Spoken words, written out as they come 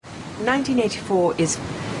1984 is,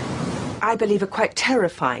 I believe, a quite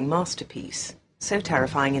terrifying masterpiece. So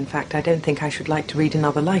terrifying, in fact, I don't think I should like to read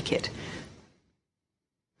another like it.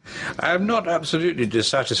 I am not absolutely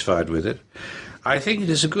dissatisfied with it. I think it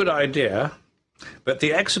is a good idea, but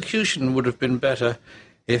the execution would have been better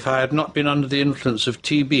if I had not been under the influence of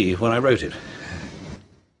TB when I wrote it.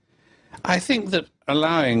 I think that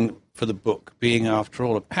allowing for the book being, after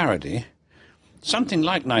all, a parody, something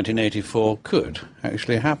like 1984 could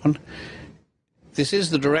actually happen. This is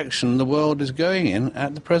the direction the world is going in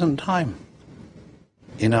at the present time.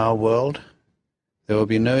 In our world, there will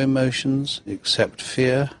be no emotions except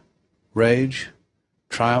fear, rage,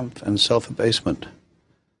 triumph, and self-abasement.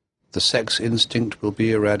 The sex instinct will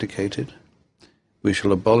be eradicated. We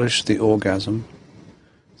shall abolish the orgasm.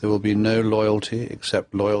 There will be no loyalty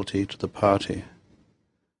except loyalty to the party.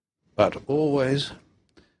 But always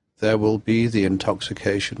there will be the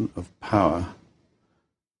intoxication of power.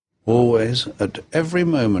 Always, at every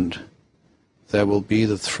moment, there will be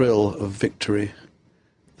the thrill of victory,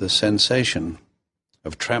 the sensation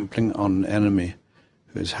of trampling on an enemy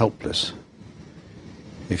who is helpless.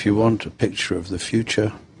 If you want a picture of the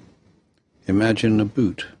future, imagine a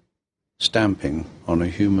boot stamping on a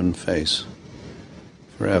human face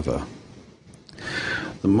forever.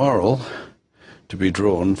 The moral to be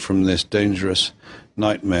drawn from this dangerous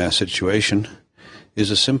nightmare situation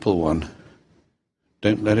is a simple one.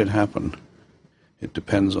 Don't let it happen. It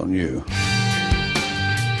depends on you.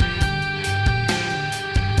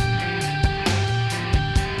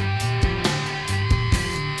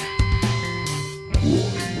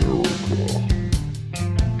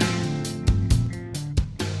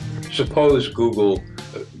 Suppose Google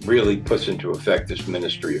really puts into effect this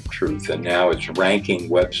Ministry of Truth, and now it's ranking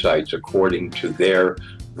websites according to their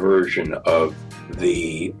version of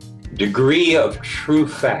the degree of true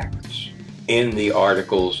facts in the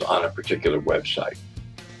articles on a particular website.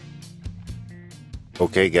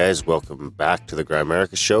 Okay, guys, welcome back to the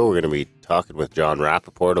Grimerica show. We're going to be talking with Jon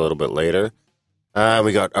Rappaport a little bit later.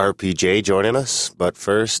 We got RPJ joining us, but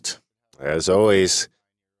first, as always,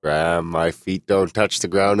 Graham, my feet don't touch the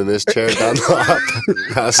ground in this chair, Dunlop.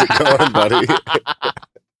 How's it going, buddy?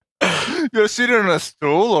 You're sitting on a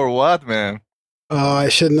stool or what, man? Oh, I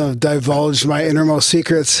shouldn't have divulged my innermost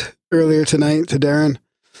secrets earlier tonight to Darren.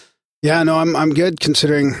 Yeah, no, I'm good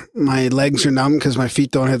considering my legs are numb because my feet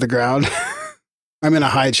don't hit the ground. I'm in a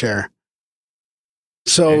high chair.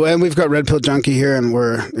 So, and we've got Red Pill Junkie here, and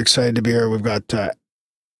we're excited to be here. We've got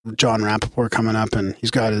Jon Rappaport coming up, and he's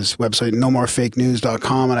got his website,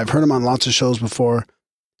 nomorefakenews.com, and I've heard him on lots of shows before.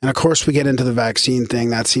 And of course, we get into the vaccine thing.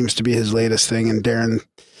 That seems to be his latest thing, and Darren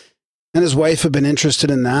and his wife have been interested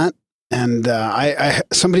in that. And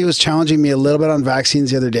somebody was challenging me a little bit on vaccines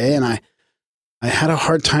the other day, and I had a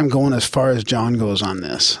hard time going as far as Jon goes on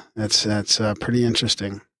this. That's pretty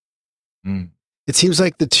interesting. Mm. It seems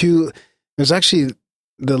like there's actually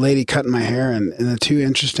the lady cutting my hair, and the two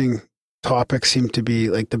interesting topics seem to be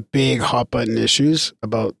like the big hot button issues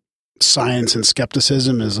about science and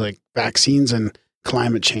skepticism is like vaccines and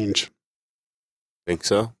climate change. Think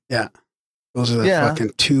so? Yeah. Those are the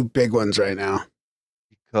fucking two big ones right now.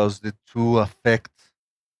 Because the two affect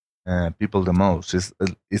people the most.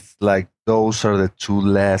 It's like those are the two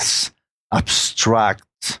less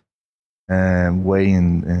abstract way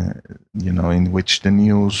in which the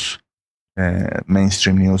news,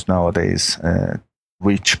 mainstream news nowadays,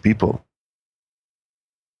 reach people.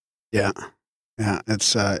 Yeah,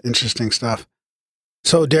 it's interesting stuff.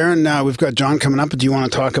 So, Darren, we've got Jon coming up. Do you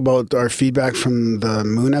want to talk about our feedback from the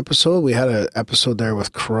Moon episode? We had an episode there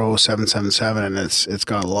with Crow 777, and it's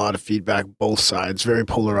got a lot of feedback, both sides, very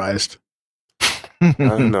polarized. I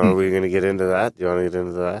don't know. Are we going to get into that? Do you want to get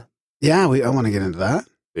into that? Yeah, I want to get into that.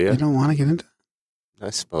 Yeah. You don't want to get into it? I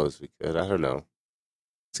suppose we could. I don't know.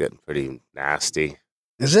 It's getting pretty nasty.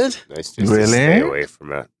 Is it? Nice just to stay away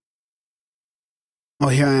from it. Oh,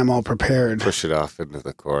 here I am all prepared. Push it off into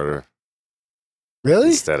the corner. Really?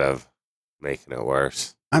 Instead of making it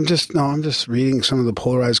worse. I'm just reading some of the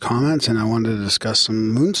polarized comments, and I wanted to discuss some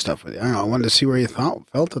Moon stuff with you. I don't know. I wanted to see where you felt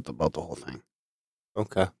about the whole thing.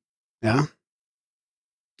 Okay. Yeah?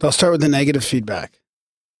 So I'll start with the negative feedback.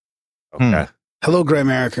 Okay. Hello,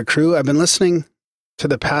 Grimerica crew. I've been listening to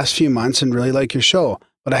the past few months and really like your show,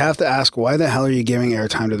 but I have to ask, why the hell are you giving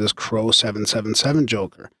airtime to this Crow 777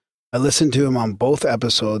 joker? I listened to him on both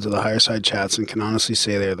episodes of the Higher Side Chats and can honestly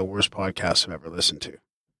say they're the worst podcasts I've ever listened to.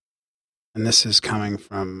 And this is coming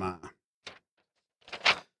from,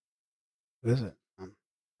 who is it?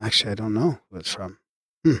 Actually, I don't know who it's from.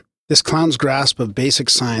 This clown's grasp of basic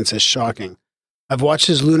science is shocking. I've watched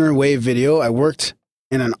his lunar wave video. I worked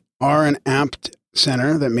in an R and amped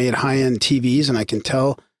center that made high-end TVs, and I can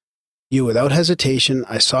tell you without hesitation,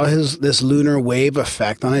 I saw this lunar wave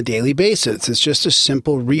effect on a daily basis. It's just a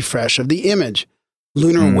simple refresh of the image.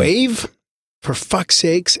 Lunar wave? For fuck's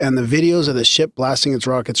sakes, and the videos of the ship blasting its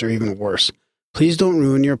rockets are even worse. Please don't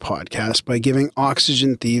ruin your podcast by giving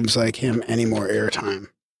oxygen thieves like him any more airtime.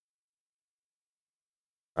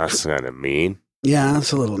 That's kind of mean. Yeah,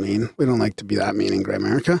 that's a little mean. We don't like to be that mean in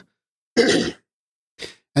Grimerica.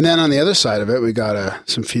 And then on the other side of it, we got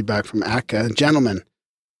some feedback from Akka. Gentlemen,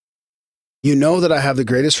 you know that I have the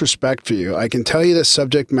greatest respect for you. I can tell you the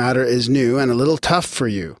subject matter is new and a little tough for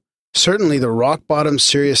you. Certainly the rock-bottom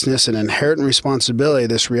seriousness and inherent responsibility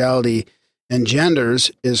this reality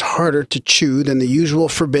engenders is harder to chew than the usual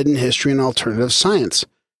forbidden history and alternative science.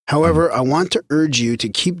 However, I want to urge you to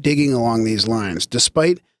keep digging along these lines,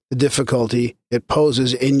 despite the difficulty it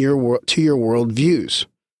poses to your world views.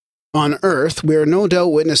 On Earth, we are no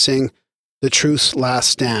doubt witnessing the truth's last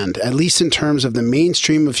stand, at least in terms of the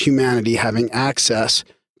mainstream of humanity having access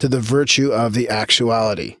to the virtue of the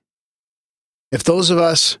actuality. If those of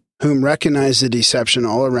us whom recognize the deception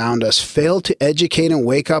all around us fail to educate and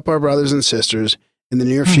wake up our brothers and sisters, in the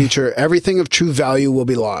near future, everything of true value will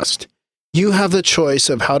be lost. You have the choice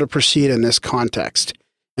of how to proceed in this context,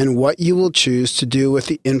 and what you will choose to do with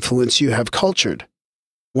the influence you have cultured.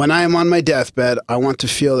 When I am on my deathbed, I want to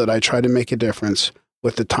feel that I tried to make a difference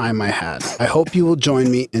with the time I had. I hope you will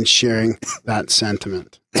join me in sharing that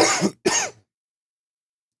sentiment.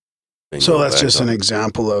 So that's just an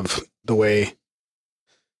example of the way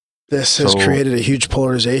this has created a huge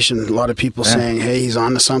polarization. A lot of people saying, hey, he's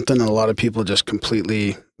on to something, and a lot of people just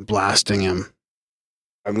completely blasting him.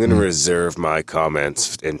 I'm going to reserve my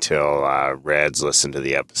comments until Reds listen to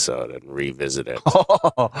the episode and revisit it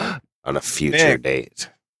on a future date.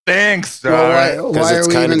 Thanks. Well, why are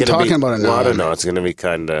we even talking about it now? Well, I don't know. It's going to be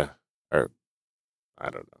kind of, or I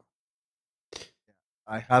don't know.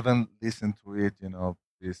 I haven't listened to it,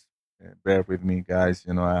 please bear with me, guys.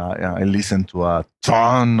 I listen to a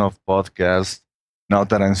ton of podcasts. Not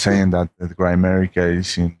that I'm saying that the Grimerica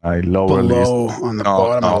is in my lower list. On the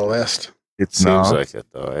bottom of the list. It seems like it,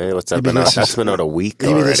 though. Hey, what's that? That's been out a week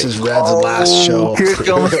maybe already. This is Red's last show. Here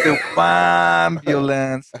comes the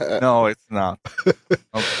ambulance. No, it's not.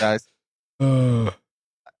 Guys. I'm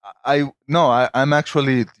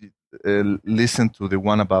actually listened to the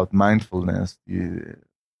one about mindfulness.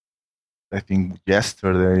 I think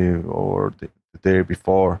yesterday or the day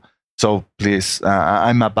before. So please,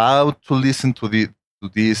 I'm about to listen to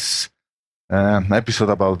this episode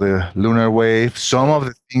about the lunar wave. Some of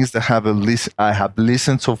the things that I have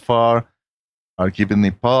listened so far are giving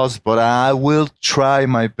me pause, but I will try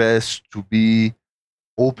my best to be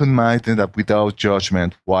open-minded and without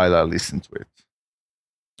judgment while I listen to it.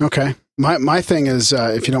 Okay. My thing is,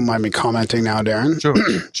 if you don't mind me commenting now, Darren, sure.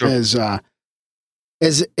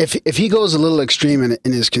 is if he goes a little extreme in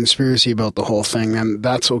his conspiracy about the whole thing, then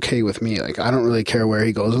that's okay with me. Like, I don't really care where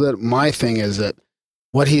he goes with it. My thing is that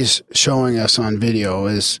what he's showing us on video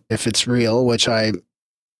is, if it's real, which right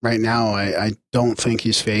now I don't think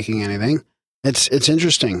he's faking anything. It's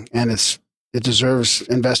interesting, and it deserves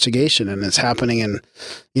investigation, and it's happening, and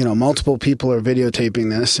multiple people are videotaping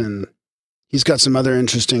this, and he's got some other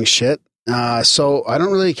interesting shit. So I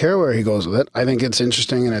don't really care where he goes with it. I think it's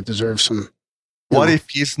interesting, and it deserves some. What if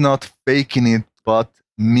he's not faking it but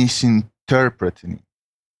misinterpreting it?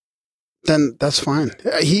 Then that's fine.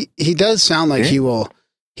 He does sound like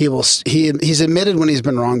he's admitted when he's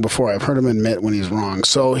been wrong before. I've heard him admit when he's wrong.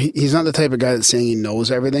 So he's not the type of guy that's saying he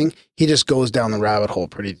knows everything. He just goes down the rabbit hole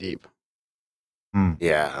pretty deep.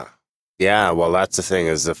 Yeah. Yeah, well, that's the thing,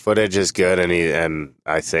 is the footage is good, and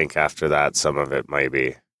I think after that, some of it might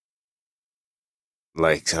be,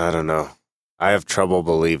 like, I don't know. I have trouble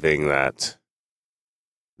believing that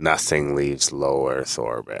nothing leaves low Earth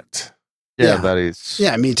orbit. Yeah, that is.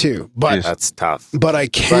 Yeah, me too. But that's tough. But I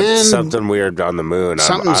can. But something weird on the moon.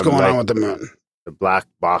 Something's going on with the moon. The black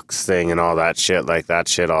box thing and all that shit, like that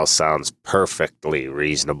shit all sounds perfectly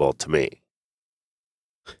reasonable to me.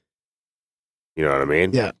 You know what I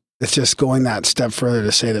mean? Yeah. It's just going that step further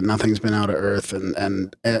to say that nothing's been out of Earth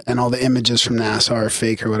and all the images from NASA are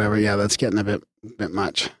fake or whatever. Yeah, that's getting a bit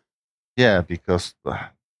much. Yeah, because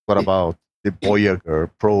what about the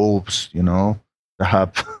Voyager probes, that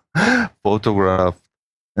have photographed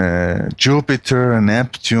Jupiter,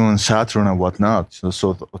 Neptune, Saturn, and whatnot.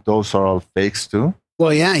 So those are all fakes too?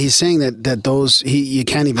 Well, yeah, he's saying that those, you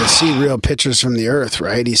can't even see real pictures from the Earth,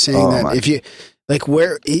 right? He's saying that if you... Like,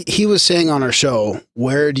 where he was saying on our show,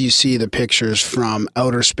 where do you see the pictures from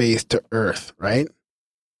outer space to Earth, right?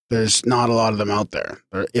 There's not a lot of them out there,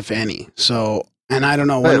 or if any. So, And I don't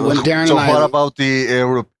know when Darren so and I. what about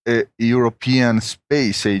the European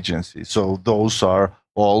Space Agency? So those are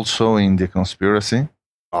also in the conspiracy.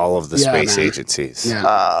 All of the space agencies.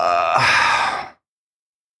 Yeah.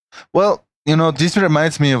 Well, this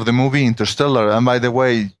reminds me of the movie Interstellar. And by the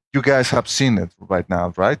way, you guys have seen it right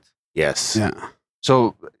now, right? Yes. Yeah.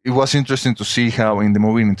 So it was interesting to see how in the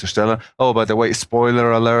movie Interstellar. Oh, by the way,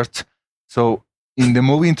 spoiler alert. So in the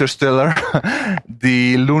movie Interstellar,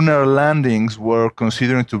 the lunar landings were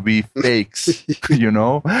considered to be fakes.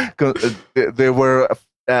 They were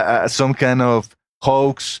some kind of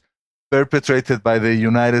hoax perpetrated by the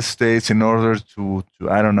United States in order to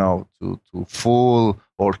I don't know, to fool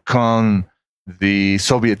or con the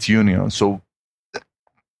Soviet Union. So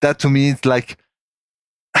that to me is like,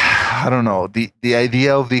 I don't know, the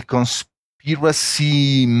idea of the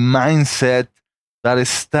conspiracy mindset that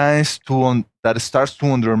starts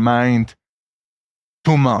to undermine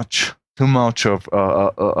too much of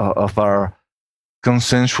our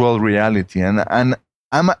consensual reality, and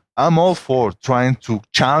I'm all for trying to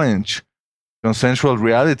challenge consensual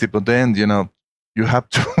reality, but then you have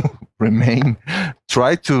to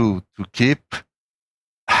try to keep,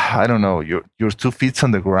 I don't know, your 2 feet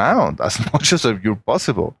on the ground as much as you're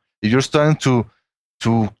possible. If you're starting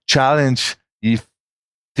to challenge if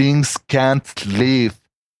things can't leave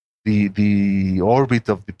the orbit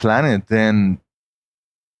of the planet, then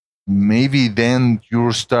maybe then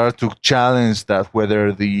you start to challenge that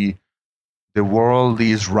whether the world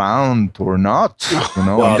is round or not.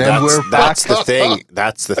 Well, and then that's the thing.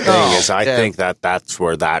 That's the thing is I think that's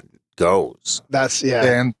where that goes. That's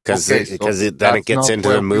because then it gets into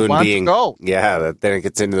the moon being then it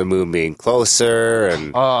gets into the moon being closer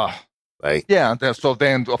and so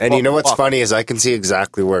then and you know what's funny is I can see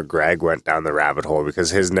exactly where Greg went down the rabbit hole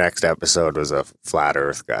because his next episode was a flat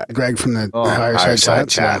Earth guy. Greg from the Higher Side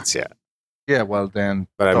Chats. Yeah, well then.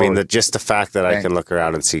 But I mean, just the fact that I can look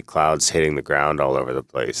around and see clouds hitting the ground all over the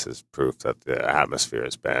place is proof that the atmosphere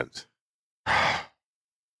is bent.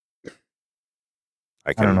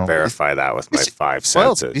 I can verify that with my 5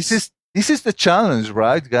 senses. Well, this is the challenge,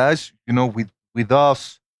 right, guys? With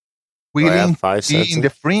us willing to be in the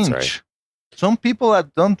fringe. Right. Some people are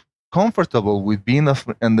not comfortable with being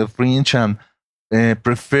in the fringe and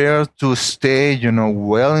prefer to stay,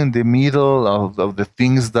 well in the middle of the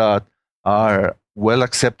things that are well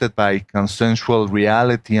accepted by consensual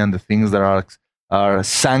reality and the things that are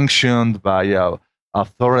sanctioned by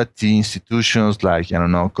authority institutions like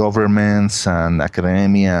governments and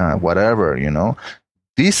academia, whatever.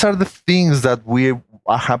 These are the things that we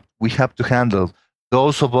have to handle.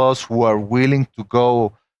 Those of us who are willing to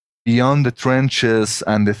go beyond the trenches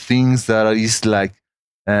and the things that is like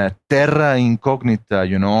terra incognita,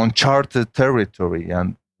 uncharted territory,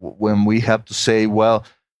 and when we have to say, well,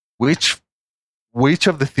 which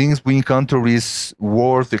of the things we encounter is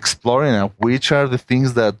worth exploring, and which are the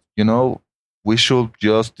things that we should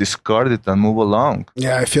just discard it and move along.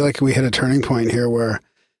 Yeah, I feel like we hit a turning point here where,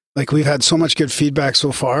 like, we've had so much good feedback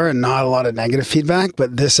so far and not a lot of negative feedback.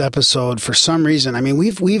 But this episode, for some reason, I mean,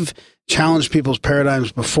 we've challenged people's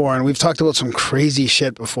paradigms before, and we've talked about some crazy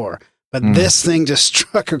shit before. But this thing just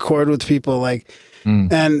struck a chord with people, like,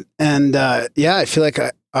 and I feel like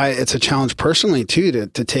it's a challenge personally too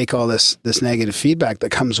to take all this negative feedback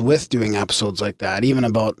that comes with doing episodes like that, even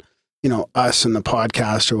about us and the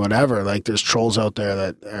podcast or whatever. Like, there's trolls out there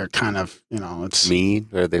that are kind of it's mean.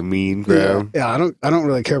 Are they mean, Graham? Yeah, I don't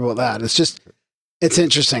really care about that. It's just it's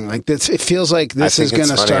interesting. Like, it feels like this is going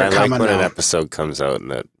to start coming. I like when an episode comes out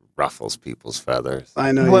and it ruffles people's feathers.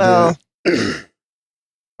 I know. Well, you do.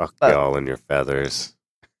 Fuck y'all and your feathers.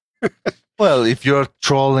 Well, if you're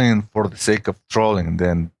trolling for the sake of trolling,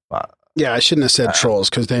 then yeah, I shouldn't have said trolls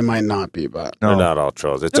because they might not be, but they're not all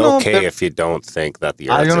trolls. It's okay if you don't think that the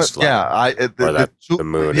Earth is flat, or that the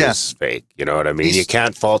moon is fake. You know what I mean? You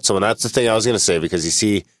can't fault someone. That's the thing I was going to say, because you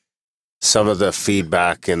see, some of the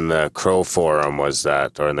feedback in the Crow forum was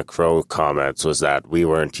that, or in the Crow comments was that we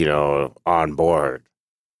weren't, on board.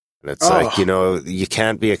 And it's like, you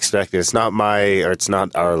can't be expected. It's not it's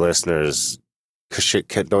not our listeners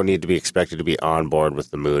don't need to be expected to be on board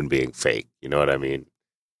with the moon being fake. You know what I mean?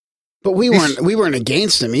 But we weren't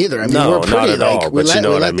against them either. I mean, we're pretty, not at all. We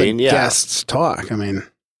let the guests talk. I mean,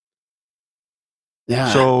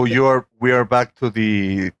 yeah. So we are back to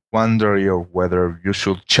the wondering of whether you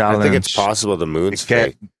should challenge. I think it's possible the moon's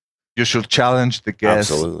fake. You should challenge the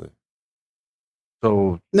guests. Absolutely.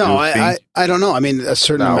 So no, I don't know. I mean, a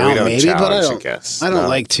certain amount maybe, but I don't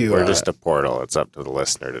like to. We're just a portal. It's up to the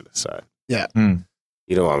listener to decide. Yeah.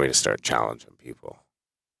 You don't want me to start challenging people.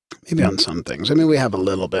 Maybe on some things. I mean, we have a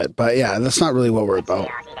little bit, but yeah, that's not really what we're about.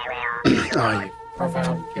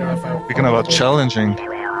 Speaking about challenging.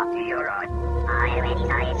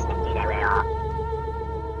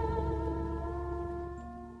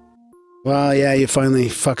 Well, yeah, you finally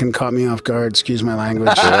fucking caught me off guard. Excuse my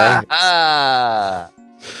language.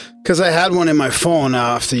 Because I had one in my phone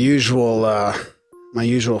off the usual, my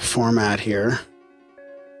usual format here.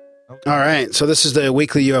 All right, so this is the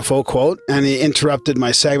weekly UFO quote, and he interrupted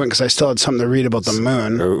my segment because I still had something to read about the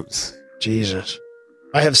moon. Oops. Jesus.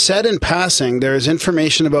 I have said in passing there is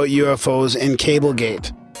information about UFOs in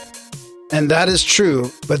Cablegate. And that is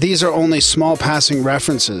true, but these are only small passing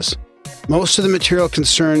references. Most of the material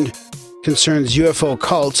concerns UFO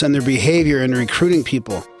cults and their behavior in recruiting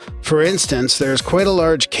people. For instance, there is quite a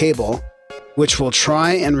large cable which we'll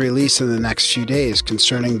try and release in the next few days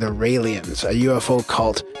concerning the Raelians, a UFO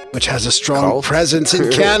cult which has a strong presence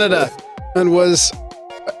in Canada and was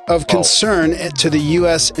of concern to the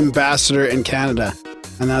U.S. ambassador in Canada.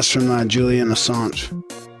 And that's from Julian Assange.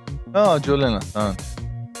 Oh, Julian Assange.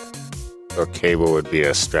 So cable would be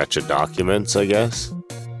a stretch of documents, I guess.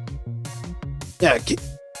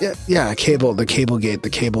 Yeah, cable, the Cablegate, the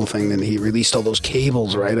cable thing. Then he released all those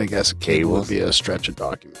cables, right? I guess a cable would be a stretch of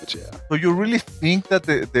documents, yeah. So you really think that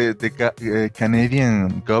the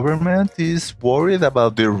Canadian government is worried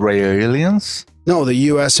about the Raelians? No, the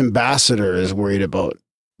U.S. ambassador is worried about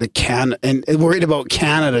and worried about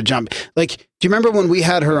Canada jump. Like, do you remember when we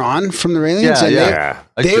had her on from the Raelians? Yeah.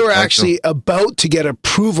 They were actually about to get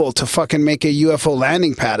approval to fucking make a UFO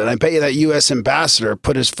landing pad, and I bet you that U.S. ambassador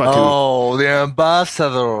put his fucking... Oh, the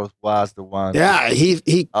ambassador was the one. Yeah, he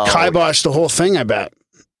kiboshed the whole thing, I bet.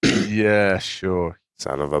 Yeah, sure.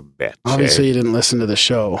 Son of a bitch. Obviously, you didn't listen to the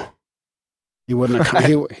show. He wouldn't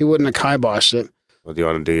have he wouldn't have kiboshed it. Well, do you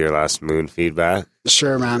want to do your last moon feedback?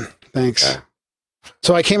 Sure, man. Thanks. Yeah.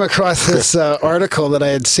 So I came across this article that I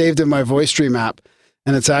had saved in my VoiceStream app,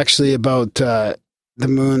 and it's actually about the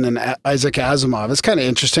moon and Isaac Asimov. It's kind of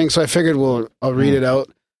interesting, so I figured I'll read it out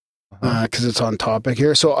because it's on topic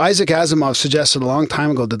here. So Isaac Asimov suggested a long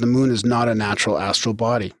time ago that the moon is not a natural astral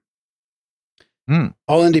body.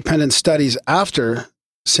 All independent studies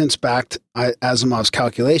since backed Asimov's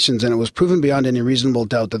calculations, and it was proven beyond any reasonable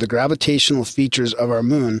doubt that the gravitational features of our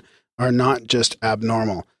moon are not just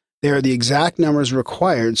abnormal. They are the exact numbers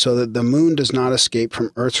required so that the moon does not escape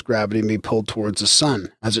from Earth's gravity and be pulled towards the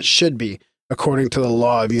sun, as it should be, according to the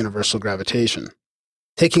law of universal gravitation.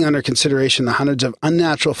 Taking under consideration the hundreds of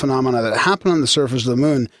unnatural phenomena that happen on the surface of the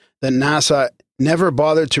moon that NASA never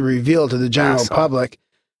bothered to reveal to the general public,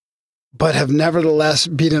 but have nevertheless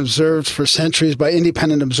been observed for centuries by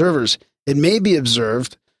independent observers, it may be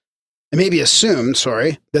assumed,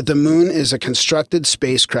 that the moon is a constructed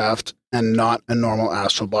spacecraft and not a normal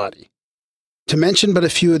astral body. To mention but a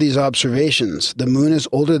few of these observations, the moon is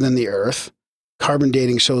older than the Earth. Carbon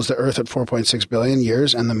dating shows the Earth at 4.6 billion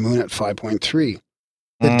years and the moon at 5.3.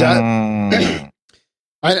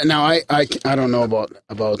 I don't know about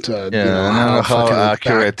how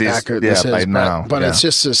accurate this is, but it's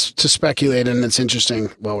just to speculate, and it's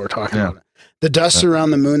interesting while we're talking about it. The dust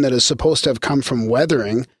around the moon that is supposed to have come from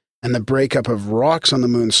weathering and the breakup of rocks on the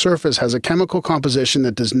moon's surface has a chemical composition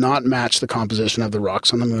that does not match the composition of the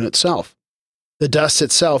rocks on the moon itself. The dust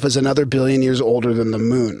itself is another billion years older than the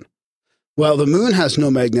moon. While the moon has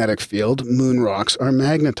no magnetic field, moon rocks are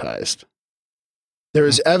magnetized. There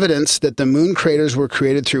is evidence that the moon craters were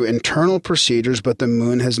created through internal procedures, but the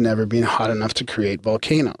moon has never been hot enough to create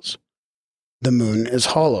volcanoes. The moon is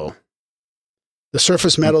hollow. The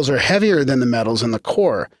surface metals are heavier than the metals in the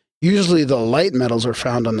core. Usually the light metals are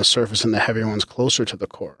found on the surface and the heavier ones closer to the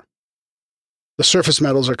core. The surface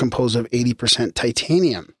metals are composed of 80%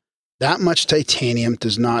 titanium. That much titanium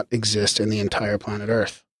does not exist in the entire planet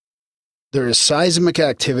Earth. There is seismic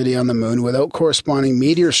activity on the moon without corresponding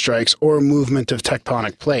meteor strikes or movement of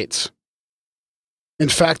tectonic plates. In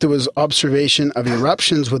fact, there was observation of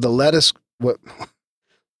eruptions with a lettuce...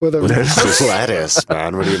 lettuce,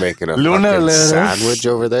 man. What are you making, a lunar fucking lettuce sandwich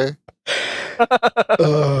over there?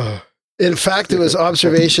 In fact, there was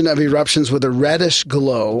observation of eruptions with a reddish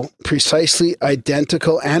glow, precisely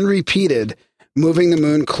identical and repeated, moving the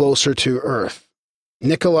moon closer to Earth.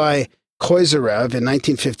 Nikolai Kozyrev in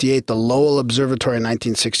 1958, the Lowell Observatory in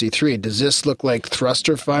 1963. Does this look like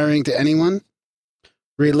thruster firing to anyone?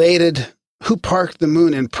 Related, who parked the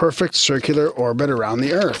moon in perfect circular orbit around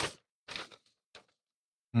the Earth?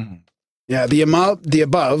 Yeah, the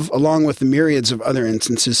above, along with the myriads of other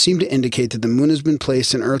instances, seem to indicate that the moon has been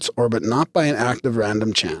placed in Earth's orbit not by an act of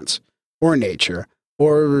random chance, or nature,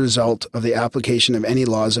 or a result of the application of any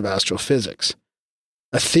laws of astrophysics.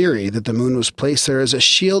 A theory that the moon was placed there as a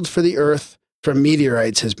shield for the Earth from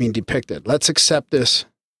meteorites has been depicted. Let's accept this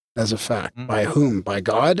as a fact. By whom? By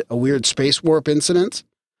God? A weird space warp incident?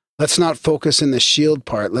 Let's not focus in the shield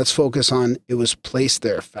part. Let's focus on it was placed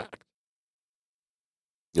there fact.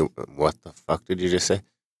 What the fuck did you just say?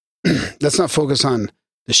 Let's not focus on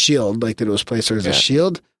the shield, like that it was placed there as a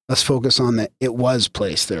shield. Let's focus on that it was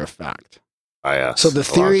placed there fact. So the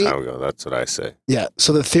theory, a long time ago, that's what I say. Yeah.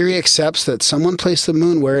 So the theory accepts that someone placed the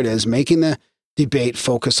moon where it is, making the debate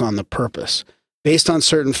focus on the purpose. Based on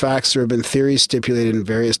certain facts, there have been theories stipulated in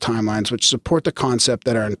various timelines which support the concept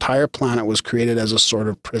that our entire planet was created as a sort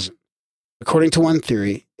of prison. According to one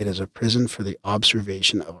theory, it is a prison for the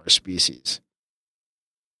observation of our species.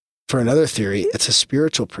 For another theory, it's a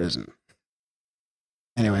spiritual prison.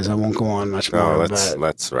 Anyways, I won't go on much more.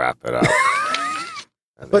 Let's wrap it up.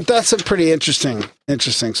 But that's some pretty interesting stuff to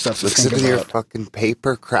think about. Listen to your fucking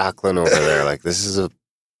paper crackling over there. Like, this is a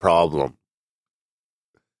problem.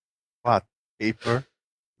 What? Paper?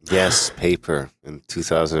 Yes, paper in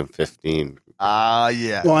 2015.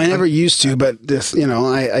 Yeah. Well, I never used to, but this,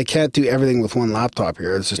 I can't do everything with one laptop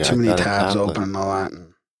here. There's just too many tabs open and all that.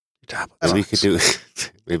 And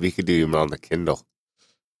maybe you could do them on the Kindle.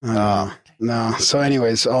 No. So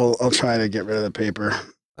anyways, I'll try to get rid of the paper.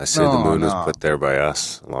 I say the moon was put there by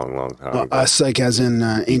us a long, long time ago. Us, like as in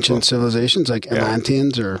ancient civilizations, like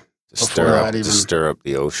Atlanteans, or to stir up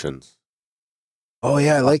the oceans. Oh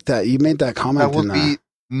yeah, I like that. You made that comment. That would be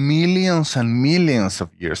millions and millions of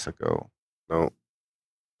years ago. No,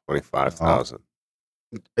 25,000.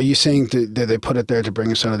 Are you saying did they put it there to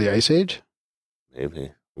bring us out of the Ice Age?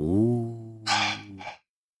 Maybe. Ooh.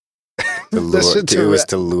 It was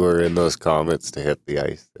to lure in those comets to hit the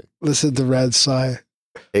ice thing. Listen to Red sigh.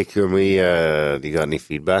 Hey, can we, do you got any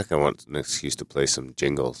feedback? I want an excuse to play some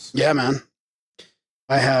jingles. Yeah, man.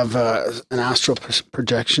 I have an astral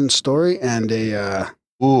projection story and a...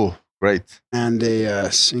 Ooh, great. And a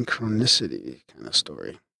synchronicity kind of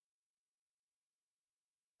story.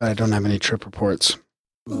 But I don't have any trip reports.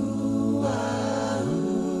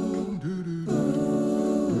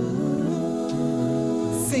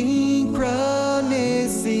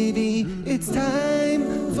 Synchronicity, it's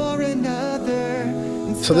time for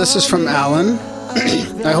another. So this is from Alan.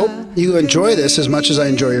 I hope you enjoy this as much as I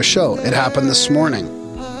enjoy your show. It happened this morning.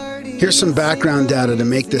 Here's some background data to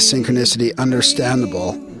make this synchronicity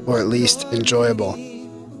understandable, or at least enjoyable.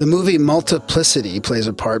 The movie Multiplicity plays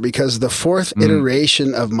a part because the fourth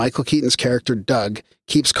iteration of Michael Keaton's character Doug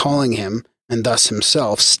keeps calling him, and thus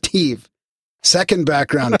himself, Steve. Second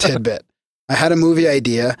background tidbit. I had a movie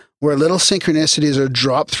idea where little synchronicities are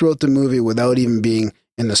dropped throughout the movie without even being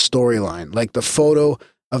in the storyline, like the photo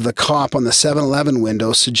of the cop on the 7-Eleven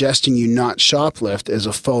window suggesting you not shoplift is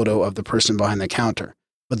a photo of the person behind the counter.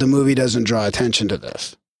 But the movie doesn't draw attention to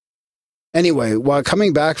this. Anyway, while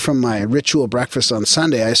coming back from my ritual breakfast on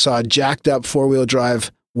Sunday, I saw a jacked up four-wheel drive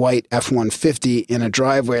white F-150 in a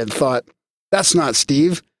driveway and thought, that's not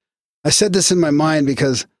Steve. I said this in my mind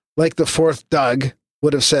because, like the fourth Doug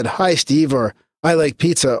would have said, hi, Steve, or I like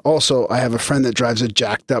pizza. Also, I have a friend that drives a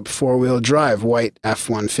jacked up four-wheel drive white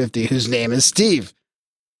F-150 whose name is Steve.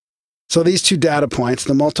 So these two data points,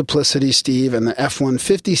 the Multiplicity Steve and the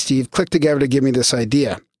F-150 Steve, click together to give me this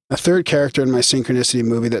idea. A third character in my synchronicity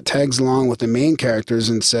movie that tags along with the main characters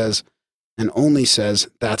and says, and only says,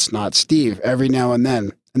 that's not Steve, every now and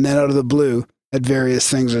then out of the blue at various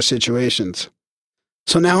things or situations.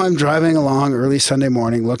 So now I'm driving along early Sunday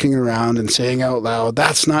morning, looking around and saying out loud,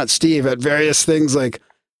 that's not Steve, at various things like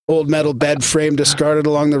old metal bed frame discarded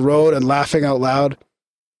along the road, and laughing out loud.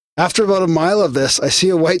 After about a mile of this, I see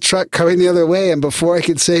a white truck coming the other way, and before I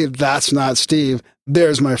could say, that's not Steve,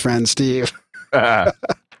 there's my friend Steve. Oh,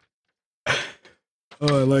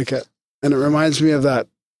 I like it. And it reminds me of that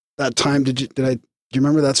time. Do you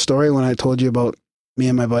remember that story when I told you about me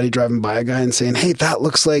and my buddy driving by a guy and saying, hey, that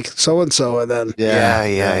looks like so-and-so, and then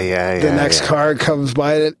the next car comes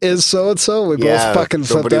by and it is so-and-so. We both fucking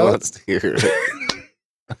flipped out. Nobody wants to hear it.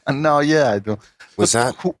 No, I don't. Was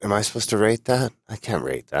that, am I supposed to rate that? I can't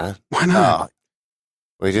rate that. Why not?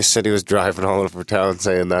 Well, he just said he was driving all over town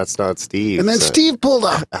saying that's not Steve. And then Steve pulled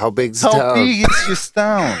up. How big's the town? How big is this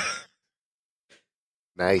town?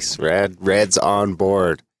 Nice, Red. Red's on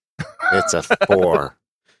board. It's a 4.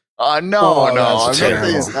 No. That's terrible.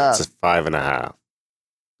 It's a 5.5.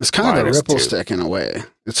 It's kind of a ripple 2. stick in a way.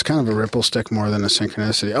 It's kind of a ripple stick more than a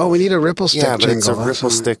synchronicity. Oh, we need a ripple stick Yeah, but jingle. it's a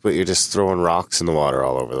ripple stick, but you're just throwing rocks in the water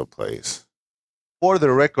all over the place. For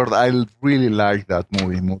the record, I really like that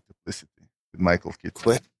movie, Multiplicity, with Michael Keaton.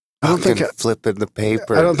 Quit I don't think flipping the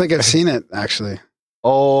paper. I don't think I've seen it, actually.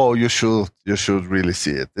 Oh, you should really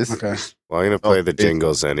see it. Okay. Well, I'm going to play the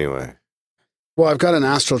jingles anyway. Well, I've got an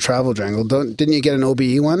astral travel jangle. Didn't you get an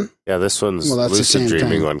OBE one? Yeah, this one's Well, that's the lucid same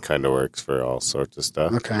dreaming thing. one kind of works for all sorts of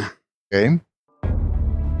stuff. Okay. Okay.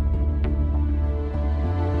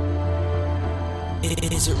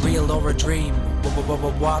 Is it real or a dream?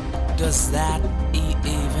 What does that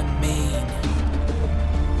even mean?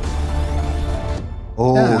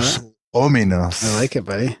 Oh, Yeah. so ominous. I like it,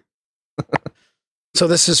 buddy. So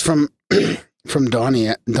this is from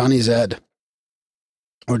Donnie Zed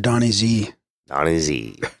or Donnie Z. Donnie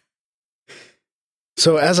Z.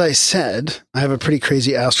 So as I said, I have a pretty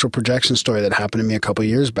crazy astral projection story that happened to me a couple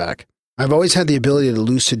years back. I've always had the ability to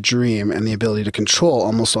lucid dream and the ability to control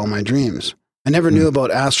almost all my dreams. I never knew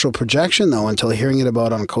about astral projection though until hearing it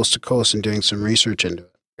about on Coast to Coast and doing some research into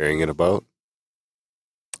it. Hearing it about?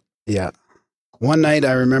 Yeah. One night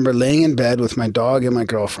I remember laying in bed with my dog and my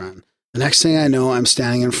girlfriend. The next thing I know, I'm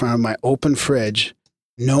standing in front of my open fridge.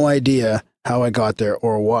 No idea how I got there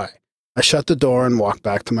or why. I shut the door and walk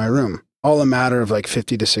back to my room. All a matter of like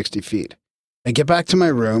 50 to 60 feet. I get back to my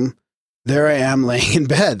room. There I am laying in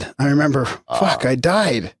bed. I remember, fuck, I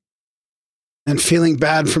died. And feeling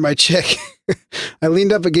bad for my chick. I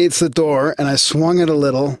leaned up against the door and I swung it a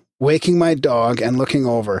little, waking my dog and looking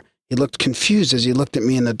over. He looked confused as he looked at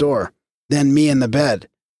me in the door. Then me in the bed.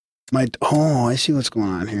 I see what's going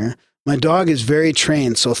on here. My dog is very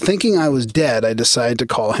trained, so thinking I was dead, I decided to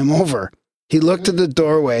call him over. He looked at the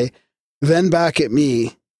doorway, then back at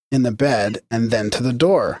me in the bed, and then to the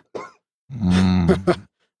door.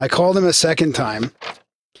 I called him a second time,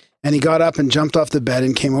 and he got up and jumped off the bed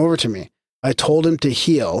and came over to me. I told him to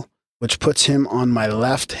heel, which puts him on my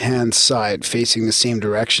left-hand side, facing the same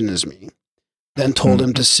direction as me. Then told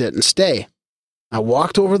him to sit and stay. I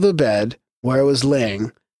walked over the bed where I was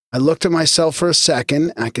laying. I looked at myself for a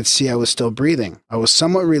second, and I could see I was still breathing. I was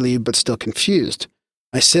somewhat relieved, but still confused.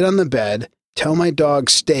 I sit on the bed, tell my dog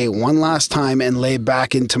stay one last time, and lay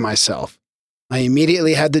back into myself. I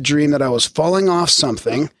immediately had the dream that I was falling off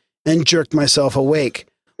something and jerked myself awake.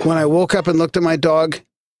 When I woke up and looked at my dog,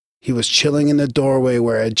 he was chilling in the doorway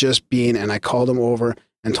where I had just been, and I called him over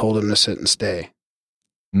and told him to sit and stay.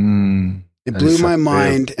 It blew my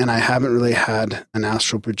mind, and I haven't really had an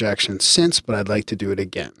astral projection since, but I'd like to do it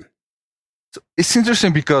again. So it's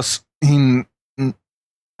interesting because in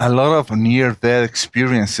a lot of near-death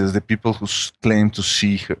experiences, the people who claim to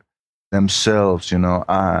see themselves,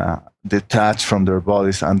 detached from their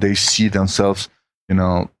bodies, and they see themselves,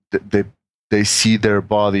 they see their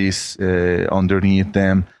bodies underneath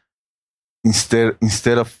them.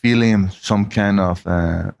 Instead of feeling some kind of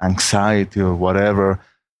anxiety or whatever,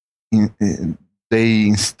 they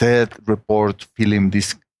instead report feeling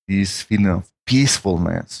this feeling of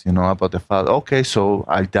peacefulness, about the fact, okay, so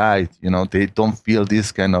I died, they don't feel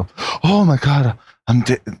this kind of, oh my God,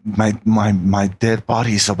 my dead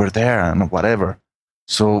body is over there and whatever.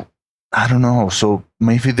 So I don't know. So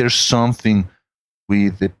maybe there's something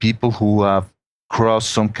with the people who have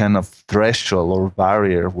crossed some kind of threshold or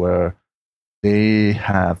barrier where they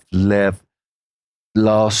have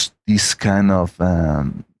lost this kind of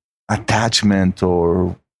attachment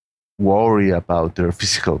or worry about their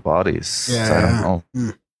physical bodies. Yeah, I don't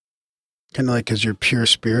know. Kind of like because you're pure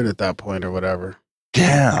spirit at that point or whatever.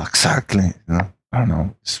 Yeah, exactly. I don't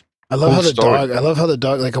know. I love how the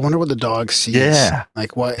dog. Like, I wonder what the dog sees. Yeah.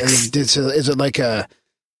 Like, what is it like a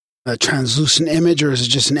translucent image, or is it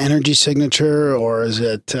just an energy signature, or is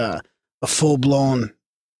it a full blown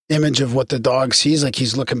image of what the dog sees? Like,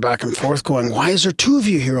 he's looking back and forth, going, "Why is there two of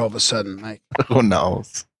you here all of a sudden?" Like, who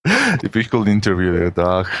knows? If we could interview the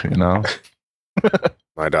dog,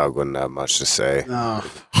 My dog wouldn't have much to say. No.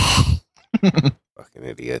 Fucking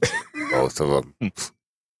idiot. Both of them.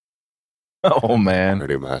 Oh, man.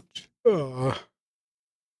 Pretty much.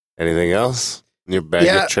 Anything else in your bag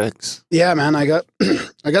of tricks? Yeah, man. I got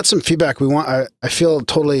some feedback. I feel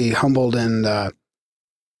totally humbled and what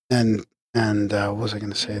was I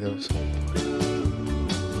going to say? There was.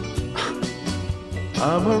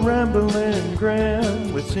 I'm a rambling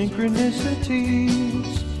gram with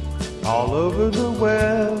synchronicities all over the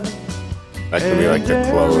web. That could be like the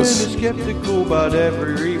close. And skeptical about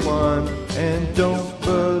everyone and don't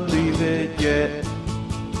believe it yet.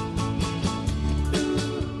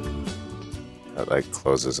 That like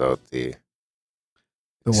closes out the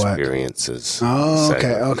what? Experiences. Oh,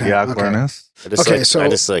 okay. The awkwardness. Okay. I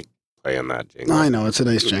just like playing that jingle. I know, it's a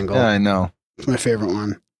nice jingle. Yeah, I know. It's my favorite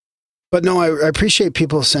one. But no, I appreciate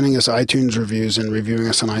people sending us iTunes reviews and reviewing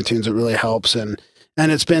us on iTunes. It really helps, and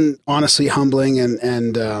it's been honestly humbling,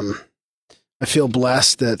 and I feel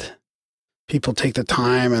blessed that people take the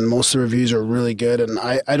time, and most of the reviews are really good. And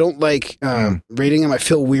I don't like reading them. I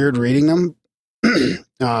feel weird reading them.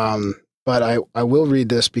 but I will read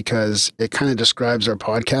this because it kind of describes our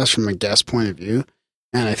podcast from a guest point of view.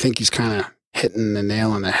 And I think he's kind of hitting the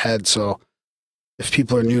nail on the head. So if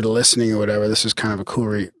people are new to listening or whatever, this is kind of a cool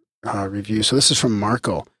review. So this is from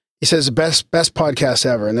Marco. He says, best podcast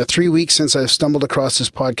ever. In the 3 weeks since I've stumbled across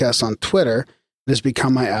this podcast on Twitter, it has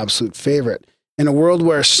become my absolute favorite. In a world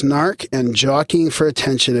where snark and jockeying for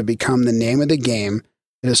attention have become the name of the game,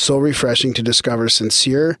 it is so refreshing to discover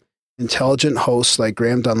sincere, intelligent hosts like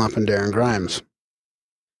Graham Dunlop and Darren Grimes.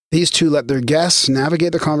 These two let their guests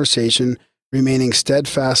navigate the conversation, remaining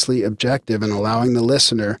steadfastly objective and allowing the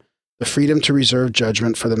listener the freedom to reserve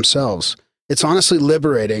judgment for themselves. It's honestly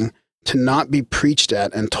liberating to not be preached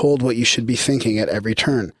at and told what you should be thinking at every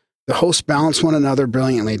turn. The hosts balance one another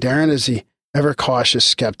brilliantly. Darren is the ever-cautious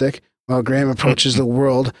skeptic, while Graham approaches the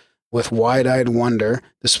world with wide-eyed wonder,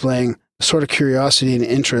 displaying the sort of curiosity and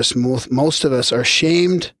interest most of us are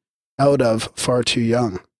shamed out of far too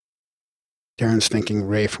young. Darren's thinking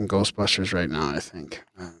Ray from Ghostbusters right now, I think.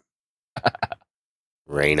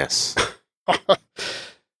 Raynus.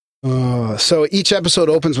 So each episode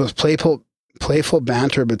opens with playful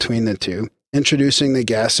banter between the two, introducing the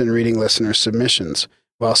guests and reading listener submissions.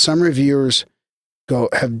 While some reviewers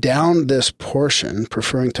have downed this portion,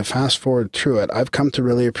 preferring to fast forward through it, I've come to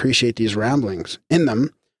really appreciate these ramblings. In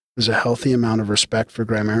them, there's a healthy amount of respect for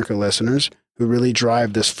Grimerica listeners who really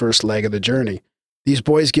drive this first leg of the journey. These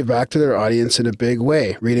boys give back to their audience in a big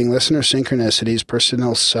way, reading listener synchronicities,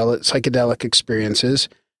 personal psychedelic experiences,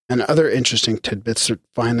 and other interesting tidbits that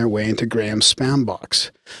find their way into Graham's spam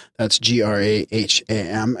box. That's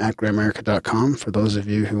GRAHAM at Grimerica.com for those of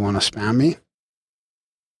you who want to spam me.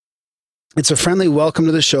 It's a friendly welcome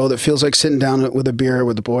to the show that feels like sitting down with a beer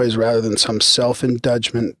with the boys rather than some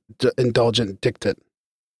self-indulgent dictate.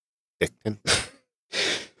 Dictant?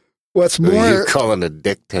 What's more... What are you calling a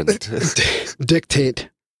dictant? Dictate.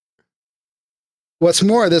 What's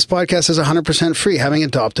more, this podcast is 100% free, having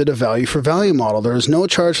adopted a value for value model. There is no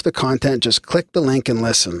charge for the content. Just click the link and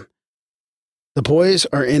listen. The boys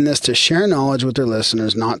are in this to share knowledge with their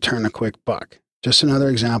listeners, not turn a quick buck. Just another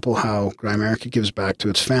example how Grimerica gives back to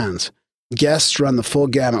its fans. Guests run the full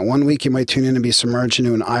gamut. 1 week you might tune in and be submerged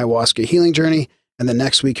into an ayahuasca healing journey, and the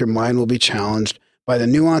next week your mind will be challenged by the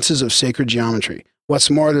nuances of sacred geometry. What's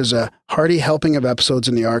more, there's a hearty helping of episodes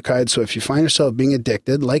in the archive, so if you find yourself being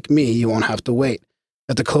addicted, like me, you won't have to wait.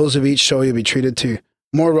 At the close of each show, you'll be treated to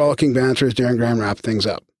more rollicking banter as Darren Graham wrap things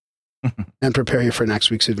up and prepare you for next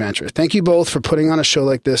week's adventure. Thank you both for putting on a show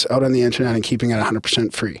like this out on the internet and keeping it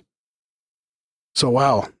 100% free. So,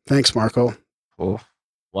 wow. Thanks, Marco. Oh,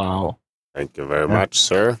 wow. Thank you very much,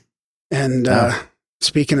 sir. And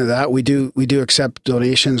speaking of that, we do accept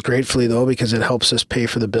donations gratefully, though, because it helps us pay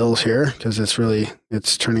for the bills here, because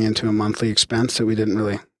it's turning into a monthly expense that we didn't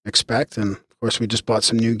really expect. And of course, we just bought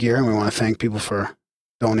some new gear, and we want to thank people for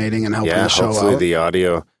donating and helping the show out. Hopefully the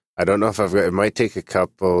audio, I don't know if it might take a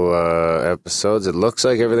couple episodes. It looks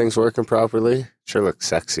like everything's working properly. Sure looks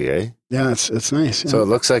sexy, eh? Yeah, it's nice. Yeah. So it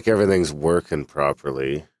looks like everything's working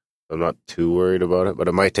properly. I'm not too worried about it, but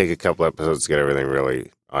it might take a couple episodes to get everything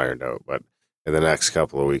really ironed out. But in the next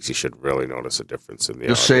couple of weeks, you should really notice a difference in the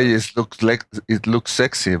audio. You say it looks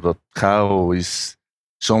sexy, but how is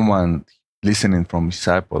someone listening from his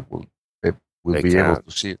iPod will be able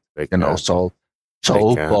to see it?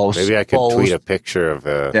 So maybe I could tweet a picture of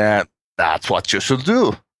Yeah, that's what you should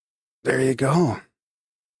do. There you go.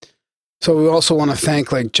 So we also want to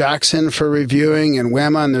thank like Jackson for reviewing and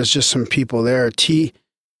Wemma, and there's just some people there.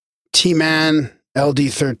 T-Man,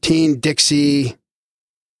 LD13, Dixie,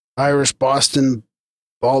 Irish Boston,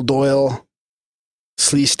 Ball Doyle,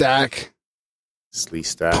 Sleestack,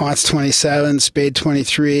 Potts 27, Spade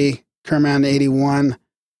 23, Kerman 81,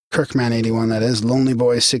 Kirkman 81, that is, Lonely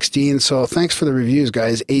Boy 16. So thanks for the reviews,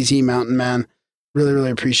 guys. AZ Mountain Man, really,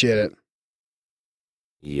 really appreciate it.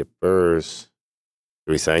 Yippers.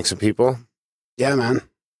 Do we thank some people? Yeah, man.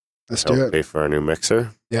 Let's do it. Pay for our new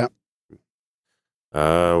mixer. Yeah.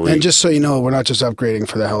 And just so you know, we're not just upgrading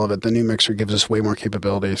for the hell of it. The new mixer gives us way more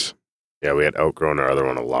capabilities. Yeah, we had outgrown our other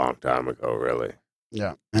one a long time ago, really.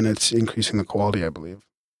 Yeah, and it's increasing the quality, I believe.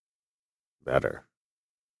 Better.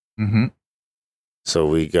 Mm-hmm. So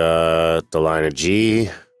we got the line of G,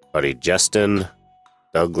 Buddy Justin,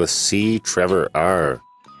 Douglas C, Trevor R, our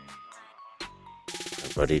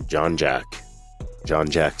buddy John Jack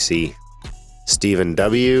C, Stephen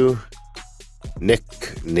W,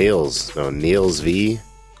 Niels V,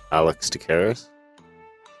 Alex DeCaris,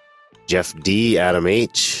 Jeff D, Adam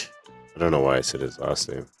H, I don't know why I said his last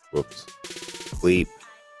name, whoops, Bleep,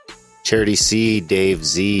 Charity C, Dave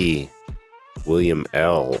Z, William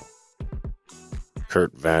L,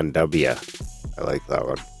 Kurt Van W, I like that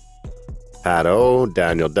one, Pat O,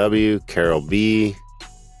 Daniel W, Carol B,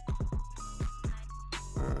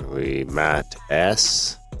 Matt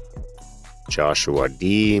S, Joshua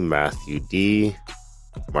D, Matthew D,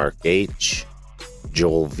 Mark H,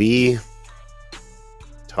 Joel V,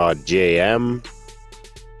 Todd JM,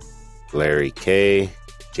 Larry K,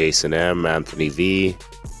 Jason M, Anthony V,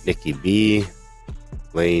 Nikki B,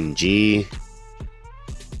 Lane G,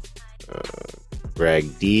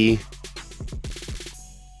 Greg D,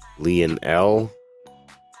 Leon L,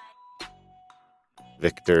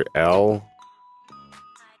 Victor L,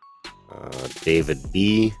 David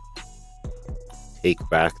B, Take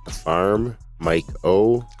Back the Farm, Mike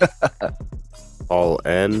O, Paul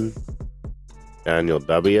N, Daniel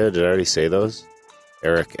W, did I already say those?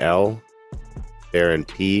 Eric L, Darren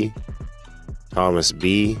P, Thomas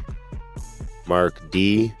B, Mark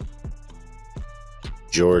D,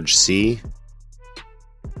 George C,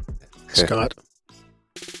 Scott.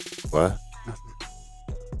 What?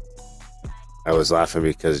 I was laughing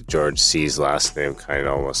because George C's last name kind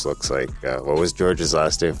of almost looks like what was George's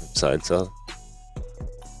last name from Seinfeld?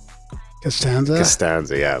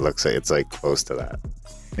 Costanza, yeah, it looks like it's like close to that.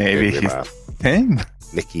 Maybe he's tame.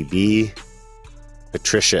 Nikki B,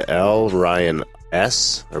 Patricia L, Ryan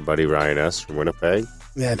S, our buddy Ryan S from Winnipeg.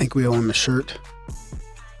 Yeah, I think we owe him a shirt.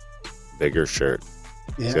 Bigger shirt.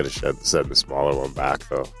 Yeah. He's got to send the smaller one back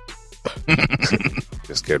though.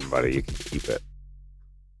 Just kidding, buddy. You can keep it.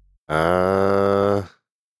 I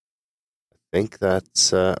think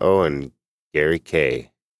that's and Gary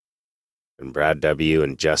K, and Brad W,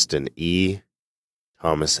 and Justin E,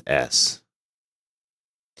 Thomas S.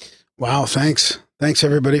 Wow, thanks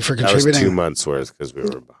everybody for contributing. That was 2 months worth because we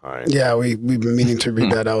were behind. Yeah, we've been meaning to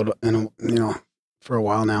read that out, and for a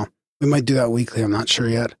while now. We might do that weekly. I'm not sure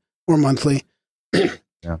yet, or monthly.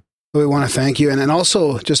 Yeah. But we want to thank you, and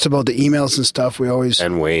also just about the emails and stuff. We always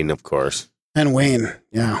and Wayne, of course, and Wayne,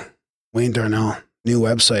 yeah, Wayne Darnell, new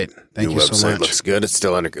website. Thank you so much. Looks good. It's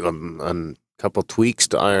still on a couple tweaks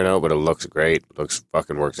to iron out, but it looks great. Works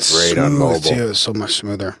great on mobile. Too. It's so much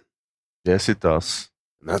smoother. Yes, it does.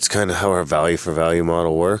 And that's kind of how our value for value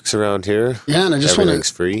model works around here. Yeah, and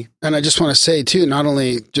everything's free. And I just want to say too, not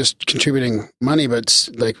only just contributing money, but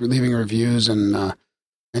like leaving reviews and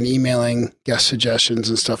emailing guest suggestions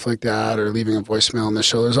and stuff like that, or leaving a voicemail on the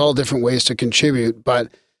show. There's all different ways to contribute, but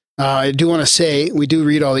I do want to say we do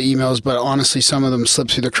read all the emails, but honestly, some of them slip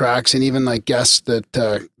through the cracks, and even like guests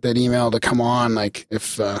that email to come on, like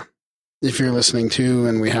if you're listening to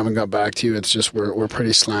and we haven't got back to you, it's just we're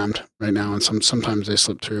pretty slammed right now, and sometimes they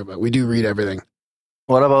slip through, but we do read everything.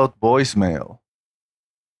 What about voicemail?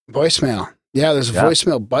 Voicemail, yeah, there's a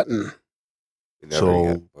voicemail button. We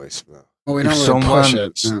never get voicemail. Well, we don't really push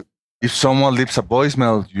it. Yeah. If someone leaves a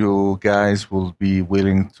voicemail, you guys will be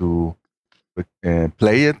willing to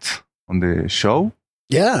play it on the show?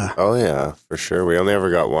 Yeah. Oh, yeah, for sure. We only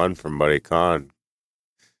ever got one from Buddy Con.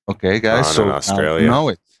 Okay, guys. Con so in Australia. Know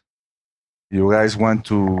it. You guys want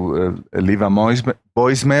to leave a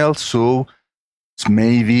voicemail, so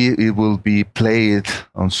maybe it will be played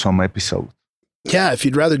on some episode. Yeah, if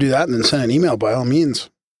you'd rather do that than send an email, by all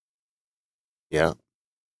means. Yeah.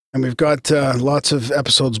 And we've got lots of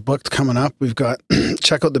episodes booked coming up. We've got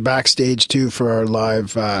check out the backstage too for our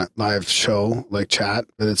live show, like chat.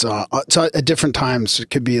 But it's at different times. It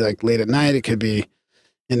could be like late at night. It could be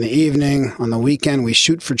in the evening. On the weekend, we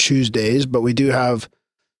shoot for Tuesdays, but we do have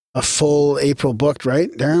a full April booked.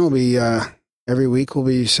 Right, Darren will be every week. We'll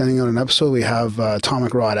be sending out an episode. We have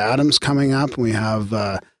Atomic Rod Adams coming up. We have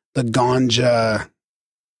the ganja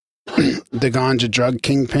drug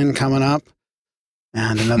kingpin coming up.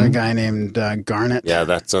 And another guy named Garnet. Yeah,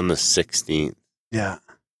 that's on the 16th. Yeah.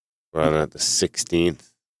 We're on at the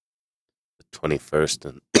 16th, the 21st,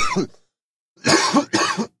 and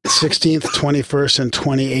 16th, 21st, and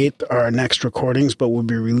 28th are our next recordings, but we'll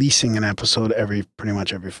be releasing an episode pretty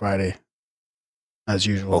much every Friday, as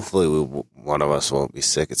usual. Hopefully one of us won't be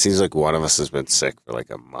sick. It seems like one of us has been sick for like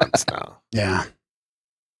a month now. Yeah.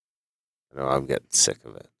 I know I'm getting sick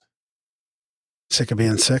of it. Sick of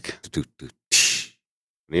being sick?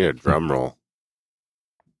 I need a drum roll.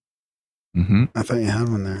 Mm-hmm. I thought you had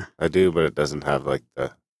one there. I do, but it doesn't have like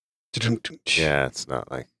the... Yeah, it's not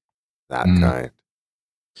like that kind.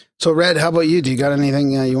 So, Red, how about you? Do you got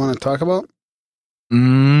anything you want to talk about?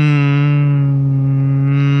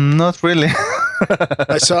 Not really.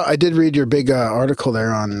 I did read your big article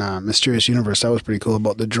there on Mysterious Universe. That was pretty cool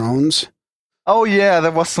about the drones. Oh, yeah,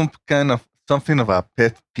 that was something of a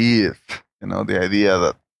pet peeve. The idea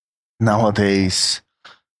that nowadays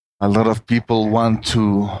a lot of people want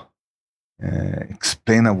to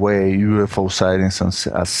explain away UFO sightings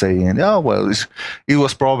as saying, "Oh, well, it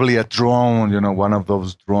was probably a drone, one of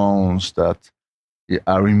those drones that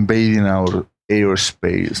are invading our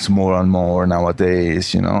airspace more and more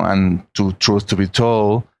nowadays, And truth to be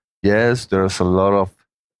told, yes, there's a lot of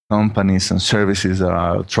companies and services that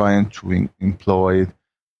are trying to employ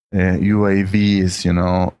UAVs,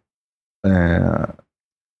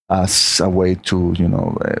 as a way to,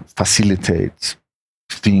 facilitate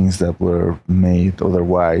things that were made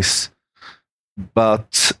otherwise.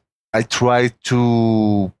 But I try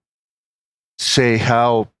to say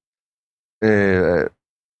how to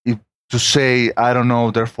say I don't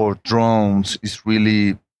know, therefore drones is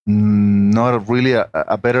really not really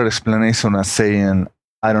a better explanation as saying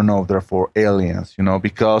I don't know, therefore aliens,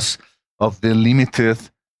 because of the limited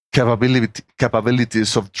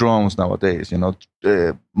capabilities of drones nowadays.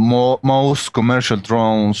 Most commercial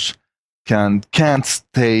drones can't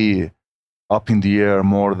stay up in the air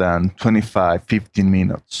more than 15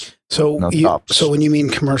 minutes. So when you mean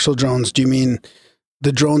commercial drones, do you mean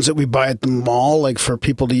the drones that we buy at the mall, like for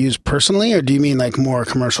people to use personally, or do you mean like more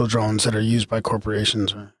commercial drones that are used by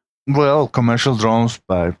corporations? Well, commercial drones,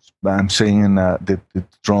 but I'm saying the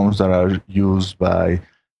drones that are used by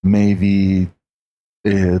maybe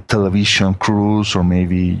television crews, or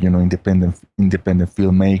maybe independent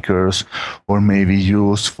filmmakers, or maybe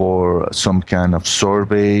used for some kind of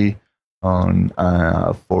survey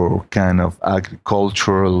for kind of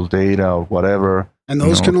agricultural data or whatever. And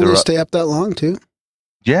those can only stay up that long too?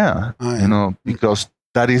 Yeah, because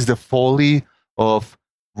that is the folly of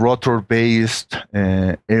rotor-based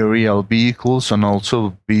aerial vehicles, and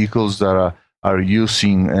also vehicles that are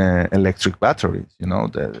using electric batteries.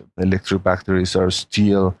 The electric batteries are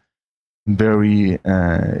still very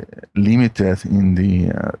limited in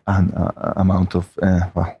the amount of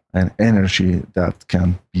energy that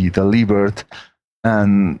can be delivered,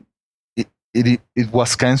 and it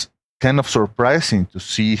was kind of surprising to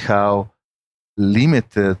see how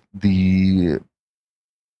limited the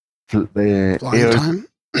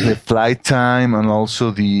flight time, and also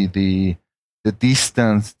the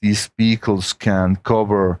distance these vehicles can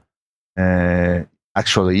cover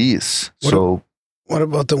actually is. What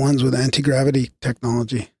about the ones with anti-gravity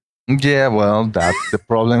technology? Yeah, well, that's the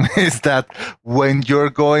problem is that when you're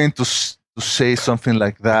going to say something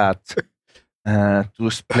like that, to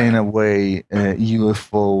explain away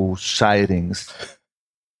UFO sightings,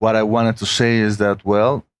 what I wanted to say is that,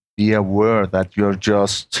 well, be aware that you're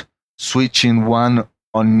just switching one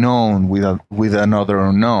unknown with another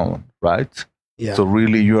unknown, right? Yeah. So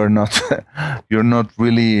really, you're not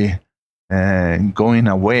really going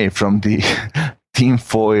away from the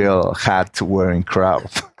tinfoil hat wearing crowd.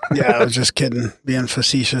 Yeah, I was just kidding, being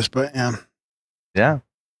facetious, but yeah. Yeah.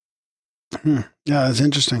 Yeah, that's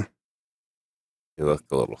interesting. You look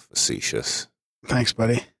a little facetious. Thanks,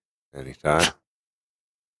 buddy. Anytime.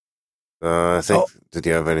 I think, did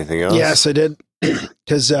you have anything else? Yes, I did.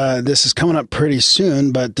 Because this is coming up pretty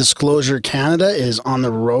soon, but Disclosure Canada is on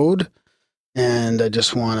the road, and I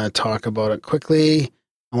just want to talk about it quickly.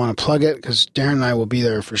 I want to plug it because Darren and I will be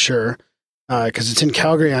there for sure, because it's in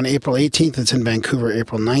Calgary on April 18th. It's in Vancouver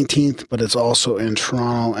April 19th, but it's also in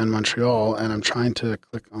Toronto and Montreal, and I'm trying to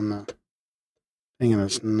click on the thing, and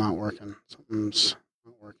it's not working. Something's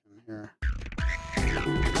not working here.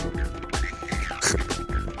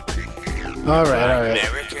 All right.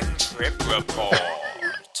 American Trip Report.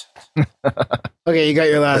 Okay, you got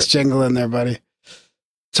your last jingle in there, buddy.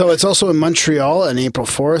 So it's also in Montreal on April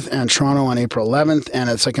 4th and Toronto on April 11th, and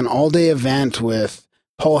it's like an all-day event with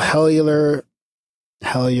Paul Hellyer,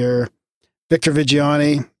 Victor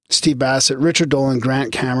Vigiani, Steve Bassett, Richard Dolan,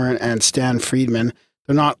 Grant Cameron, and Stan Friedman.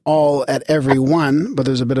 They're not all at every one, but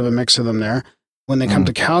there's a bit of a mix of them there. When they come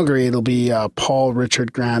to Calgary, it'll be Paul,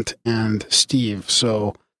 Richard, Grant, and Steve.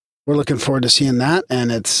 So we're looking forward to seeing that,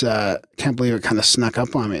 and it's can't believe it kind of snuck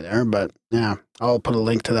up on me there, but yeah, I'll put a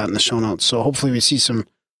link to that in the show notes. So hopefully we see some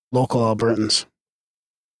local Albertans.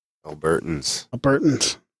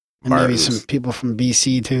 And maybe some people from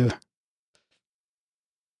BC too.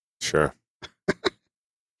 Sure.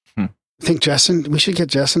 I think we should get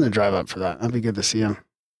Justin to drive up for that. That'd be good to see him.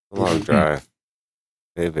 A long drive.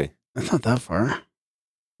 Maybe. That's not that far.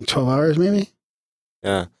 12 hours maybe?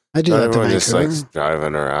 Yeah. I do that to Everyone Vancouver. just likes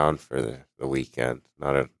driving around for the weekend.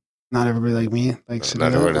 Not everybody like me likes to do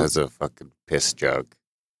Not everyone that. has a fucking piss jug.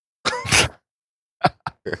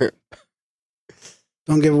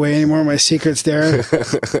 Don't give away any more of my secrets, Darren.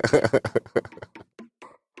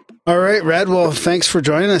 All right, Red. Well, thanks for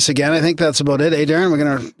joining us again. I think that's about it. Hey, Darren, we're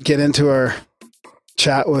going to get into our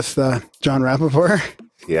chat with Jon Rappaport.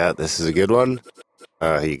 Yeah, this is a good one.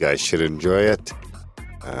 You guys should enjoy it.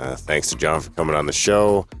 Thanks to John for coming on the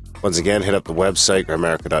show. Once again, hit up the website,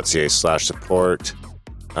 grimerica.ca/support.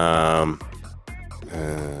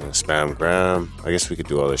 Spam Graham. I guess we could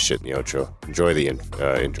do all this shit in the outro. Enjoy the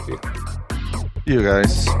interview. You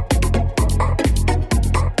guys.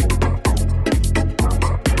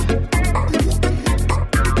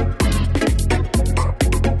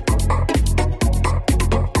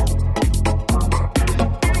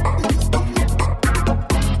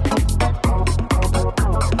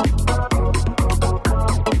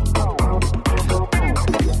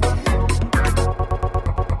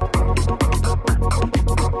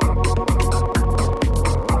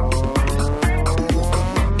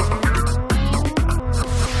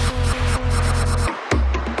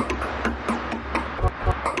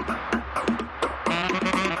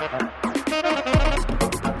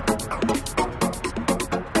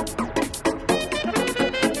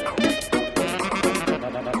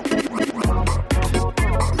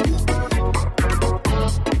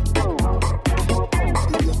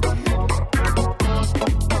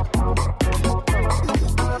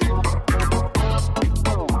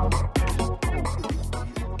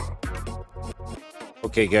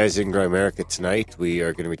 Okay, guys, in Grimerica tonight, we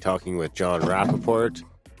are going to be talking with Jon Rappaport,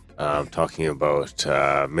 talking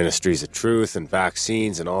about ministries of truth and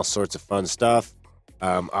vaccines and all sorts of fun stuff.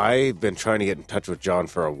 I've been trying to get in touch with Jon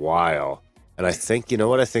for a while, and I think, you know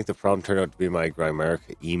what? I think the problem turned out to be my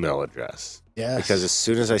Grimerica email address. Yes. Because as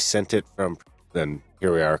soon as I sent it then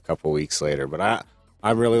here we are a couple weeks later. But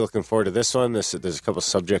I'm really looking forward to this one. There's a couple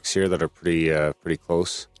subjects here that are pretty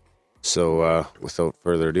close. So, without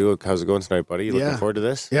further ado, how's it going tonight, buddy? You looking forward to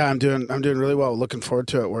this? Yeah, I'm doing really well. Looking forward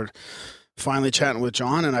to it. We're finally chatting with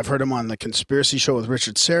Jon, and I've heard him on the Conspiracy Show with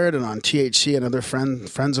Richard Serrett and on THC and other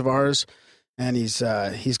friends of ours. And he's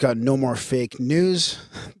got No More Fake News,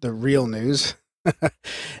 the real news.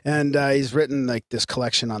 And he's written like this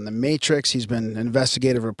collection on the Matrix. He's been an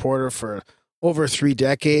investigative reporter for over 3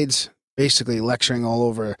 decades, basically lecturing all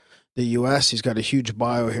over the U.S. He's got a huge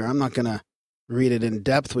bio here. I'm not going to read it in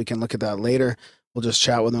depth. We can look at that later. We'll just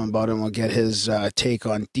chat with him about it, and we'll get his take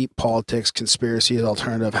on deep politics, conspiracies,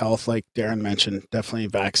 alternative health, like Darren mentioned, definitely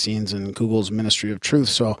vaccines and Google's Ministry of Truth.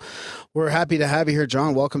 So we're happy to have you here,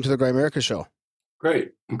 Jon. Welcome to the Grimerica Show.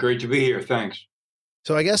 Great to be here. Thanks.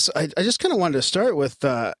 So I guess I just kind of wanted to start with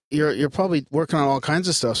you're probably working on all kinds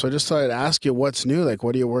of stuff. So I just thought I'd ask you what's new. Like,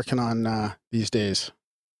 what are you working on these days?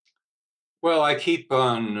 Well, I keep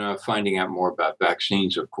on finding out more about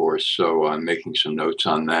vaccines, of course, so I'm making some notes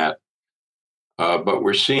on that. But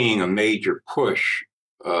we're seeing a major push,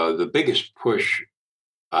 the biggest push,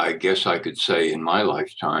 I guess I could say, in my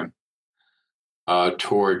lifetime,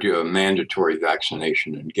 toward mandatory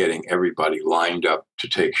vaccination and getting everybody lined up to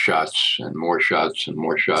take shots and more shots and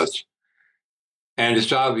more shots. And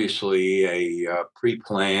it's obviously a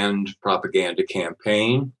pre-planned propaganda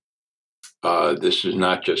campaign. This is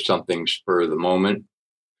not just something spur of the moment.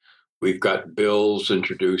 We've got bills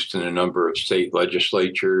introduced in a number of state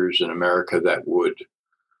legislatures in America that would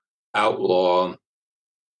outlaw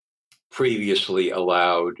previously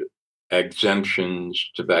allowed exemptions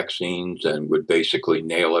to vaccines and would basically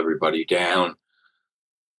nail everybody down.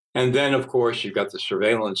 And then, of course, you've got the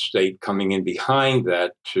surveillance state coming in behind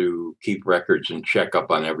that to keep records and check up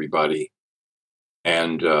on everybody.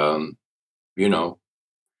 And,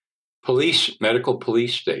 medical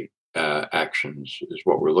police state actions is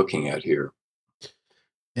what we're looking at here.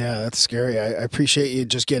 Yeah, that's scary. I appreciate you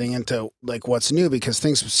just getting into like what's new, because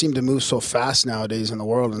things seem to move so fast nowadays in the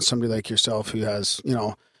world. And somebody like yourself who has,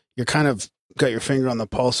 you're kind of got your finger on the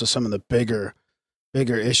pulse of some of the bigger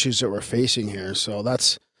issues that we're facing here. So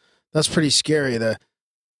that's pretty scary. The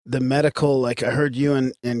medical, like I heard you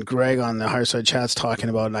and Greg on the Higher Side Chats talking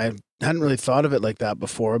about, and I hadn't really thought of it like that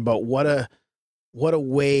before, but what a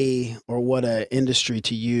way or what a industry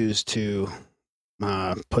to use to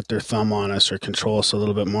put their thumb on us or control us a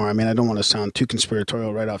little bit more. I mean, I don't want to sound too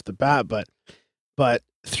conspiratorial right off the bat, but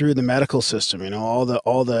through the medical system, all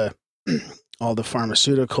the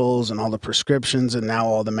pharmaceuticals and all the prescriptions and now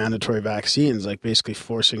all the mandatory vaccines, like basically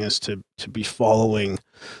forcing us to be following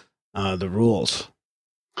the rules.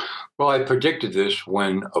 Well, I predicted this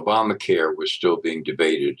when Obamacare was still being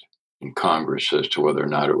debated in Congress as to whether or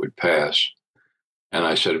not it would pass. And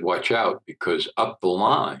I said, watch out, because up the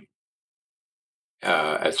line,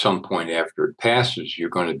 at some point after it passes, you're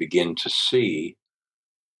going to begin to see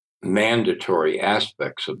mandatory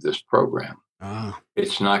aspects of this program.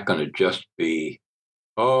 It's not going to just be,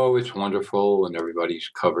 oh, it's wonderful and everybody's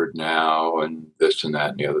covered now and this and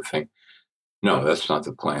that and the other thing. No, that's not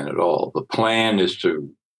the plan at all. The plan is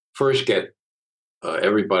to first get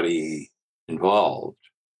everybody involved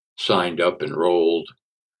signed up, enrolled,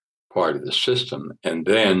 part of the system. And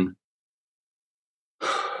then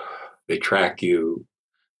they track you,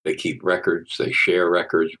 they keep records, they share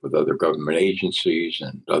records with other government agencies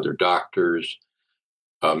and other doctors.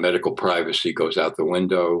 Medical privacy goes out the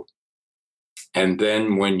window. And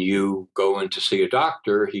then when you go in to see a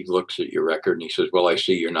doctor, he looks at your record and he says, well, I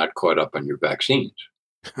see you're not caught up on your vaccines.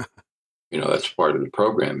 That's part of the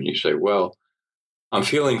program. And you say, well, I'm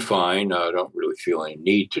feeling fine. I don't really feel any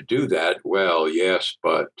need to do that. Well, yes,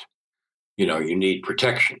 but, you need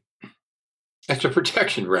protection. That's a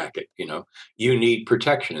protection racket. You need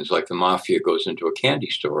protection. It's like the mafia goes into a candy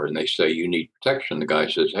store and they say, you need protection. The guy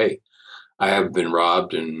says, hey, I haven't been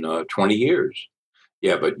robbed in 20 years.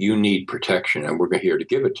 Yeah, but you need protection and we're here to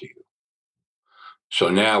give it to you. So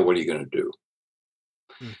now what are you going to do?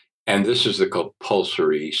 And this is the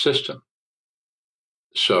compulsory system.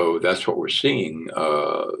 So that's what we're seeing,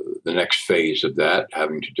 the next phase of that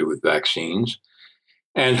having to do with vaccines.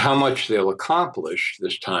 And how much they'll accomplish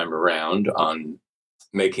this time around on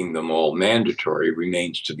making them all mandatory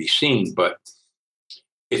remains to be seen, but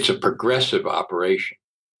it's a progressive operation.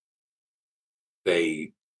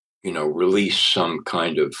 They, release some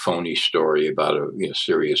kind of phony story about a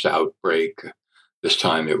serious outbreak. This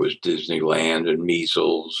time it was Disneyland and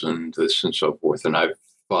measles and this and so forth. And I've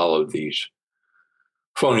followed these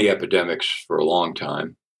phony epidemics for a long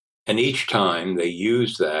time. And each time they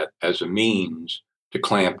use that as a means to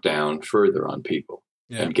clamp down further on people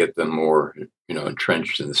and get them more,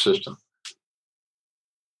 entrenched in the system.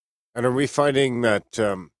 And are we finding that,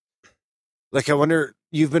 I wonder,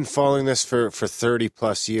 you've been following this for 30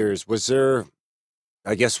 plus years. Was there,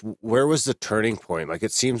 I guess, where was the turning point?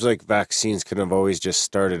 It seems like vaccines could have always just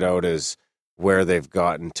started out as where they've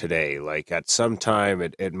gotten today. At some time,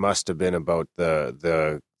 it must have been about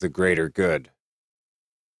the greater good.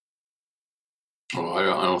 Oh, I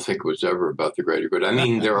don't think it was ever about the greater good. I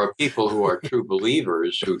mean, there are people who are true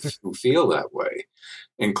believers who feel that way,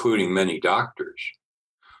 including many doctors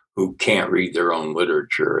who can't read their own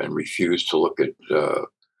literature and refuse to look at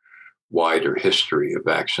wider history of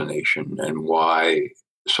vaccination and why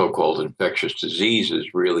so-called infectious diseases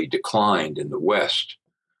really declined in the West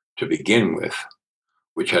to begin with,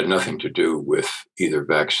 which had nothing to do with either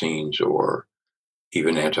vaccines or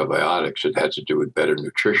even antibiotics. It had to do with better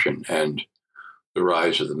nutrition and the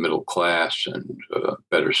rise of the middle class and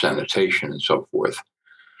better sanitation and so forth.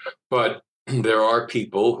 But there are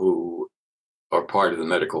people who are part of the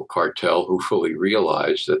medical cartel who fully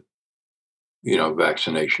realize that,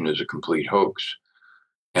 vaccination is a complete hoax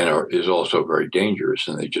and is also very dangerous,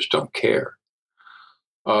 and they just don't care.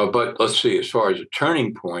 But let's see, as far as a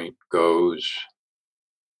turning point goes,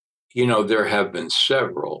 there have been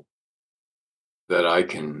several that I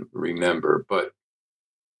can remember, but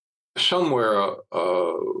somewhere,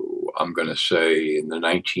 I'm going to say in the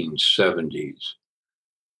 1970s,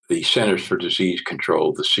 the Centers for Disease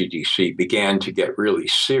Control, the CDC, began to get really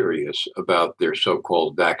serious about their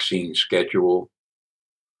so-called vaccine schedule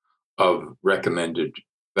of recommended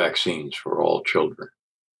vaccines for all children.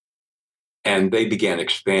 And they began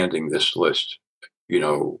expanding this list,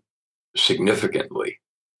 significantly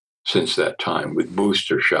since that time with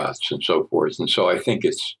booster shots and so forth. And so I think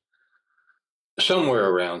it's somewhere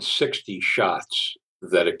around 60 shots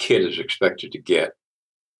that a kid is expected to get,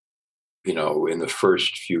 in the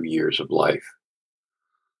first few years of life.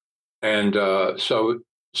 And so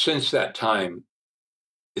since that time,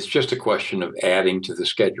 it's just a question of adding to the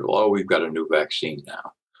schedule. Oh, we've got a new vaccine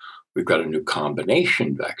now. We've got a new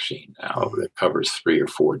combination vaccine now that covers 3 or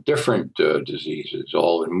 4 different diseases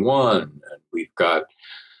all in one. And we've got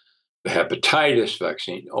the hepatitis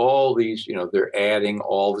vaccine. All these, they're adding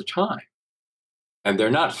all the time. And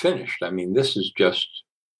they're not finished. I mean, this is just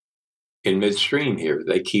in midstream here.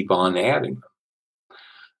 They keep on adding them.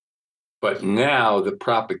 But now the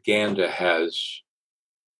propaganda has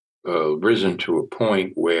risen to a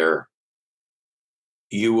point where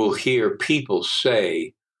you will hear people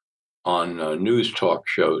say on news talk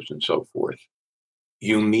shows and so forth,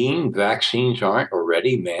 you mean vaccines aren't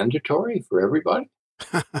already mandatory for everybody?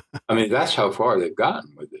 I mean, that's how far they've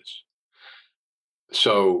gotten with this.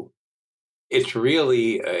 So it's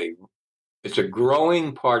really it's a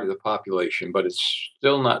growing part of the population, but it's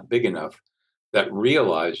still not big enough that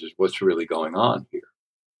realizes what's really going on here.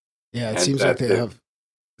 Yeah, it seems like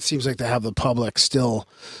they have the public still,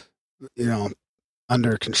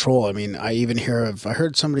 under control. I mean, I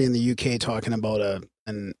heard somebody in the UK talking about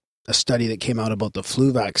a study that came out about the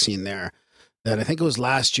flu vaccine there. That I think it was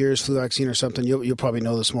last year's flu vaccine or something. You'll probably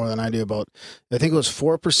know this more than I do about. I think it was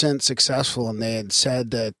 4% successful, and they had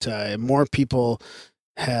said that more people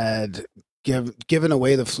had given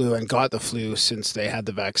away the flu and got the flu since they had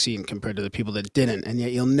the vaccine compared to the people that didn't. And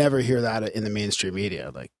yet you'll never hear that in the mainstream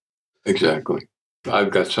media. Like, exactly.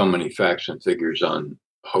 I've got so many facts and figures on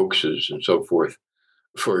hoaxes and so forth.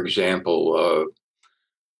 For example,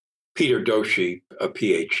 Peter Doshi, a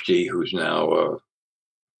PhD, who's now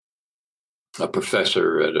a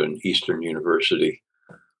professor at an Eastern university,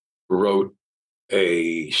 wrote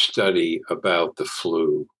a study about the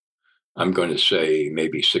flu. I'm going to say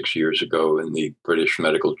maybe 6 years ago in the British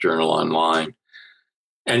Medical Journal Online.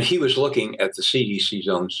 And he was looking at the CDC's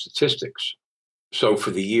own statistics. So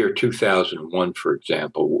for the year 2001, for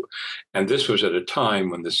example, and this was at a time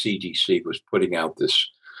when the CDC was putting out this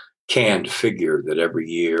canned figure that every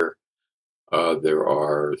year there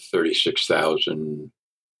are 36,000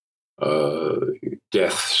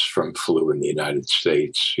 deaths from flu in the United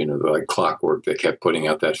States. Like clockwork, they kept putting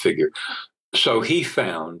out that figure. So he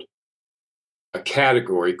found a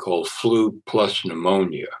category called flu plus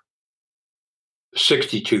pneumonia,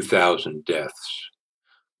 62,000 deaths.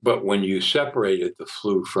 But when you separated the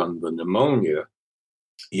flu from the pneumonia,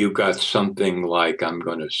 you got something like, I'm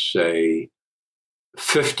going to say,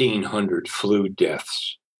 1,500 flu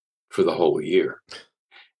deaths for the whole year.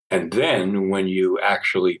 And then when you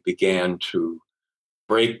actually began to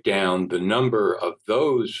break down the number of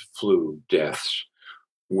those flu deaths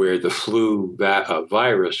where the flu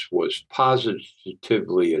virus was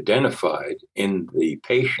positively identified in the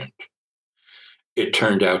patient, it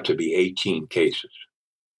turned out to be 18 cases.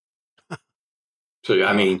 So,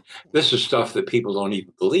 I mean, this is stuff that people don't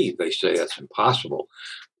even believe. They say that's impossible.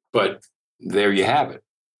 But there you have it.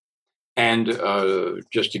 And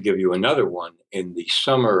just to give you another one, in the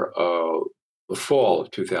fall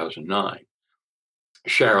of 2009,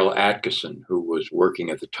 Cheryl Atkinson, who was working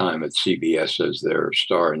at the time at CBS as their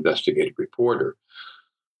star investigative reporter,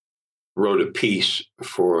 wrote a piece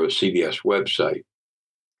for a CBS website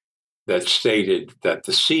that stated that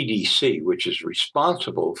the CDC, which is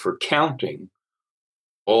responsible for counting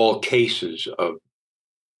all cases of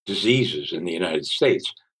diseases in the United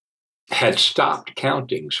States, had stopped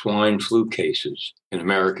counting swine flu cases in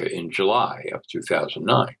America in July of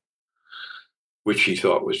 2009, which she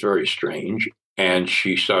thought was very strange. And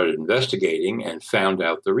she started investigating and found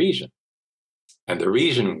out the reason. And the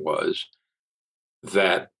reason was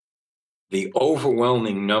that the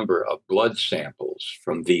overwhelming number of blood samples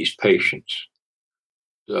from these patients,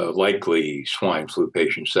 likely swine flu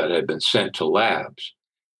patients that had been sent to labs,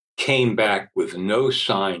 came back with no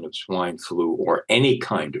sign of swine flu or any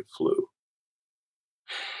kind of flu.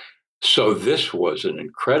 So this was an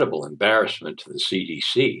incredible embarrassment to the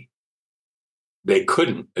CDC. They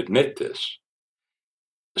couldn't admit this.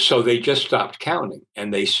 So they just stopped counting.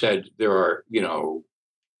 And they said there are,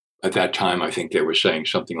 at that time, I think they were saying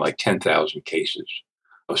something like 10,000 cases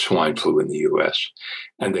of swine flu in the US.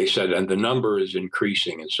 And they said, and the number is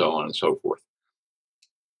increasing and so on and so forth.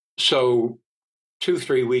 So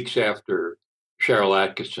 2-3 weeks after Cheryl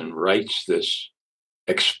Atkinson writes this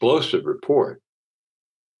explosive report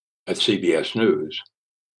at CBS News,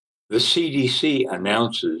 the CDC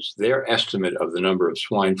announces their estimate of the number of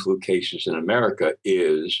swine flu cases in America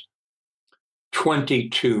is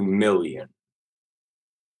 22 million.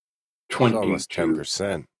 22 almost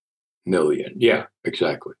 10%. Million. Yeah,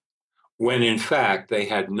 exactly. When in fact, they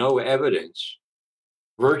had no evidence,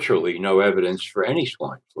 virtually no evidence for any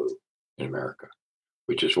swine flu in America,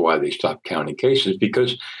 which is why they stopped counting cases.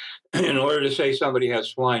 Because in order to say somebody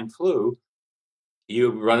has swine flu,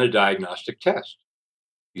 you run a diagnostic test.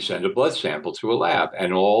 You send a blood sample to a lab,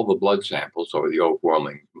 and all the blood samples, or the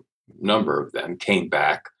overwhelming number of them, came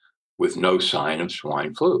back with no sign of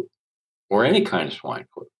swine flu or any kind of swine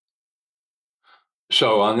flu.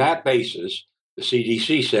 So on that basis, the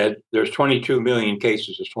CDC said there's 22 million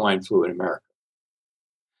cases of swine flu in America.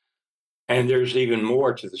 And there's even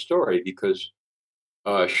more to the story because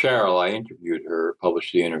Cheryl, I interviewed her,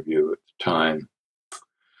 published the interview at the time.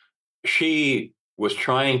 She was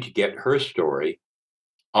trying to get her story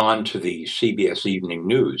onto the CBS Evening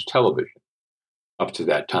News television. Up to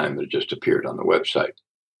that time, it just appeared on the website.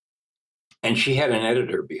 And she had an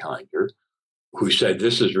editor behind her who said,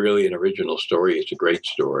 this is really an original story. It's a great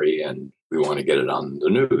story, and we want to get it on the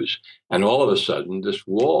news. And all of a sudden, this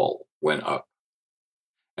wall went up.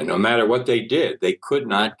 And no matter what they did, they could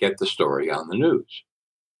not get the story on the news.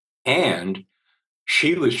 And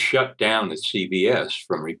she was shut down at CBS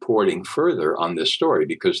from reporting further on this story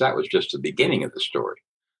because that was just the beginning of the story.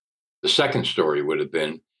 The second story would have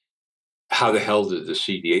been, how the hell did the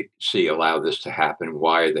CDC allow this to happen?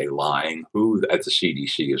 Why are they lying? Who at the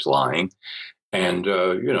CDC is lying? And,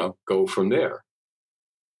 go from there.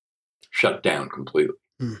 Shut down completely.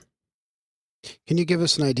 Can you give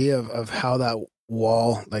us an idea of how that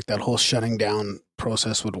wall, like that whole shutting down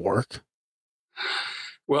process would work?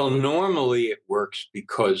 Well, normally it works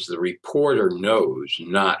because the reporter knows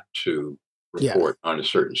not to report on a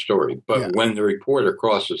certain story. But when the reporter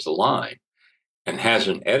crosses the line and has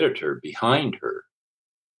an editor behind her,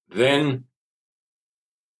 then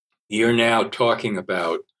you're now talking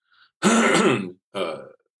about the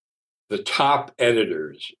top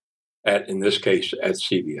editors in this case, at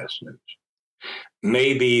CBS News.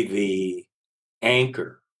 Maybe the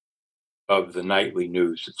anchor of the nightly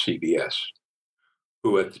news at CBS,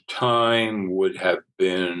 who at the time would have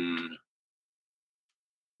been,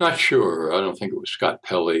 not sure, I don't think it was Scott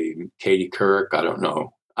Pelley, Katie Couric, I don't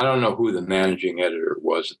know. I don't know who the managing editor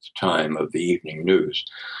was at the time of the evening news.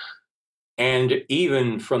 And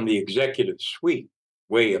even from the executive suite,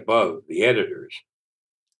 way above the editors,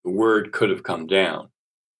 the word could have come down.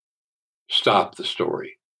 Stop the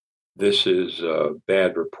story. This is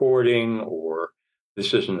bad reporting, or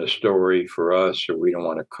this isn't a story for us, or we don't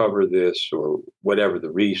want to cover this, or whatever the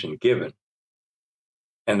reason given.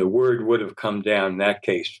 And the word would have come down in that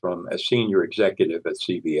case from a senior executive at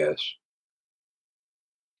CBS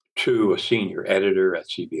to a senior editor at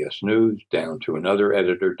CBS News, down to another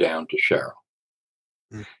editor, down to Cheryl.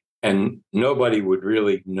 And nobody would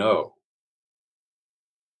really know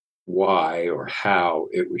why or how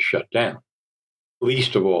it was shut down,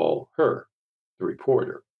 least of all her, the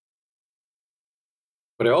reporter.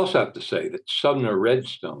 But I also have to say that Sumner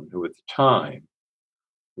Redstone, who at the time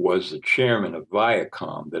was the chairman of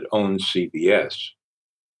Viacom that owned CBS,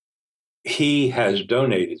 he has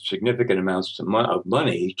donated significant amounts of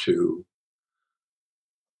money to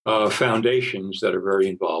foundations that are very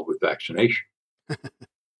involved with vaccination.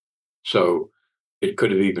 So it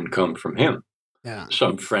could have even come from him. Yeah.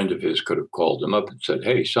 Some friend of his could have called him up and said,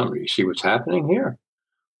 "Hey, Sumner, you see what's happening here?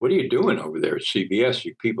 What are you doing over there at CBS?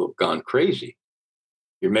 You people have gone crazy.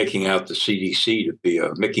 You're making out the CDC to be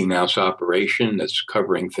a Mickey Mouse operation that's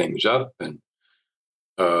covering things up, and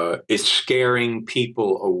it's scaring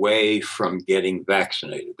people away from getting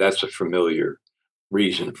vaccinated." That's a familiar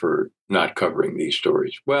reason for not covering these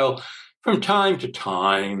stories. Well, from time to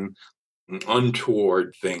time,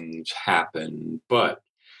 untoward things happen, but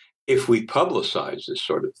if we publicize this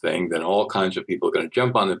sort of thing, then all kinds of people are going to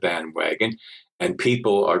jump on the bandwagon, and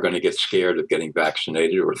people are going to get scared of getting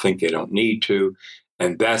vaccinated or think they don't need to.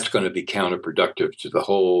 And that's going to be counterproductive to the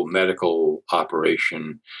whole medical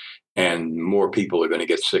operation. And more people are going to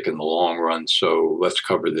get sick in the long run. So let's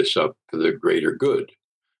cover this up for the greater good.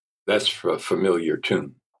 That's a familiar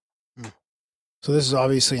tune. So this is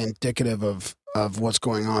obviously indicative of what's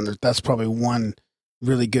going on. That's probably one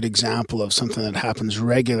really good example of something that happens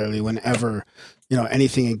regularly whenever,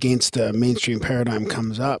 anything against the mainstream paradigm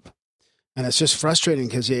comes up. And it's just frustrating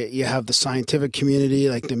because you have the scientific community,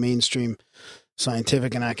 like the mainstream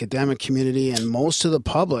scientific and academic community, and most of the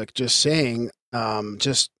public just saying,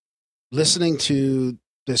 just listening to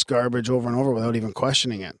this garbage over and over without even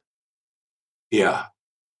questioning it. Yeah.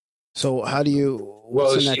 So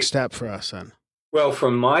what's the next step for us then? Well,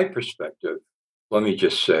 from my perspective, let me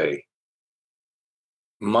just say,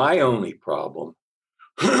 my only problem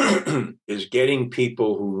is getting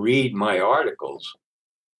people who read my articles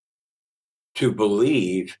to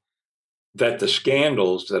believe that the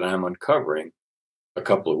scandals that I'm uncovering, a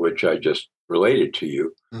couple of which I just related to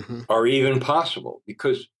you, are even possible,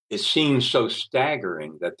 because it seems so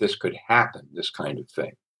staggering that this could happen, this kind of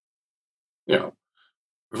thing.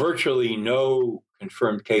 Virtually no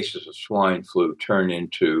confirmed cases of swine flu turn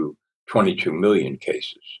into 22 million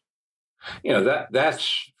cases.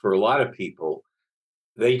 That's for a lot of people,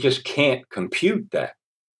 they just can't compute that.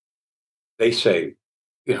 They say,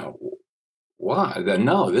 why?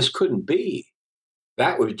 No, this couldn't be.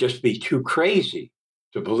 That would just be too crazy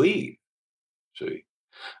to believe. See,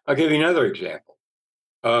 I'll give you another example.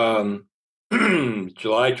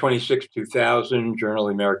 July 26, 2000, Journal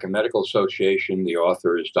of the American Medical Association. The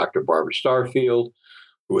author is Dr. Barbara Starfield,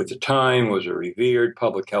 who at the time was a revered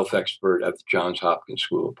public health expert at the Johns Hopkins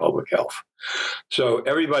School of Public Health. So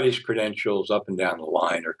everybody's credentials up and down the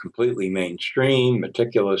line are completely mainstream,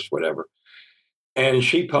 meticulous, whatever. And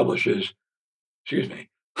she publishes,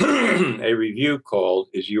 a review called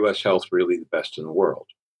 "Is U.S. Health Really the Best in the World?"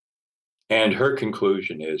 And her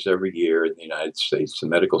conclusion is every year in the United States, the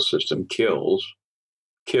medical system kills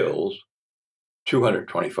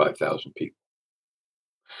 225,000 people.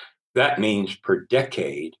 That means per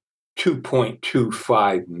decade,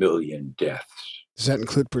 2.25 million deaths. Does that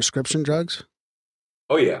include prescription drugs?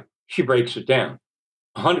 Oh, yeah. She breaks it down.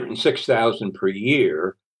 106,000 per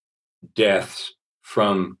year deaths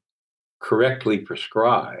from correctly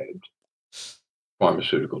prescribed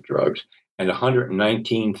pharmaceutical drugs, and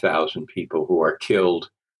 119,000 people who are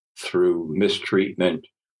killed through mistreatment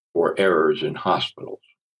or errors in hospitals.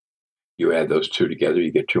 You add those two together,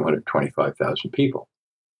 you get 225,000 people.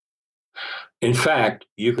 In fact,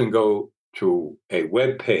 you can go to a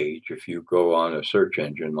web page if you go on a search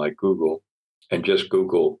engine like Google and just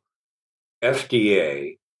Google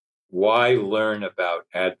FDA, why learn about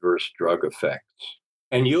adverse drug effects?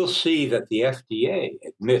 And you'll see that the FDA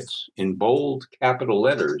admits in bold capital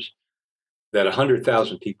letters that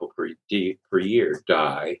 100,000 people per year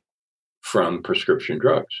die from prescription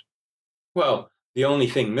drugs. Well, the only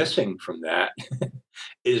thing missing from that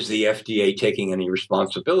is the FDA taking any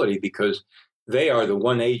responsibility, because they are the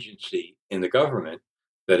one agency in the government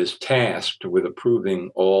that is tasked with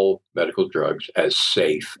approving all medical drugs as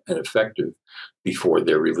safe and effective before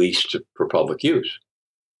they're released for public use.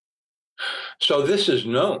 So this is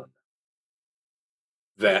known,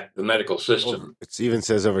 that the medical system... It even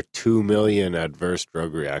says over 2 million adverse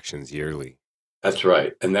drug reactions yearly. That's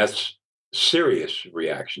right. And that's serious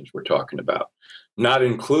reactions we're talking about, not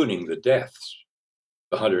including the deaths,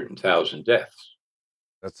 the 100,000 deaths.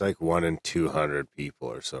 That's like 1 in 200 people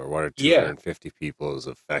or so, or 1 in 250 people is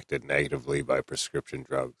affected negatively by prescription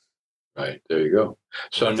drugs. Right. There you go.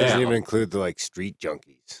 So that now doesn't even include the like street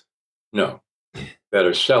junkies. No, that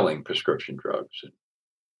are selling prescription drugs, and,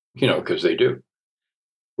 because they do.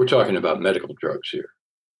 We're talking about medical drugs here.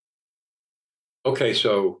 Okay,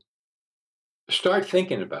 so start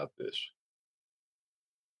thinking about this.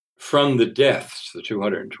 From the deaths, the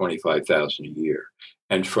 225,000 a year,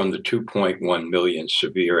 and from the 2.1 million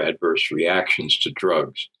severe adverse reactions to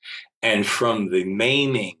drugs, and from the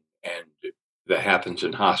maiming and that happens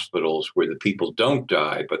in hospitals where the people don't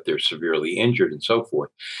die, but they're severely injured and so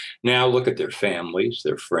forth. Now look at their families,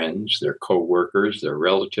 their friends, their co-workers, their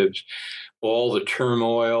relatives, all the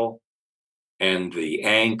turmoil and the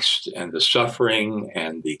angst and the suffering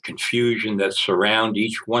and the confusion that surround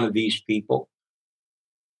each one of these people.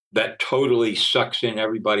 That totally sucks in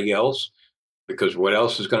everybody else, because what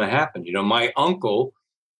else is going to happen? My uncle,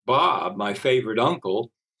 Bob, my favorite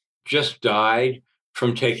uncle, just died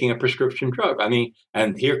from taking a prescription drug.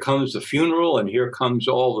 And here comes the funeral, and here comes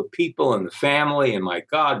all the people and the family, and my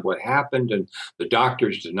God, what happened? And the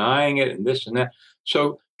doctor's denying it, and this and that.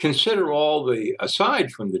 So consider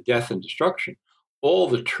aside from the death and destruction, all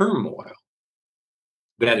the turmoil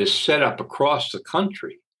that is set up across the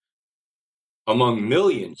country among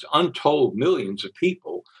millions, untold millions of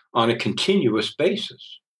people on a continuous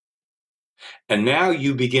basis. And now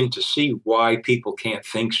you begin to see why people can't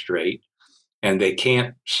think straight, and they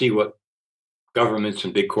can't see what governments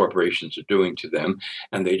and big corporations are doing to them,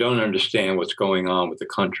 and they don't understand what's going on with the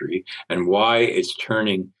country and why it's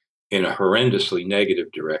turning in a horrendously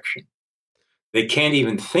negative direction. They can't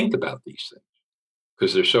even think about these things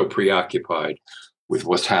because they're so preoccupied with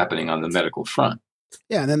what's happening on the medical front.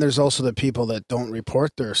 Yeah, and then there's also the people that don't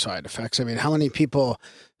report their side effects. How many people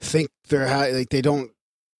think they don't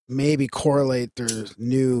maybe correlate their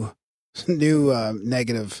new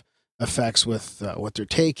negative effects with what they're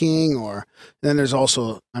taking? Or then there's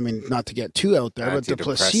also, not to get too out there, but the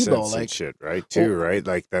placebo, and shit, right? Too, right?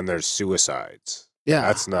 Like then there's suicides.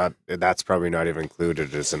 Yeah, that's probably not even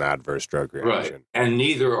included as an adverse drug reaction. Right, and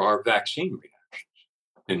neither are vaccine reactions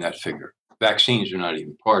in that figure. Vaccines are not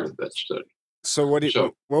even part of that study. So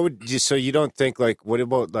so you don't think what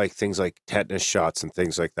about things like tetanus shots and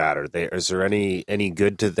things like that? Is there any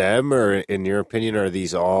good to them, or in your opinion, are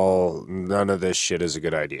these all, none of this shit is a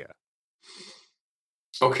good idea?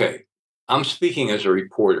 Okay. I'm speaking as a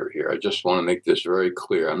reporter here. I just want to make this very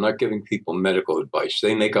clear. I'm not giving people medical advice.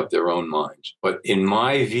 They make up their own minds. But in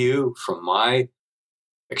my view, from my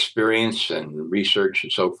experience and research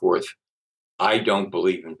and so forth, I don't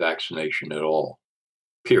believe in vaccination at all,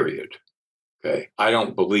 period. Okay. I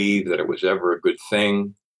don't believe that it was ever a good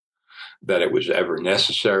thing, that it was ever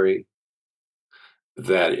necessary,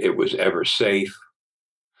 that it was ever safe,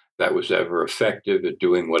 that was ever effective at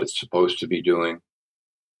doing what it's supposed to be doing.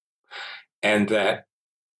 And that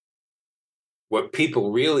what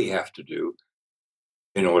people really have to do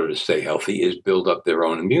in order to stay healthy is build up their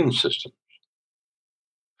own immune system.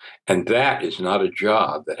 And that is not a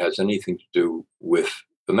job that has anything to do with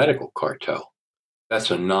the medical cartel. That's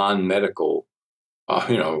a non-medical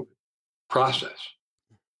process.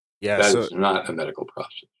 Yeah, that is not a medical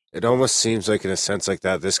process. It almost seems like, in a sense like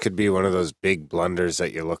that, this could be one of those big blunders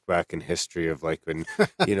that you look back in history of, when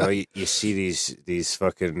you see these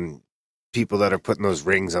fucking people that are putting those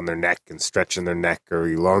rings on their neck and stretching their neck or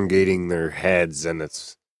elongating their heads, and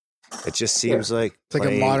it's It just seems like It's like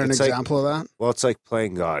a modern example of that. Well, it's like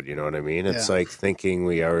playing God, you know what I mean? It's like thinking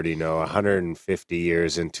we already know 150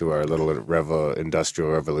 years into our little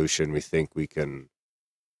industrial revolution, we think we can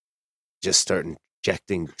just start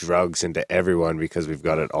injecting drugs into everyone because we've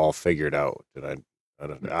got it all figured out. And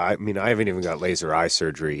I mean, I haven't even got laser eye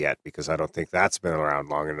surgery yet because I don't think that's been around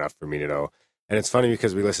long enough for me to know. And it's funny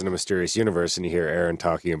because we listen to Mysterious Universe and you hear Aaron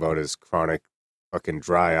talking about his chronic fucking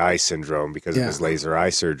dry eye syndrome because of his laser eye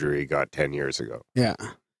surgery he got 10 years ago. Yeah.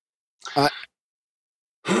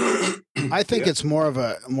 I think it's more of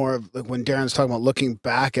like when Darren's talking about looking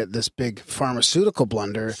back at this big pharmaceutical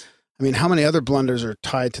blunder. I mean, how many other blunders are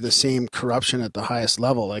tied to the same corruption at the highest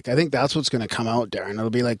level? Like, I think that's what's going to come out, Darren. It'll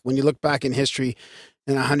be like when you look back in history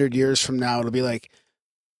in 100 years from now, it'll be like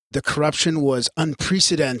the corruption was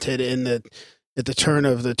unprecedented at the turn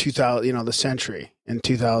of the 2000, the century in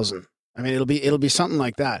 2000. I mean, it'll be something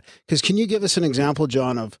like that. Because can you give us an example,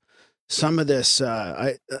 John, of some of this?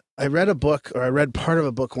 I read a book, or I read part of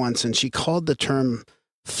a book once, and she called the term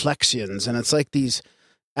flexions, and it's like these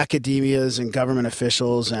academias and government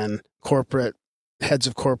officials and corporate heads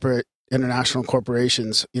of corporate international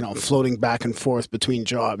corporations, floating back and forth between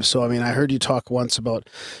jobs. So, I mean, I heard you talk once about,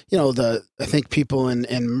 I think people in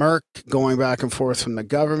Merck going back and forth from the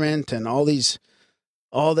government and all this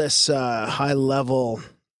high level,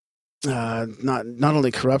 not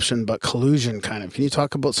only corruption, but collusion kind of. Can you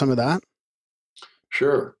talk about some of that?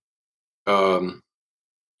 Sure. I've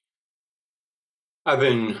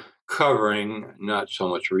been covering, not so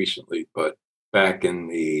much recently, but back in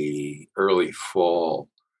the early fall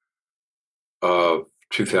of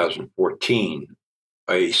 2014,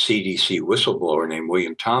 a CDC whistleblower named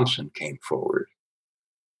William Thompson came forward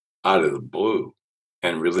out of the blue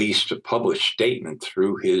and released a published statement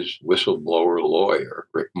through his whistleblower lawyer,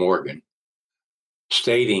 Rick Morgan,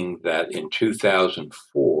 stating that in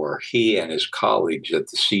 2004, he and his colleagues at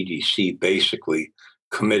the CDC basically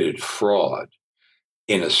committed fraud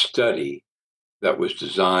in a study that was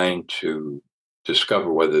designed to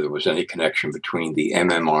discover whether there was any connection between the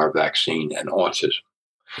MMR vaccine and autism.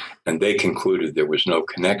 And they concluded there was no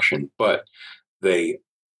connection, but they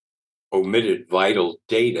omitted vital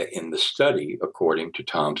data in the study, according to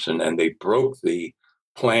Thompson, and they broke the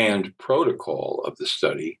planned protocol of the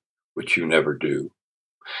study, which you never do,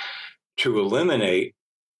 to eliminate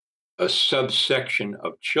a subsection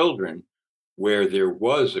of children where there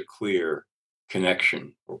was a clear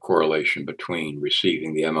connection or correlation between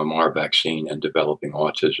receiving the MMR vaccine and developing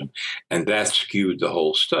autism. And that skewed the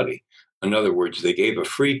whole study. In other words, they gave a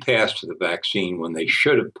free pass to the vaccine when they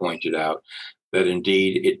should have pointed out that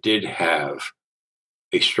indeed it did have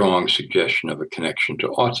a strong suggestion of a connection to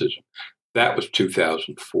autism. That was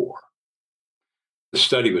 2004. The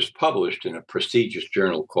study was published in a prestigious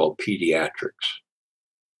journal called Pediatrics.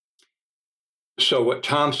 So what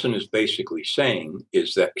Thompson is basically saying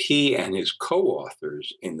is that he and his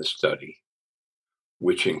co-authors in the study,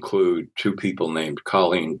 which include two people named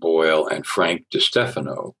Colleen Boyle and Frank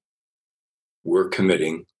DiStefano, were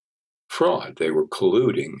committing fraud. They were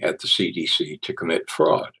colluding at the CDC to commit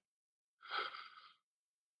fraud.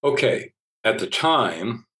 Okay, at the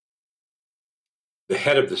time, the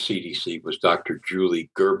head of the CDC was Dr. Julie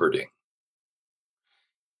Gerberding.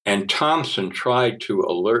 And Thompson tried to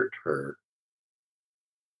alert her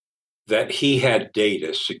that he had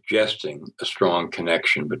data suggesting a strong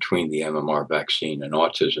connection between the MMR vaccine and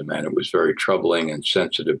autism, and it was very troubling and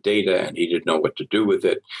sensitive data, and he didn't know what to do with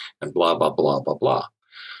it, and blah, blah, blah, blah, blah.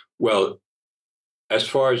 Well, as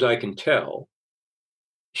far as I can tell,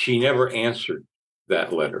 she never answered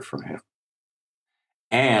that letter from him.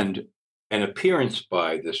 And an appearance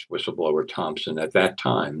by this whistleblower Thompson at that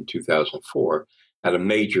time, in 2004, at a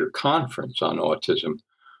major conference on autism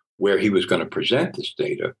where he was going to present this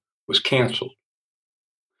data was canceled.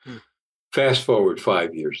 Fast forward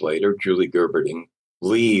 5 years later, Julie Gerberding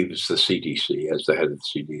leaves the CDC as the head of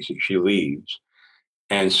the CDC. She leaves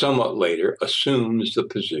and somewhat later assumes the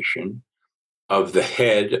position of the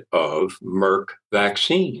head of Merck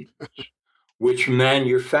Vaccines, which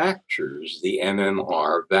manufactures the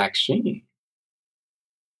MMR vaccine.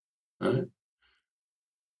 Right?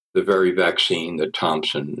 The very vaccine that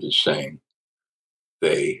Thompson is saying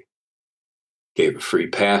they gave a free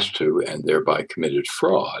pass to and thereby committed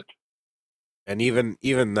fraud. And even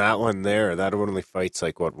that one there, that only fights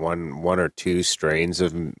like what, one or two strains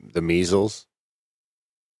of the measles?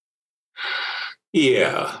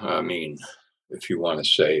 Yeah, I mean, if you want to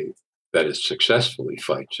say that it successfully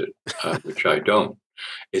fights it, which I don't.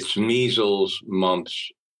 It's measles,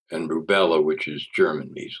 mumps, and rubella, which is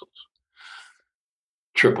German measles.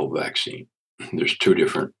 Triple vaccine. There's two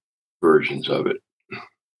different versions of it.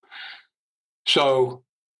 So,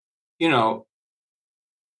 you know,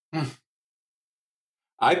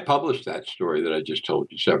 I published that story that I just told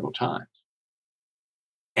you several times.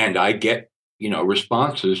 And I get,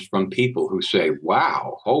 responses from people who say,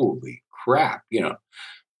 wow, holy crap,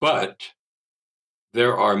 But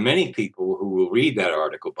there are many people who will read that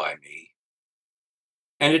article by me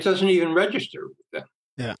and it doesn't even register with them.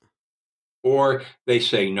 Yeah. Or they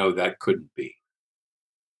say, no, that couldn't be.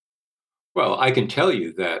 Well, I can tell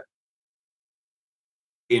you that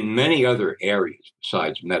in many other areas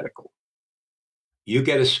besides medical, you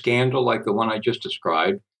get a scandal like the one I just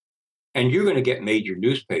described, and you're going to get major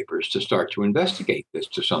newspapers to start to investigate this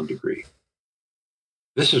to some degree.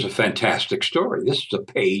 This is a fantastic story. This is a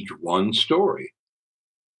page one story.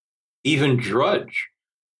 Even Drudge,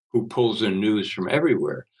 who pulls in news from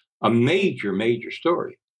everywhere, a major, major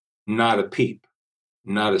story. Not a peep,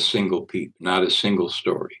 not a single peep, not a single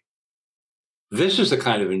story. This is the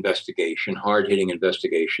kind of investigation, hard-hitting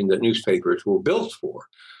investigation, that newspapers were built for.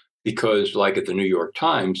 Because, like at the New York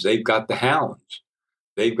Times, they've got the hounds.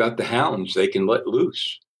 They've got the hounds they can let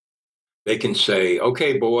loose. They can say,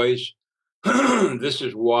 okay, boys, this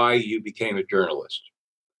is why you became a journalist.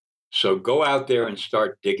 So go out there and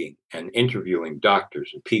start digging and interviewing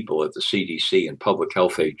doctors and people at the CDC and public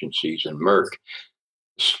health agencies and Merck.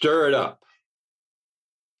 Stir it up.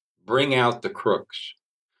 Bring out the crooks.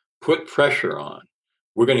 Put pressure on.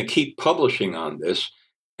 We're going to keep publishing on this,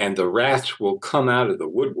 and the rats will come out of the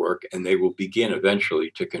woodwork and they will begin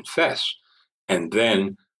eventually to confess. And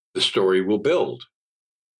then the story will build.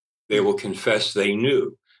 They will confess they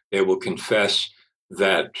knew. They will confess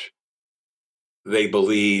that they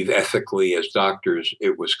believe ethically as doctors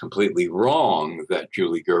it was completely wrong that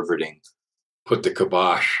Julie Gerberding put the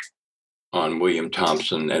kibosh on William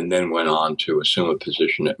Thompson and then went on to assume a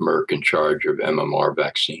position at Merck in charge of MMR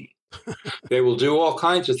vaccine. They will do all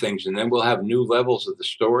kinds of things, and then we'll have new levels of the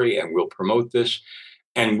story, and we'll promote this,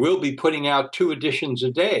 and we'll be putting out 2 editions a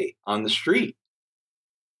day on the street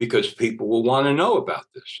because people will want to know about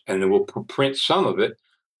this, and then we'll print some of it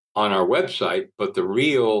on our website, but the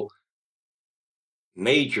real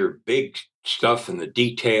major big stuff and the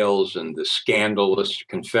details and the scandalous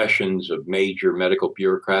confessions of major medical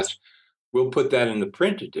bureaucrats, we'll put that in the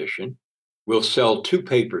print edition. We'll sell 2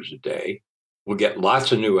 papers a day. We'll get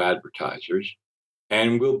lots of new advertisers,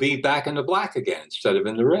 and we'll be back in the black again instead of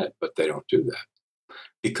in the red. But they don't do that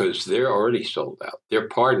because they're already sold out. They're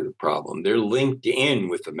part of the problem. They're linked in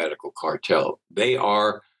with the medical cartel. They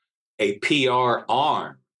are a PR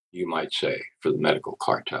arm, you might say, for the medical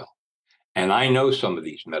cartel. And I know some of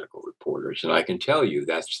these medical reporters, and I can tell you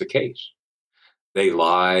that's the case. They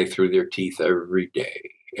lie through their teeth every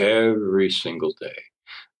day, every single day.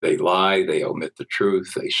 They lie, they omit the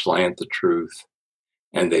truth, they slant the truth,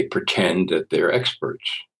 and they pretend that they're experts.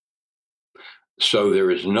 So there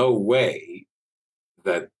is no way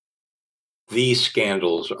that these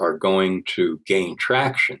scandals are going to gain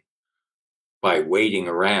traction by waiting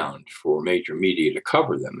around for major media to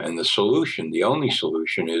cover them. And the only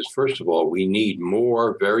solution is, first of all, we need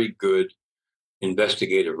more very good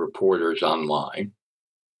investigative reporters online.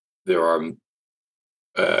 There are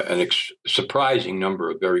surprising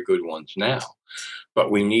number of very good ones now.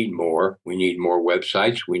 But we need more. We need more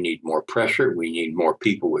websites. We need more pressure. We need more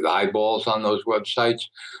people with eyeballs on those websites.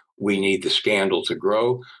 We need the scandal to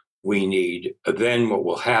grow. Then what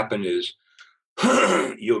will happen is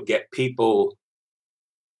you'll get people,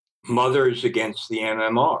 mothers against the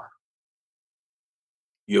MMR.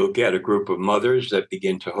 You'll get a group of mothers that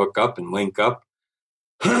begin to hook up and link up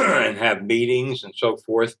and have meetings and so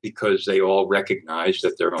forth because they all recognize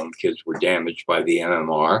that their own kids were damaged by the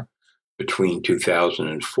MMR between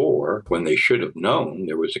 2004, when they should have known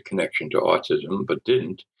there was a connection to autism but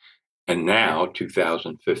didn't, and now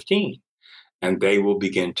 2015. And they will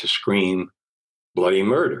begin to scream bloody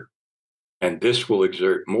murder. And this will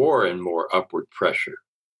exert more and more upward pressure.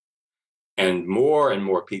 And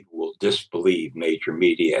more people will disbelieve major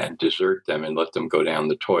media and desert them and let them go down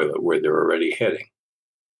the toilet where they're already heading.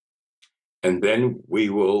 And then we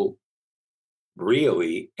will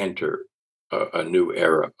really enter a new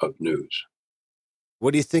era of news.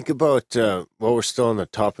 What do you think about, we're still on the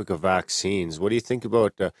topic of vaccines, what do you think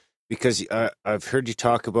about, because I've heard you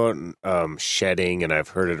talk about shedding, and I've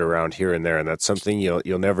heard it around here and there, and that's something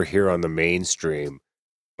you'll never hear on the mainstream.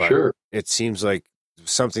 But sure. It seems like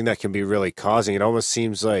something that can be really causing. It almost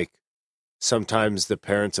seems like sometimes the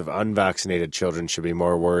parents of unvaccinated children should be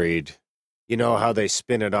more worried. You know how they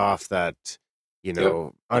spin it off that,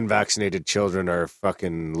 unvaccinated children are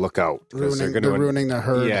fucking look out. They're ruining the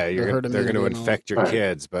herd. Yeah, they're going to infect your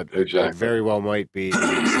kids, but it very well might be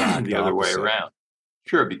the other way around.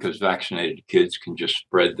 Sure, because vaccinated kids can just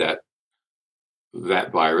spread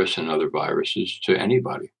that virus and other viruses to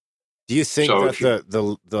anybody. Do you think So that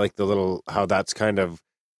the like the little how that's kind of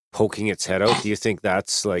poking its head out? Do you think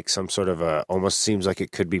that's like some sort of a almost seems like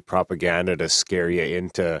it could be propaganda to scare you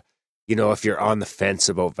into, if you're on the fence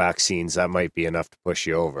about vaccines, that might be enough to push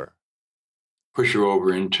you over. Push you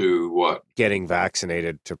over into what? Getting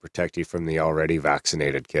vaccinated to protect you from the already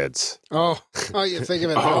vaccinated kids. Oh, you think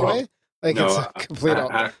of it that way? Like no, it's a complete.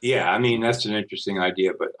 Yeah, I mean that's an interesting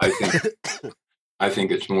idea, but I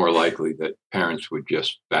think it's more likely that parents would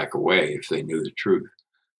just back away if they knew the truth.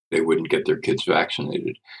 They wouldn't get their kids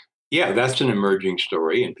vaccinated. Yeah, that's an emerging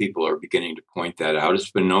story, and people are beginning to point that out.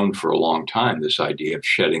 It's been known for a long time, this idea of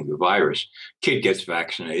shedding the virus. Kid gets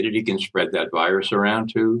vaccinated, he can spread that virus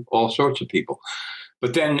around to all sorts of people.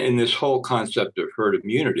 But then in this whole concept of herd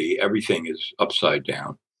immunity, everything is upside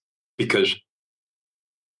down because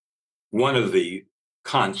one of the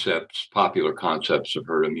popular concepts of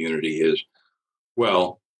herd immunity is,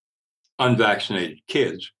 well, unvaccinated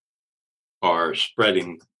kids are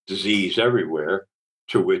spreading disease everywhere,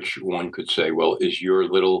 to which one could say, well, is your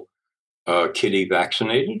little kitty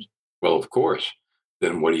vaccinated? Well, of course.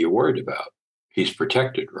 Then what are you worried about? He's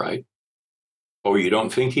protected, right? Oh, you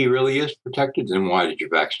don't think he really is protected? Then why did you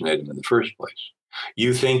vaccinate him in the first place?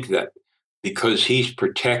 You think that because he's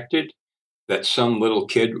protected, that some little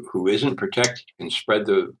kid who isn't protected can spread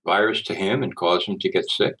the virus to him and cause him to get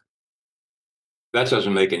sick? That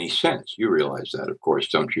doesn't make any sense. You realize that, of course,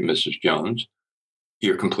 don't you, Mrs. Jones?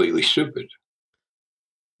 You're completely stupid.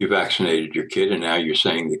 You vaccinated your kid and now you're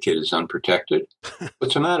saying the kid is unprotected?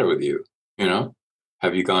 What's the matter with you?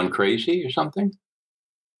 Have you gone crazy or something?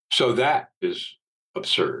 So that is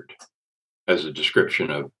absurd as a description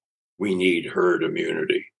of we need herd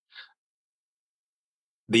immunity.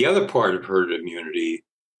 The other part of herd immunity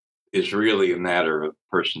is really a matter of a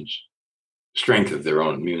person's strength of their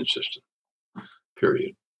own immune system,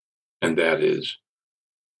 period. And that is,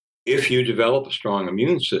 if you develop a strong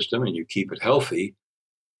immune system and you keep it healthy,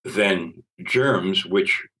 then germs,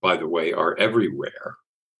 which, by the way, are everywhere,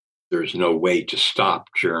 there's no way to stop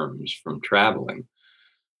germs from traveling,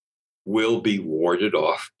 will be warded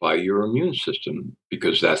off by your immune system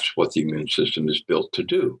because that's what the immune system is built to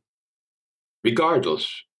do,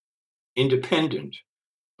 regardless, independent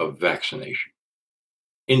of vaccination.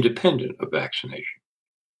 Independent of vaccination.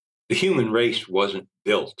 The human race wasn't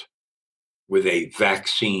built with a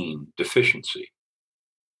vaccine deficiency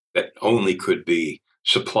that only could be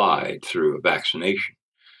supplied through a vaccination.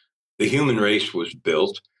 The human race was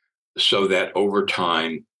built so that over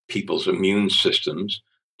time, people's immune systems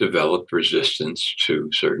developed resistance to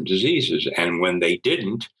certain diseases. And when they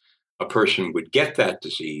didn't, a person would get that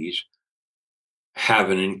disease, have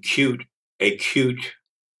an acute, ACUTE,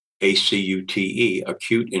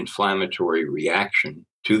 acute inflammatory reaction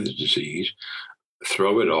to the disease,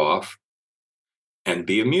 throw it off, and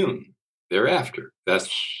be immune thereafter. That's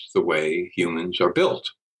the way humans are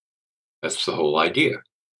built. That's the whole idea.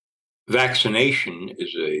 Vaccination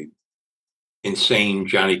is a insane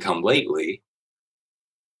Johnny-come-lately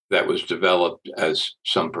that was developed as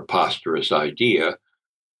some preposterous idea.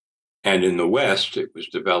 And in the West, it was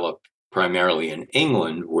developed primarily in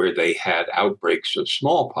England, where they had outbreaks of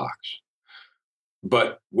smallpox.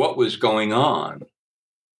 But what was going on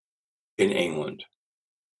in England?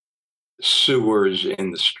 Sewers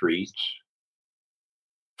in the streets,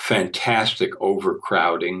 fantastic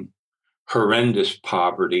overcrowding, horrendous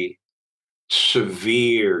poverty,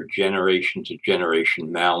 severe generation to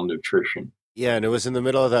generation malnutrition. Yeah, and it was in the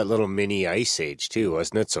middle of that little mini ice age too,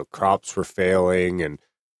 wasn't it? So crops were failing and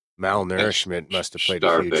malnourishment must have played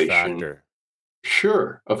a huge factor.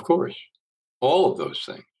 Sure, of course. All of those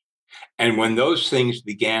things. And when those things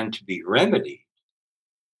began to be remedied,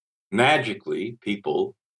 magically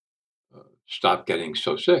people stopped getting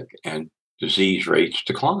so sick and disease rates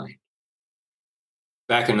declined.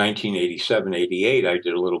 Back in 1987, 88, I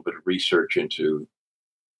did a little bit of research into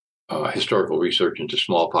historical research into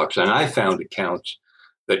smallpox, and I found accounts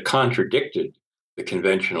that contradicted the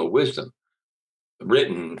conventional wisdom.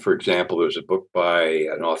 Written, for example, there's a book by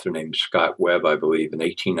an author named Scott Webb, I believe, in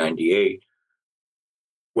 1898,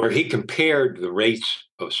 where he compared the rates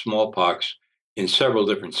of smallpox in several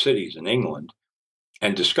different cities in England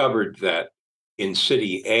and discovered that in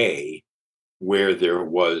city A, where there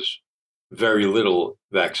was very little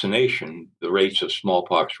vaccination, the rates of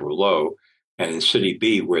smallpox were low. And in city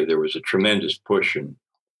B, where there was a tremendous push and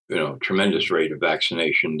tremendous rate of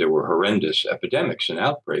vaccination, there were horrendous epidemics and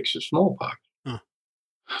outbreaks of smallpox.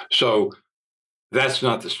 So that's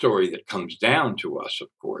not the story that comes down to us, of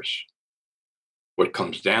course. What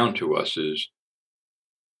comes down to us is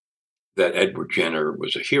that Edward Jenner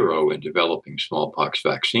was a hero in developing smallpox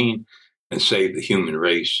vaccine and saved the human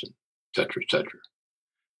race, et cetera, et cetera.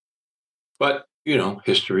 But,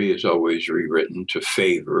 history is always rewritten to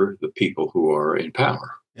favor the people who are in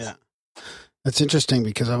power. Yeah. That's interesting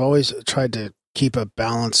because I've always tried to keep a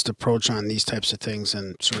balanced approach on these types of things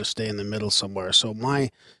and sort of stay in the middle somewhere. So my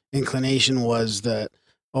inclination was that,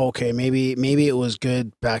 okay, maybe it was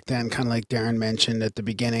good back then, kind of like Darren mentioned at the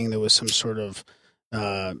beginning, there was some sort of,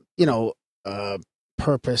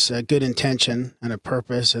 purpose, a good intention and a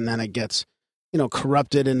purpose, and then it gets,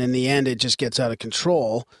 corrupted. And in the end, it just gets out of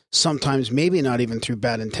control. Sometimes maybe not even through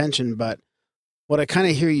bad intention, but what I kind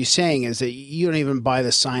of hear you saying is that you don't even buy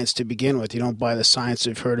the science to begin with. You don't buy the science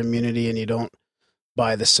of herd immunity, and you don't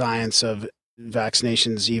buy the science of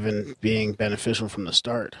vaccinations even being beneficial from the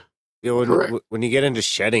start. When you get into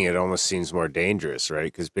shedding, it almost seems more dangerous,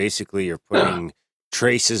 right? Because basically you're putting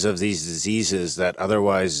traces of these diseases that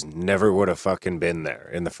otherwise never would have fucking been there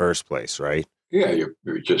in the first place, right? Yeah,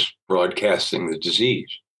 you're just broadcasting the disease.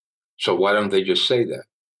 So why don't they just say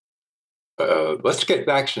that? Let's get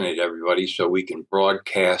vaccinated, everybody, so we can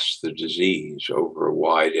broadcast the disease over a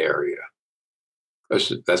wide area.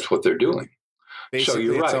 That's what they're doing. Basically, so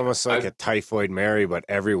you're right. It's almost like a typhoid Mary, but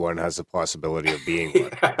everyone has the possibility of being one.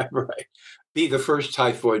 Yeah, right. Be the first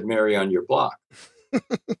typhoid Mary on your block.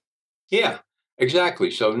 Yeah,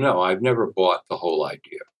 exactly. So no, I've never bought the whole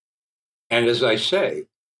idea. And as I say,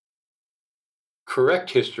 correct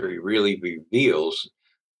history really reveals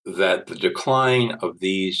that the decline of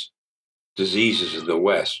these diseases in the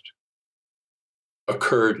West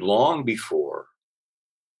occurred long before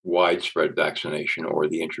widespread vaccination or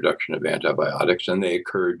the introduction of antibiotics, and they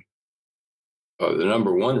occurred. The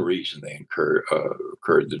number one reason they occurred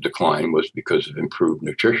the decline was because of improved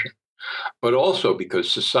nutrition, but also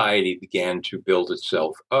because society began to build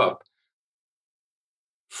itself up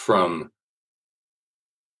from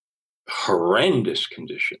horrendous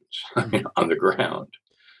conditions on the ground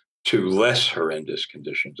to less horrendous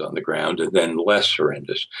conditions on the ground, and then less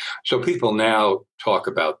horrendous. So people now talk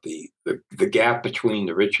about the gap between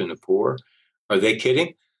the rich and the poor. Are they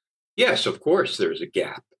kidding? Yes, of course there's a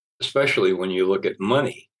gap, especially when you look at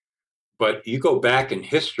money. But you go back in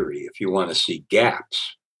history if you want to see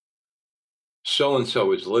gaps.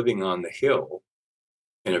 So-and-so is living on the hill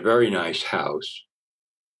in a very nice house,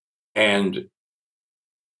 and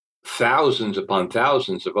thousands upon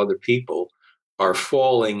thousands of other people are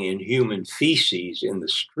falling in human feces in the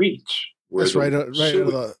streets. That's right out of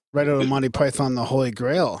the Monty Python, the Holy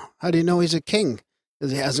Grail. How do you know he's a king?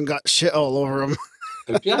 Because he hasn't got shit all over him.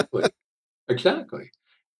 Exactly.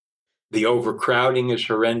 The overcrowding is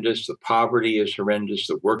horrendous. The poverty is horrendous.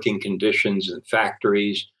 The working conditions in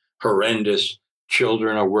factories, horrendous.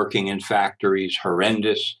 Children are working in factories,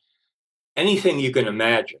 horrendous. Anything you can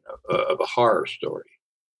imagine of a horror story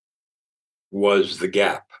was the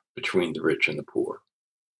gap between the rich and the poor.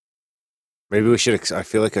 Maybe we should, I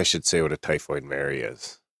feel like I should say what a typhoid Mary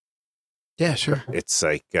is. Yeah, sure. It's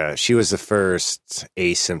like she was the first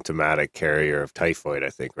asymptomatic carrier of typhoid, I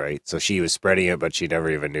think, right? So she was spreading it, but she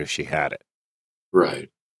never even knew she had it. Right.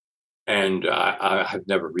 And I have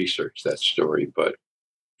never researched that story, but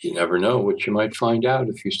you never know what you might find out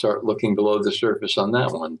if you start looking below the surface on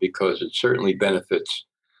that one, because it certainly benefits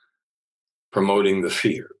promoting the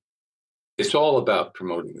fear. It's all about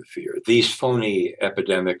promoting the fear. These phony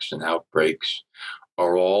epidemics and outbreaks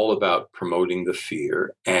are all about promoting the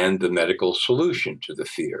fear and the medical solution to the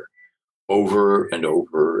fear over and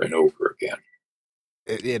over and over again.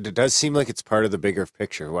 It does seem like it's part of the bigger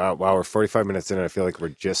picture. Wow, we're 45 minutes in and I feel like we're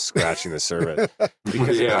just scratching the surface.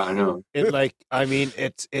 Yeah, I know.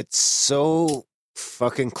 It's so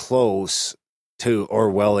fucking close to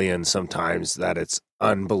Orwellian sometimes that it's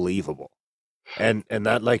unbelievable. And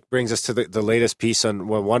that like brings us to the latest piece on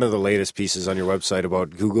one of the latest pieces on your website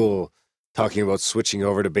about Google talking about switching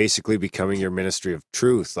over to basically becoming your ministry of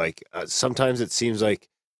truth. Like sometimes it seems like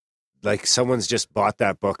someone's just bought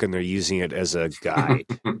that book and they're using it as a guide.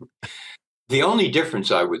 The only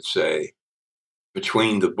difference I would say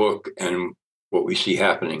between the book and what we see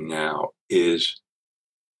happening now is,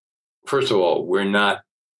 first of all, we're not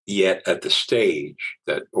yet at the stage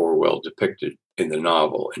that Orwell depicted in the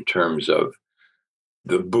novel in terms of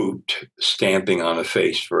the boot stamping on a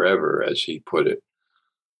face forever, as he put it.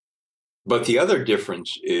 But the other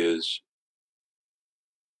difference is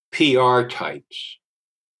PR types,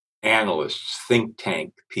 analysts, think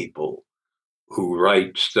tank people who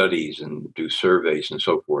write studies and do surveys and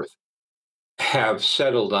so forth, have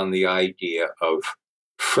settled on the idea of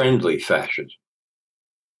friendly fascism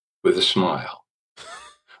with a smile.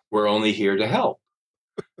 We're only here to help.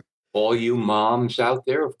 All you moms out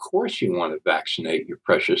there, of course you want to vaccinate your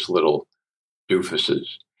precious little doofuses.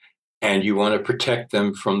 And you want to protect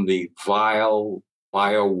them from the vile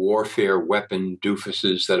biowarfare weapon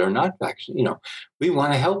doofuses that are not vaccinated. We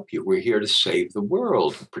want to help you. We're here to save the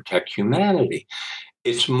world, protect humanity.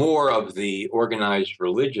 It's more of the organized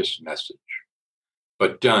religious message,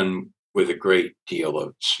 but done with a great deal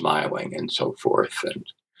of smiling and so forth.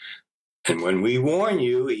 And when we warn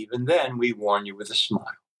you, even then, we warn you with a smile.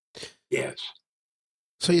 Yes.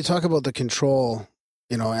 So you talk about the control,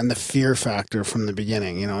 and the fear factor from the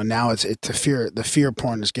beginning, and now it's the fear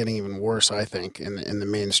porn is getting even worse, I think, in the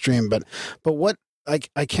mainstream. But what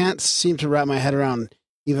I can't seem to wrap my head around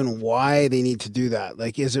even why they need to do that.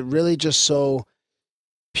 Like, is it really just so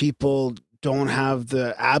people don't have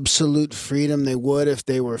the absolute freedom they would if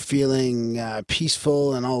they were feeling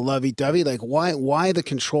peaceful and all lovey-dovey? Like, why the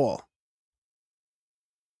control?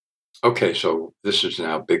 Okay, so this is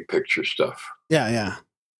now big picture stuff. Yeah.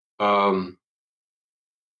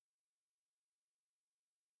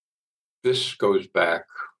 This goes back,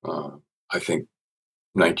 I think,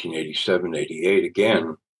 1987, 88,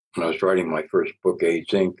 again, when I was writing my first book,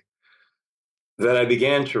 AIDS Inc., that I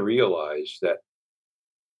began to realize that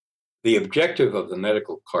the objective of the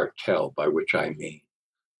medical cartel, by which I mean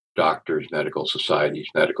doctors, medical societies,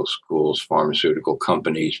 medical schools, pharmaceutical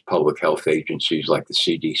companies, public health agencies like the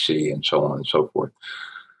CDC, and so on and so forth,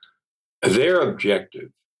 their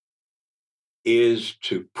objective is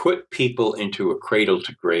to put people into a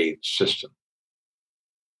cradle-to-grave system,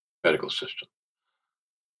 medical system,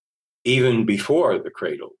 even before the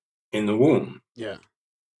cradle, in the womb. Yeah.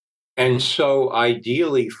 And so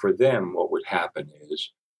ideally for them, what would happen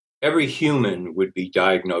is every human would be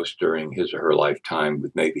diagnosed during his or her lifetime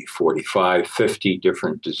with maybe 45, 50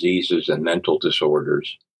 different diseases and mental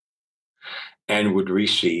disorders, and would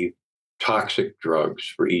receive toxic drugs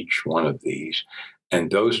for each one of these. And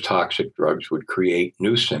those toxic drugs would create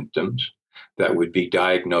new symptoms that would be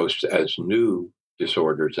diagnosed as new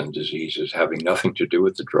disorders and diseases having nothing to do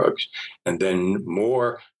with the drugs. And then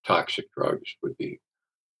more toxic drugs would be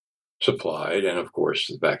supplied. And of course,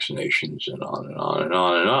 the vaccinations and on and on and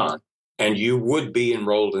on and on. And you would be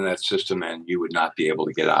enrolled in that system and you would not be able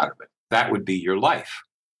to get out of it. That would be your life.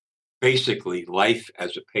 Basically, life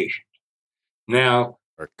as a patient. Now,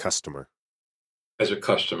 Or customer. As a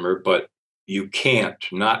customer, but you can't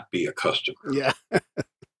not be a customer. Yeah.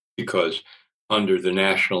 Because under the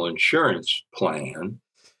national insurance plan,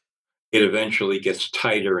 it eventually gets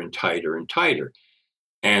tighter and tighter and tighter.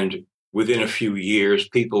 And within a few years,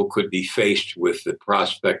 people could be faced with the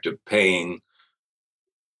prospect of paying,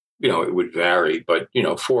 it would vary, but,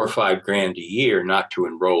 $4 or $5 grand a year not to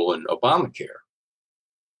enroll in Obamacare.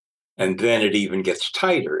 And then it even gets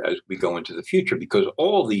tighter as we go into the future because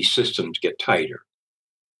all these systems get tighter.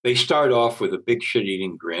 They start off with a big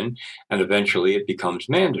shit-eating grin, and eventually it becomes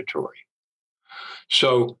mandatory.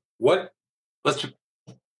 So let's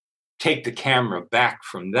take the camera back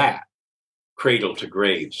from that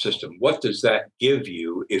cradle-to-grave system. What does that give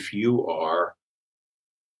you if you are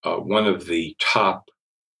one of the top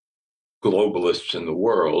globalists in the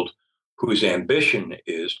world whose ambition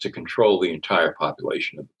is to control the entire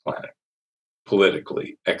population of the planet,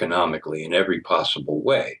 politically, economically, in every possible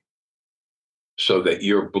way, so that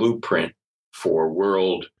your blueprint for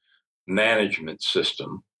world management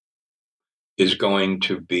system is going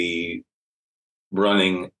to be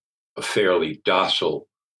running a fairly docile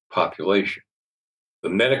population? The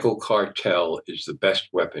medical cartel is the best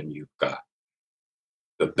weapon you've got.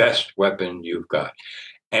 The best weapon you've got.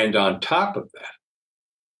 And on top of that,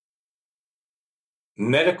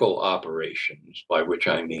 medical operations, by which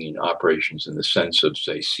I mean operations in the sense of,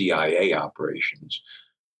 say, CIA operations,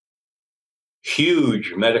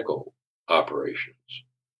 huge medical operations,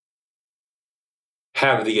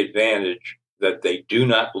 have the advantage that they do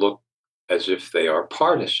not look as if they are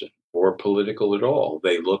partisan or political at all.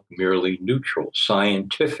 They look merely neutral,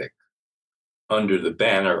 scientific, under the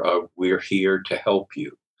banner of we're here to help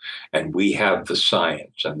you, and we have the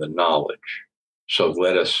science and the knowledge, so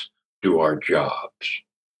let us do our jobs.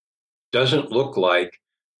 Doesn't look like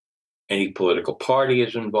any political party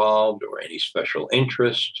is involved or any special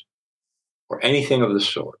interest or anything of the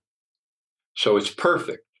sort. So it's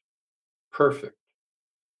perfect.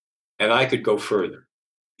 And I could go further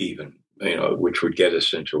even, which would get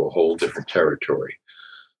us into a whole different territory.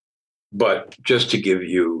 But just to give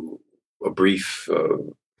you a brief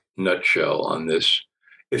nutshell on this,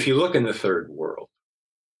 if you look in the third world,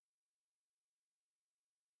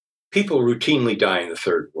 people routinely die in the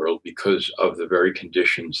third world because of the very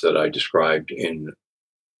conditions that I described in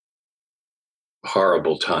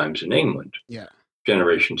horrible times in England. Yeah.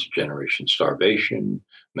 generation to generation starvation,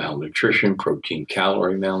 malnutrition, protein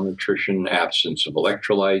calorie malnutrition, absence of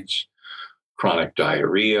electrolytes, chronic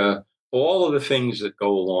diarrhea, all of the things that go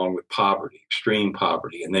along with poverty, extreme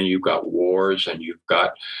poverty. And then you've got wars, and you've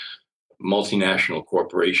got multinational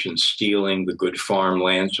corporations stealing the good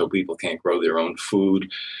farmland so people can't grow their own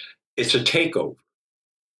food. It's a takeover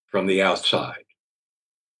from the outside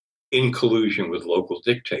in collusion with local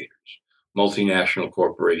dictators. Multinational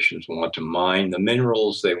corporations want to mine the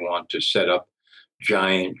minerals. They want to set up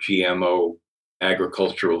giant GMO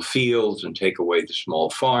agricultural fields and take away the small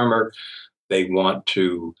farmer. They want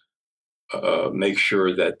to make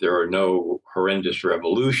sure that there are no horrendous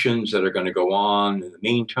revolutions that are going to go on in the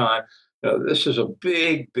meantime. This is a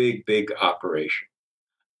big, big, big operation.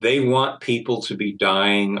 They want people to be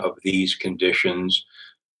dying of these conditions.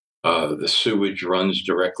 The sewage runs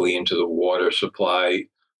directly into the water supply.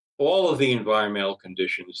 All of the environmental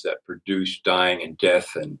conditions that produce dying and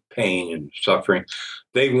death and pain and suffering,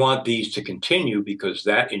 they want these to continue because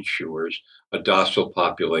that ensures a docile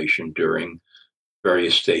population during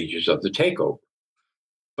various stages of the takeover.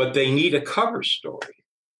 But they need a cover story.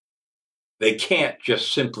 They can't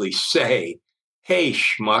just simply say, hey,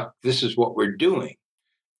 schmuck, this is what we're doing,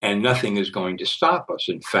 and nothing is going to stop us.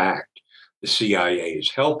 In fact, the CIA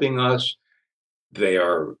is helping us. They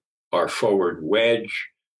are our forward wedge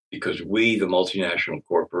because we, the multinational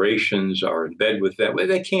corporations, are in bed with them.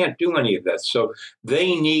 They can't do any of that. So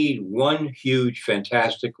they need one huge,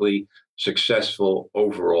 fantastically successful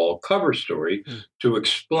overall cover story to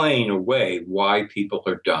explain away why people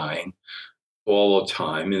are dying all the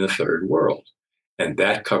time in the third world. And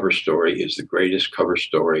that cover story is the greatest cover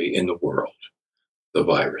story in the world, the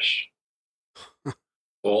virus.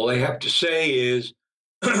 All they have to say is,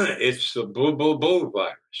 it's the boo, boo, boo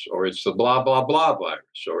virus, or it's the blah, blah, blah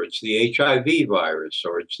virus, or it's the HIV virus,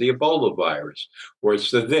 or it's the Ebola virus, or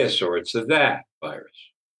it's the this, or it's the that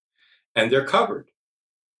virus. And they're covered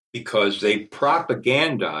because they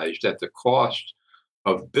propagandized at the cost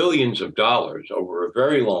of billions of dollars over a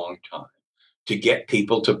very long time to get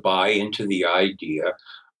people to buy into the idea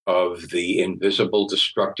of the invisible,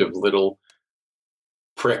 destructive little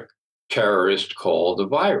prick terrorist called a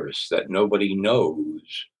virus that nobody knows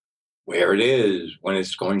where it is, when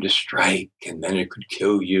it's going to strike, and then it could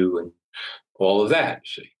kill you, and all of that,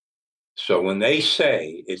 see. So when they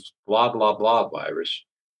say it's blah, blah, blah virus,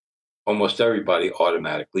 almost everybody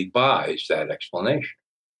automatically buys that explanation.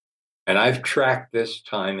 And I've tracked this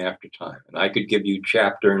time after time, and I could give you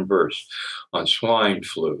chapter and verse on swine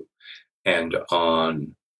flu and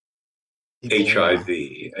on HIV,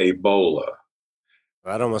 Ebola.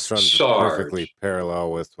 That almost runs SARS. perfectly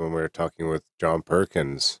parallel with when we were talking with John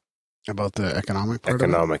Perkins about the economic part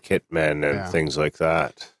economic hitmen and things like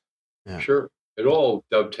that. Yeah. Sure. It all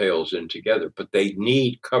dovetails in together, but they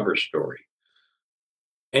need cover story.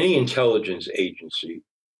 Any intelligence agency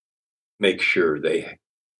makes sure they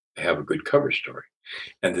have a good cover story.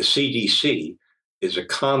 And the CDC is a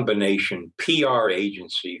combination PR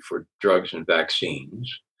agency for drugs and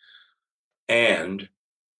vaccines and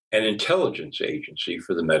an intelligence agency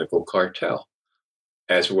for the medical cartel,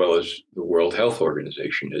 as well as the World Health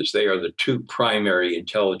Organization is. They are the two primary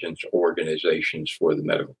intelligence organizations for the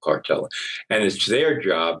medical cartel. And it's their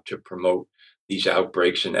job to promote these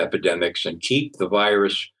outbreaks and epidemics and keep the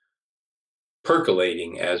virus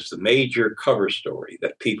percolating as the major cover story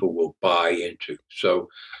that people will buy into. So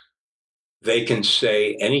they can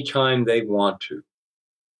say anytime they want to,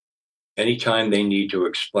 anytime they need to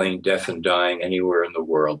explain death and dying anywhere in the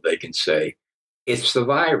world, they can say, it's the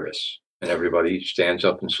virus. And everybody stands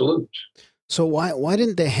up and salutes. So why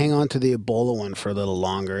didn't they hang on to the Ebola one for a little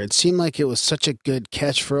longer? It seemed like it was such a good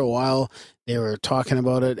catch for a while. They were talking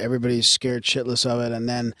about it. Everybody's scared shitless of it. And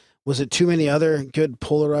then was it too many other good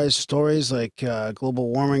polarized stories like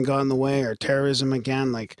global warming got in the way or terrorism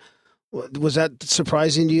again? Like, was that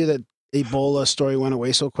surprising to you that the Ebola story went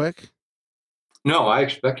away so quick? No, I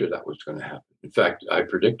expected that was going to happen. In fact, I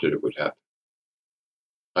predicted it would happen.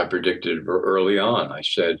 I predicted it early on. I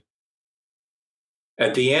said,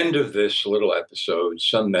 at the end of this little episode,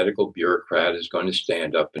 some medical bureaucrat is going to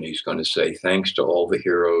stand up and he's going to say, thanks to all the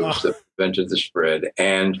heroes that prevented the spread.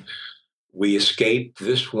 And we escaped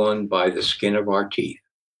this one by the skin of our teeth.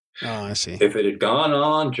 Oh, I see. If it had gone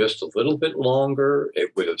on just a little bit longer,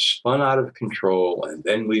 it would have spun out of control. And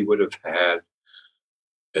then we would have had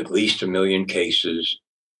at least 1 million cases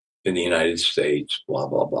in the United States, blah,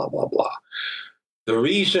 blah, blah, blah, blah. The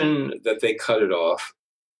reason that they cut it off,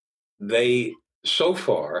 they so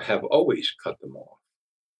far have always cut them off.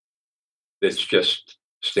 It's just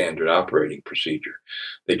standard operating procedure.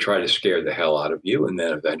 They try to scare the hell out of you, and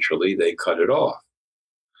then eventually they cut it off.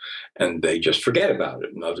 and they just forget about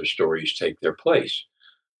it and other stories take their place.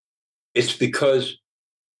 It's because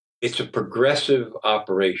it's a progressive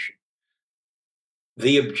operation.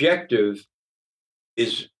 The objective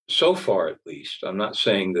is, so far at least, I'm not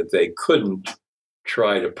saying that they couldn't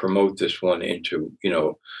try to promote this one into,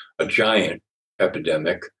 a giant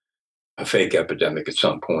epidemic, a fake epidemic at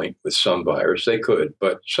some point with some virus. They could,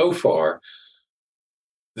 but so far,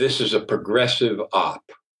 this is a progressive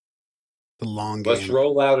op. The long game. Let's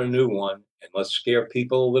roll out a new one and let's scare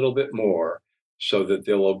people a little bit more so that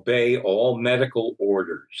they'll obey all medical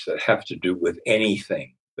orders that have to do with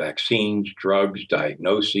anything. Vaccines, drugs,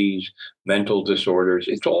 diagnoses, mental disorders.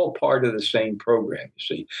 It's all part of the same program, you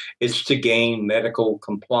see. It's to gain medical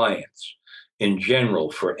compliance in general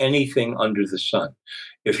for anything under the sun.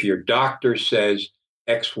 If your doctor says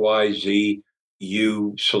XYZ,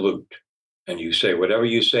 you salute. And you say, whatever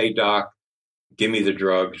you say, doc, give me the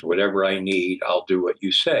drugs, whatever I need, I'll do what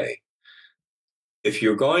you say. If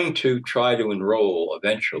you're going to try to enroll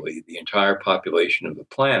eventually the entire population of the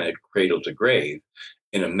planet, cradle to grave,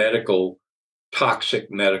 in a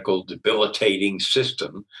toxic medical, debilitating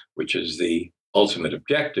system, which is the ultimate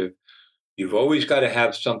objective, you've always got to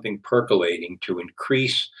have something percolating to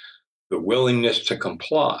increase the willingness to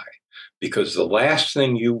comply, because the last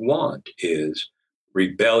thing you want is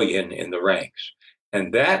rebellion in the ranks.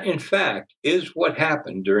 And that, in fact, is what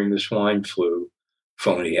happened during the swine flu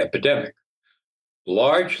phony epidemic,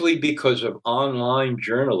 largely because of online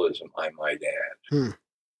journalism, I might add.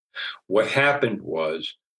 What happened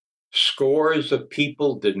was scores of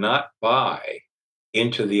people did not buy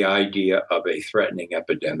into the idea of a threatening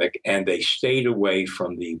epidemic, and they stayed away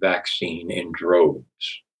from the vaccine in droves.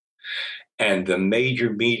 And the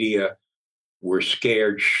major media were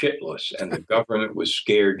scared shitless, and the government was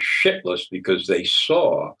scared shitless because they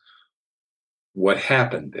saw what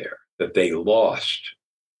happened there, that they lost.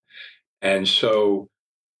 And so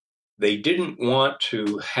they didn't want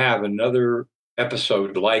to have another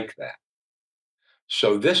episode like that.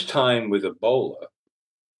 So this time with Ebola,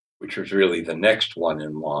 which was really the next one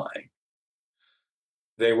in line,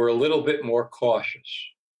 they were a little bit more cautious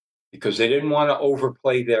because they didn't want to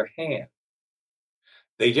overplay their hand.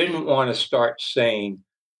 They didn't want to start saying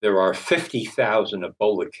there are 50,000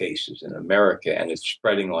 Ebola cases in America and it's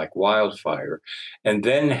spreading like wildfire, and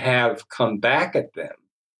then have come back at them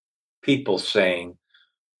people saying,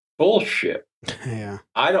 bullshit. Yeah.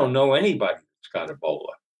 I don't know anybody that's got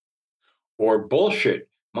Ebola. Or bullshit.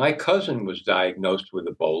 My cousin was diagnosed with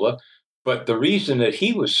Ebola, but the reason that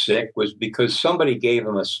he was sick was because somebody gave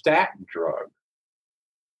him a statin drug.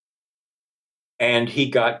 And he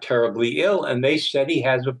got terribly ill, and they said he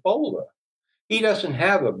has Ebola. He doesn't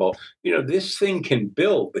have Ebola. This thing can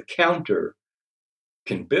build, the counter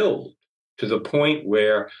can build to the point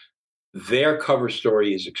where their cover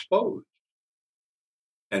story is exposed.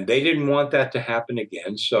 And they didn't want that to happen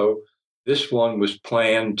again. So this one was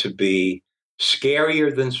planned to be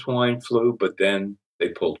scarier than swine flu, but then they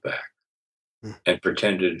pulled back and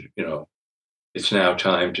pretended, it's now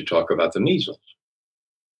time to talk about the measles.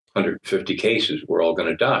 150 cases, we're all going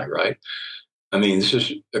to die, right? I mean, this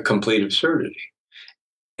is a complete absurdity.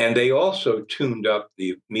 And they also tuned up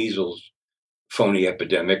the measles phony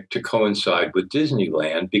epidemic to coincide with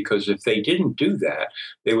Disneyland, because if they didn't do that,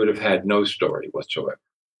 they would have had no story whatsoever.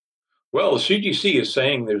 Well, the CDC is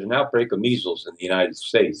saying there's an outbreak of measles in the United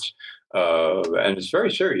States, and it's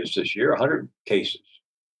very serious this year, 100 cases.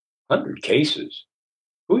 100 cases?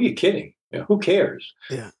 Who are you kidding? Who cares?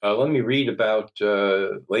 Yeah. Let me read about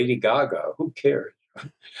Lady Gaga. Who cares?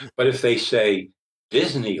 But if they say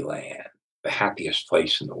Disneyland, the happiest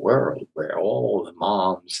place in the world, where all the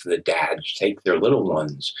moms, the dads take their little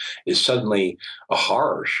ones, is suddenly a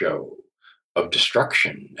horror show of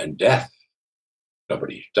destruction and death.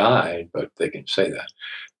 Nobody's died, but they can say that.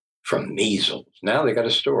 From measles. Now they got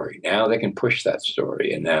a story. Now they can push that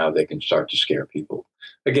story, and now they can start to scare people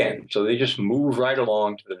again. So they just move right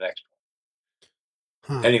along to the next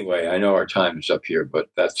one. Anyway, I know our time is up here, but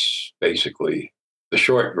that's basically the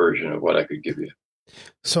short version of what I could give you.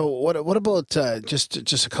 So what about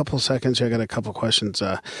just a couple seconds here? I got a couple questions.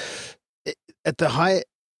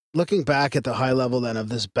 Looking back at the high level then of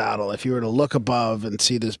this battle, if you were to look above and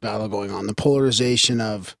see this battle going on, the polarization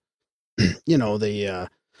of, the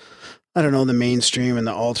mainstream and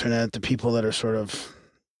the alternate, the people that are sort of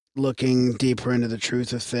looking deeper into the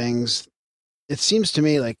truth of things, it seems to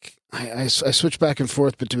me like I switch back and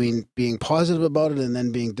forth between being positive about it and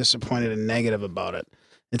then being disappointed and negative about it.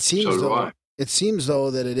 It seems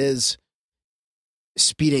though that it is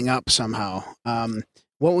speeding up somehow.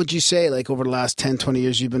 What would you say, like over the last 10, 20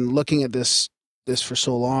 years, you've been looking at this this for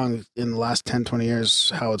so long in the last 10, 20 years,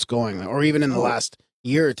 how it's going, or even in the last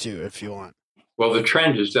year or two, if you want. Well, the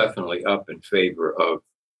trend is definitely up in favor of,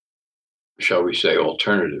 shall we say,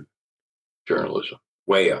 alternative journalism.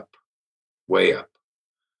 Way up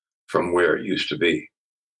from where it used to be.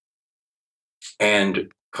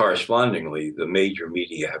 And correspondingly, the major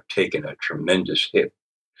media have taken a tremendous hit.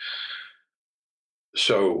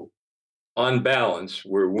 So, on balance,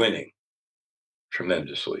 we're winning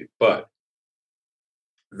tremendously. But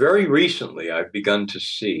very recently, I've begun to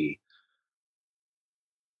see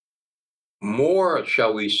more,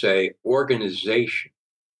 shall we say, organization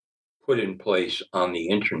put in place on the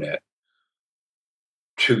internet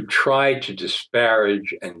to try to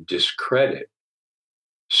disparage and discredit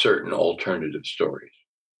certain alternative stories.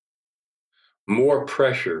 More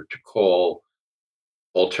pressure to call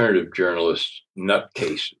alternative journalists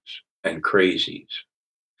nutcases and crazies.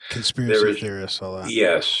 Conspiracy theorists, all that.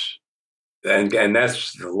 Yes. And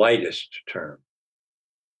that's the lightest term.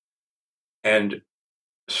 And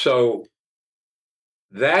so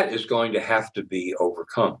that is going to have to be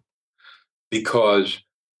overcome, because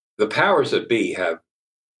the powers that be have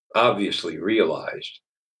obviously realized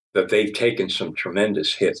that they've taken some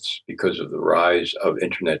tremendous hits because of the rise of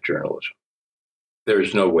internet journalism.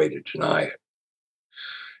 There's no way to deny it.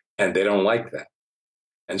 And they don't like that.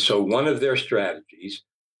 And so one of their strategies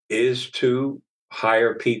is to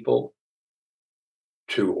hire people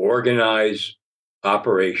to organize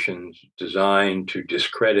operations designed to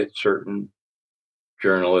discredit certain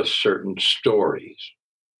journalists, certain stories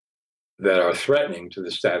that are threatening to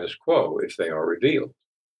the status quo if they are revealed,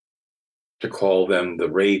 to call them the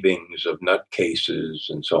ravings of nutcases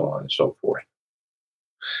and so on and so forth.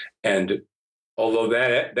 And although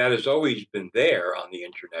that has always been there on the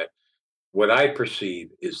internet, what I perceive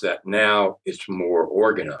is that now it's more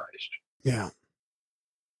organized. Yeah.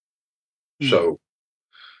 So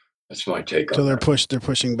that's my take on that. They're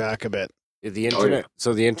pushing back a bit. The internet. yeah.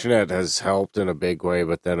 So the internet has helped in a big way,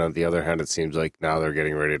 but then on the other hand, it seems like now they're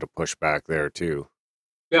getting ready to push back there too.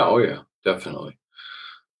 Yeah, definitely.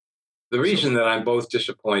 The reason that I'm both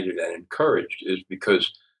disappointed and encouraged is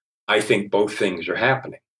because I think both things are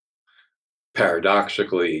happening.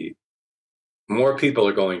 Paradoxically, more people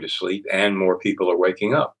are going to sleep and more people are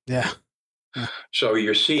waking up. Yeah. So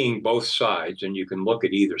you're seeing both sides, and you can look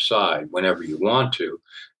at either side whenever you want to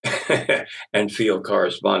and feel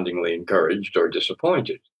correspondingly encouraged or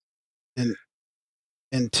disappointed. And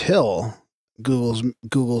until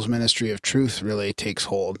Google's Ministry of Truth really takes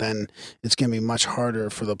hold, then it's going to be much harder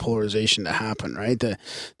for the polarization to happen, right? The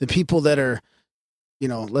people that are,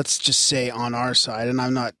 let's just say on our side, and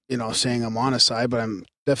I'm not, saying I'm on a side, but I'm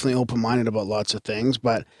definitely open-minded about lots of things,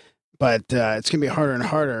 but it's going to be harder and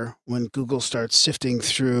harder when Google starts sifting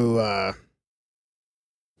through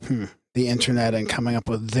the internet and coming up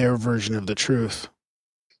with their version of the truth.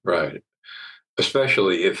 Right.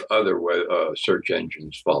 Especially if other search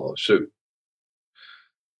engines follow suit.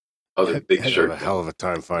 Other big search. Have a hell of a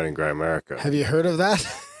time finding Grimerica. Have you heard of that?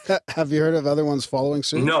 Have you heard of other ones following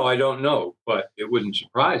suit? No, I don't know, but it wouldn't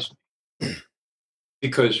surprise me.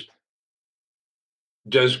 Because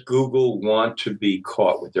does Google want to be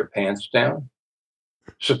caught with their pants down?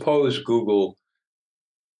 Suppose Google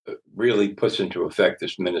really puts into effect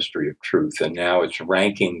this Ministry of Truth, and now it's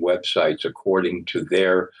ranking websites according to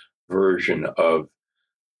their version of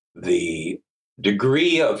the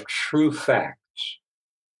degree of true facts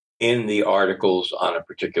in the articles on a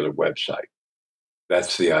particular website.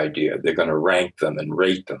 That's the idea. They're going to rank them and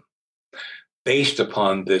rate them based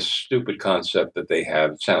upon this stupid concept that they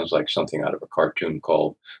have. It sounds like something out of a cartoon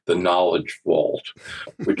called the Knowledge Vault,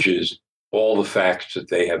 which is all the facts that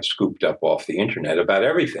they have scooped up off the internet about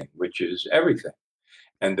everything, which is everything.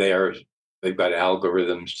 And they've got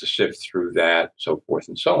algorithms to sift through that, so forth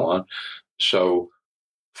and so on. So,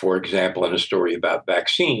 for example, in a story about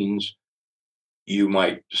vaccines, you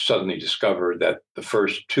might suddenly discover that the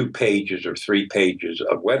first 2 pages or 3 pages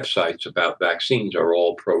of websites about vaccines are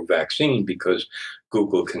all pro-vaccine, because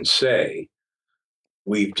Google can say,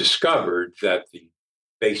 we've discovered that the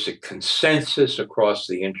basic consensus across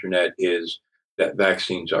the internet is that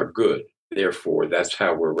vaccines are good. Therefore, that's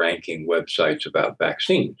how we're ranking websites about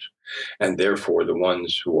vaccines. And therefore, the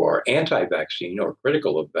ones who are anti-vaccine or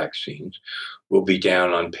critical of vaccines will be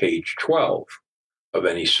down on page 12 of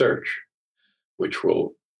any search, which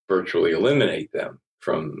will virtually eliminate them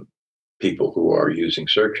from people who are using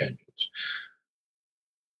search engines.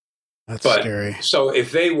 That's but, scary. So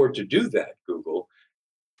if they were to do that, Google,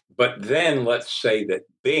 but then let's say that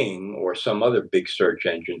Bing or some other big search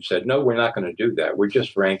engine said, no, we're not going to do that. We're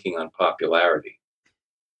just ranking on popularity.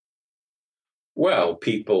 Well,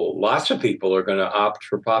 lots of people are going to opt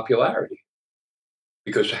for popularity,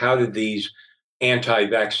 because how did these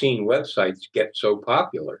anti-vaccine websites get so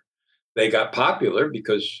popular? They got popular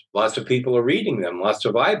because lots of people are reading them, lots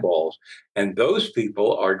of eyeballs, and those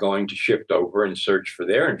people are going to shift over and search for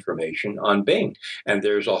their information on Bing. And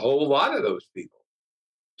there's a whole lot of those people.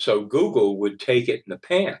 So Google would take it in the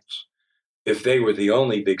pants if they were the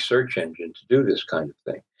only big search engine to do this kind of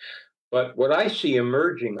thing. But what I see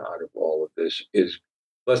emerging out of all of this is,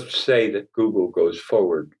 let's say that Google goes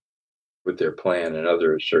forward with their plan, and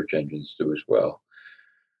other search engines do as well.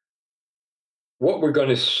 What we're going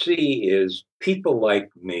to see is people like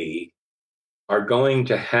me are going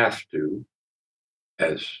to have to,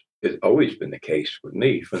 as has always been the case with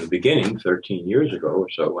me from the beginning, 13 years ago or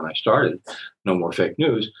so when I started No More Fake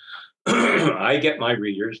News, I get my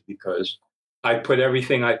readers because I put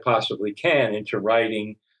everything I possibly can into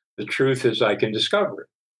writing the truth as I can discover it.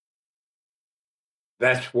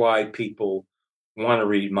 That's why people want to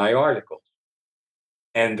read my articles.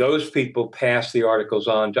 And those people pass the articles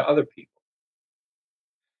on to other people.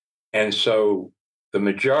 And so the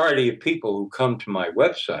majority of people who come to my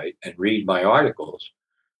website and read my articles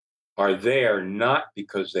are there not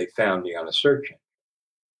because they found me on a search engine.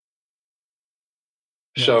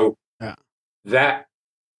 Yeah. So Yeah. that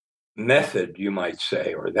method, you might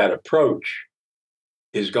say, or that approach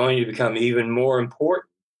is going to become even more important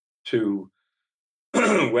to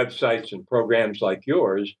websites and programs like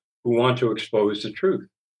yours who want to expose the truth.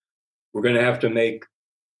 We're going to have to make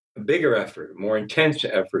a bigger effort, a more intense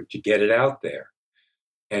effort to get it out there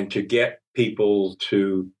and to get people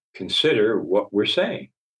to consider what we're saying.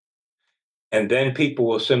 And then people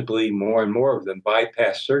will simply, more and more of them,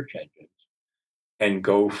 bypass search engines and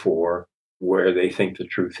go for where they think the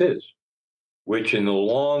truth is, which in the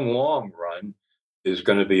long, long run is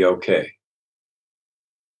going to be okay.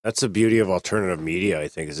 That's the beauty of alternative media, I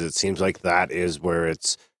think, is it seems like that is where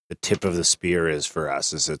it's the tip of the spear is for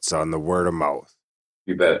us, is it's on the word of mouth.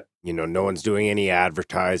 You bet. You know, no one's doing any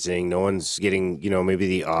advertising. No one's getting, you know, maybe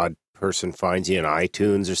the odd person finds you in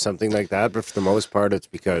iTunes or something like that. But for the most part, it's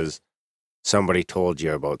because somebody told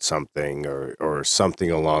you about something or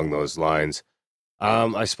something along those lines.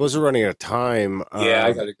 I suppose we're running out of time. Yeah,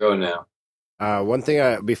 I got to go now. One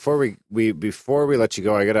thing before we let you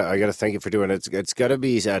go, I gotta thank you for doing it. It's gotta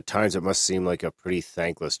be at times it must seem like a pretty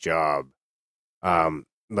thankless job.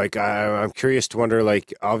 Like I'm curious to wonder,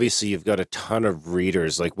 like, obviously you've got a ton of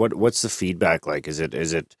readers. Like what's the feedback like? Is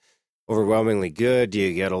it overwhelmingly good? Do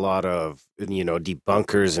you get a lot of, you know,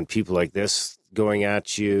 debunkers and people like this going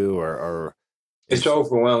at you, or it's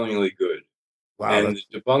overwhelmingly good? Wow, and the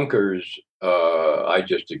debunkers, I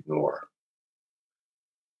just ignore.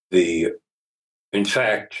 In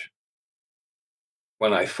fact,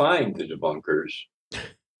 when I find the debunkers,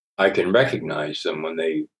 I can recognize them when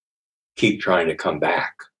they keep trying to come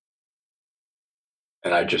back,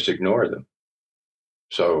 and I just ignore them.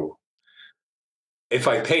 So if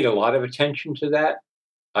I paid a lot of attention to that,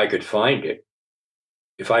 I could find it.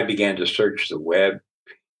 If I began to search the web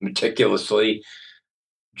meticulously,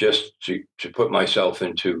 just to put myself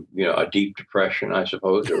into, you know, a deep depression, I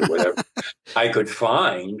suppose, or whatever, I could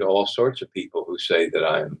find all sorts of people who say that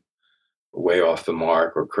I'm way off the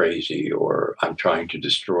mark or crazy or I'm trying to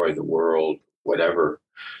destroy the world, whatever,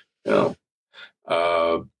 you know.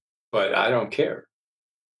 But I don't care.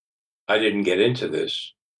 I didn't get into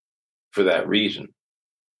this for that reason.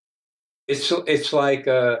 It's like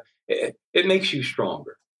it makes you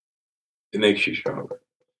stronger. It makes you stronger.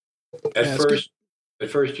 At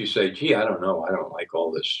first you say, gee, I don't know. I don't like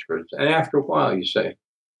all this. And after a while you say,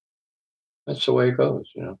 that's the way it goes,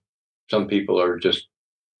 you know. Some people are just,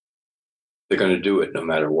 they're going to do it no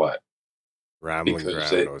matter what. Rambling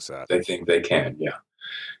because knows that. they think they can, yeah.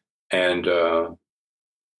 And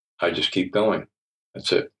I just keep going.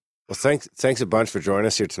 That's it. Well, thanks a bunch for joining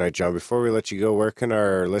us here tonight, John. Before we let you go, where can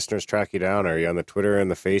our listeners track you down? Are you on the Twitter and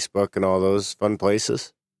the Facebook and all those fun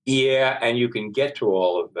places? Yeah, and you can get to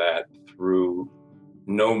all of that through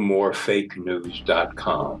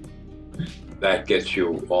nomorefakenews.com. That gets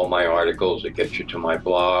you all my articles. It gets you to my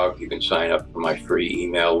blog. You can sign up for my free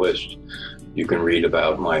email list. You can read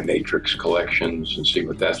about my Matrix collections and see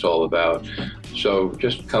what that's all about. So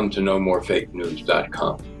just come to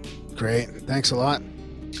nomorefakenews.com. Great. Thanks a lot.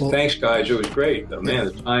 Well, thanks, guys. It was great. Oh, man,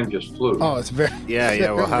 the time just flew. Oh, it's very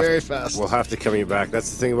very fast. We'll have to come you back. That's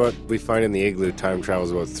the thing about we find in the Igloo, time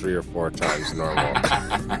travels about 3 or 4 times normal.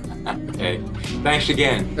 Okay. Thanks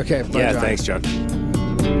again. Okay. Bye, yeah. John. Thanks, John.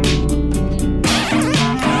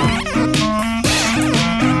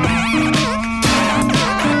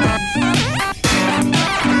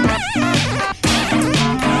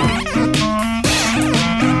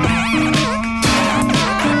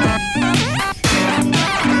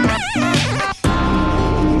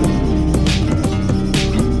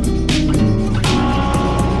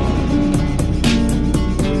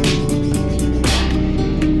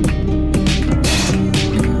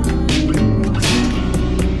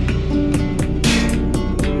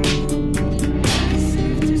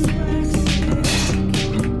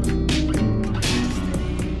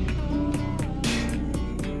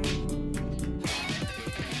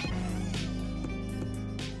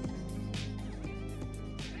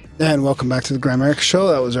 And welcome back to the Grimerica Show.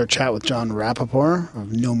 That was our chat with Jon Rappaport of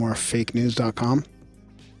nomorefakenews.com.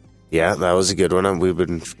 Yeah, that was a good one. We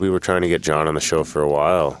were trying to get John on the show for a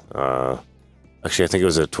while. Actually, I think it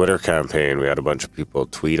was a Twitter campaign. We had a bunch of people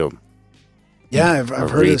tweet him. Yeah, I've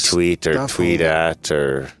heard retweet or tweet at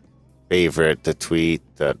or favorite the tweet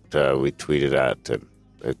that we tweeted at, and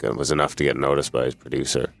it was enough to get noticed by his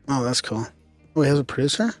producer. Oh, that's cool. Oh, he has a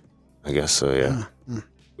producer? I guess so. Yeah,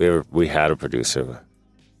 we had a producer. But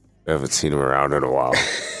we haven't seen him around in a while.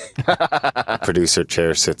 Producer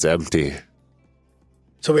chair sits empty.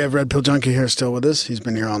 So we have Red Pill Junkie here still with us. He's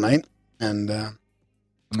been here all night. And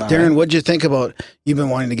Darren, what'd you think about? You've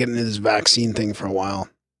been wanting to get into this vaccine thing for a while.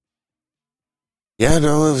 Yeah,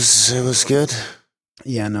 no, it was good.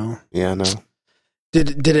 Yeah, no. Yeah, no.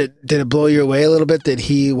 Did it blow you away a little bit that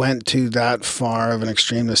he went to that far of an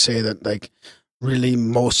extreme to say that, like, really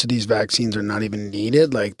most of these vaccines are not even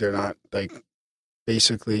needed? Like, they're not, like,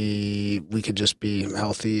 basically we could just be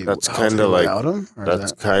healthy. That's kind of like without them?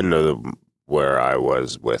 That's kind of where I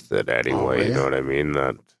was with it anyway. Oh, yeah. You know what I mean?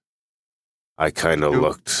 That I kind of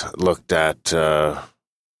looked at.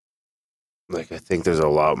 Like, I think there's a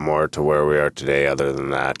lot more to where we are today other than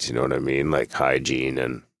that, you know what I mean? Like hygiene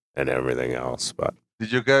and everything else. But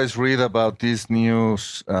did you guys read about this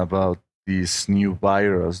news about this new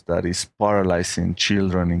virus that is paralyzing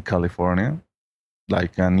children in California?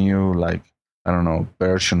 Like a new, like, I don't know,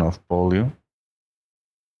 version of polio?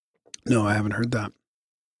 No, I haven't heard that.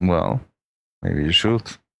 Well, maybe you should.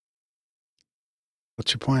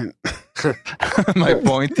 What's your point? My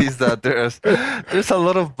point is that there's a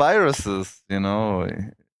lot of viruses, you know,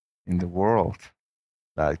 in the world.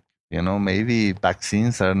 Like, you know, maybe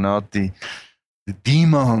vaccines are not the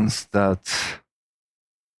demons that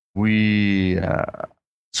we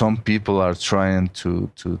some people are trying to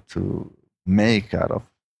make out of.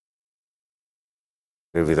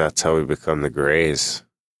 maybe that's how we become the Greys.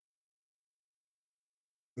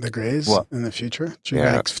 The Greys What? in the future? Through,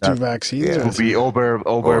 Yeah, through vaccines? yeah. or To be over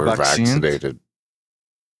vaccinated. vaccinated.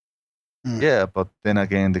 Yeah, but then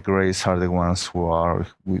again, the Greys are the ones who are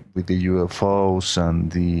with the UFOs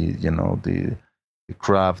and the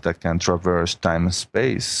craft that can traverse time and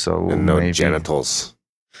space. So And no maybe, genitals.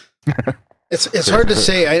 It's hard to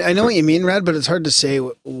say. I know what you mean, Red, but it's hard to say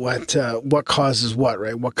what causes what,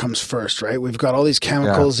 right? What comes first, right? We've got all these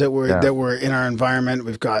chemicals that were in our environment.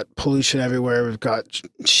 We've got pollution everywhere. We've got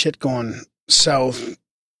shit going south,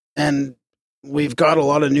 and we've got a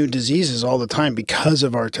lot of new diseases all the time because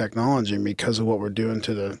of our technology and because of what we're doing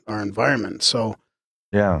to our environment. So,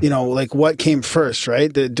 Yeah. you know, like what came first,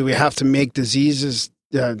 right? Do we have to make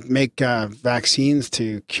vaccines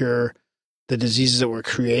to cure the diseases that we're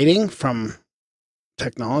creating from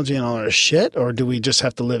technology and all our shit, or do we just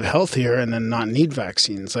have to live healthier and then not need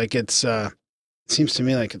vaccines? Like it seems to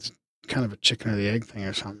me like it's kind of a chicken or the egg thing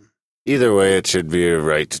or something. Either way, it should be a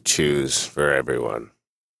right to choose for everyone.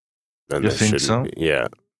 And You there think shouldn't so? be- yeah.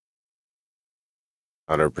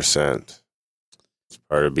 100%. It's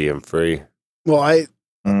part of being free. Well,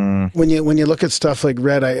 Mm, when you look at stuff like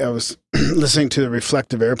Red, I was listening to the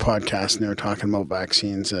Reflective Air podcast, and they were talking about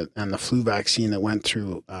vaccines and the flu vaccine that went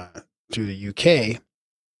through the UK,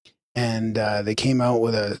 and they came out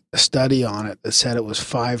with a study on it that said it was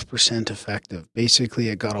 5% effective. Basically,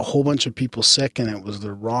 it got a whole bunch of people sick, and it was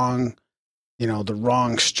the wrong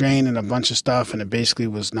strain and a bunch of stuff, and it basically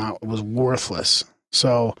was worthless.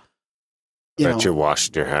 So, Bet you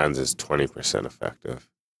washing your hands is 20% effective.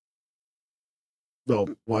 well,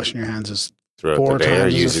 washing your hands is Throughout 4 the day or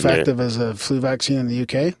times as using effective as a flu vaccine in the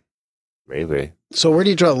UK. Maybe. So where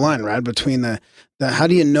do you draw the line, Rad, between the how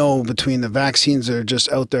do you know between the vaccines that are just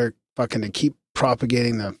out there fucking to keep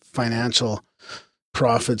propagating the financial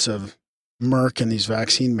profits of Merck and these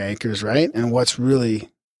vaccine makers, right? And what's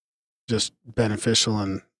really just beneficial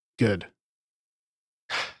and good?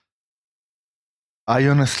 I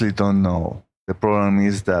honestly don't know. The problem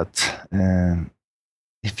is that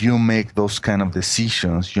if you make those kind of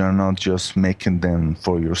decisions, you're not just making them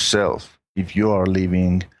for yourself. If you are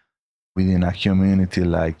living within a community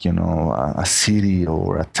like, a city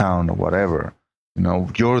or a town or whatever,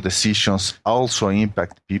 your decisions also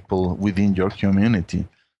impact people within your community.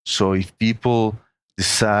 So if people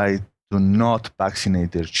decide to not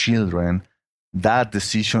vaccinate their children, that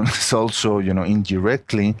decision is also,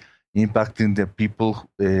 indirectly impacting the people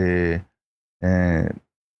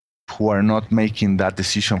who are not making that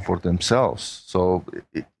decision for themselves. So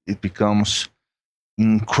it becomes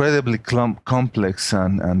incredibly complex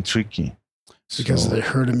and tricky. Because of the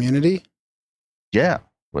herd immunity? Yeah.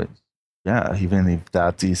 But yeah, even if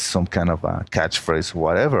that is some kind of a catchphrase,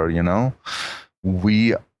 whatever,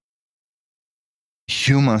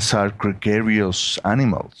 humans are gregarious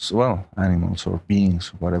animals. Well, animals or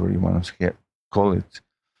beings, whatever you want to call it.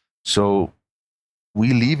 So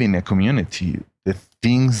we live in a community. The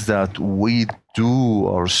things that we do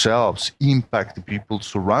ourselves impact the people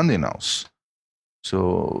surrounding us.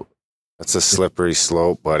 So That's a slippery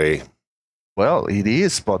slope, buddy. well, it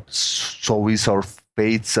is, but so is our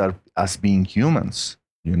fates as being humans,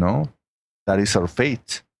 you know? That is our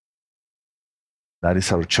fate. That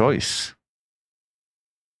is our choice.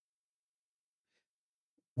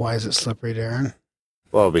 Why is it slippery, Darren?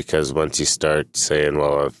 Well, because once you start saying,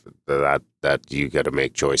 well, if that you got to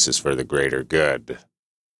make choices for the greater good,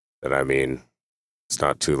 then I mean, it's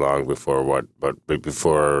not too long before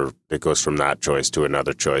before it goes from that choice to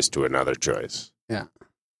another choice to another choice. Yeah.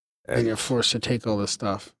 And you're forced to take all this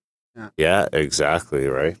stuff. Yeah, exactly,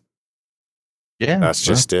 right? Yeah. That's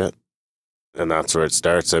just it. And that's where it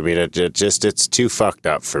starts. I mean, it's too fucked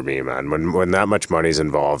up for me, man. When that much money's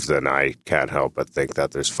involved, then I can't help but think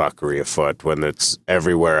that there's fuckery afoot when it's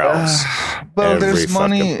everywhere else. Well, there's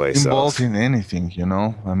money place involved else. in anything, you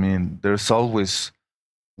know? I mean, there's always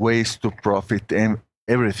ways to profit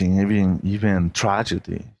everything, even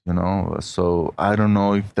tragedy, you know? So I don't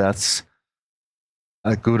know if that's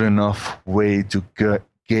a good enough way to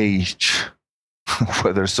gauge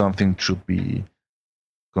whether something should be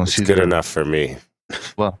considered. It's good enough for me.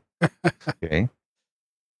 Well, okay.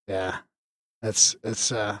 Yeah. It's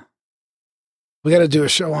we got to do a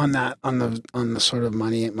show on that, on the sort of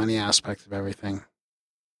money aspect of everything.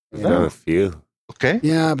 I've done a few. Okay.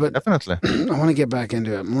 Yeah, but Definitely. I want to get back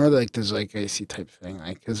into it more, like the zeitgeisty type thing,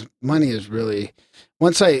 like, because money is really,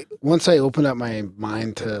 once I opened up my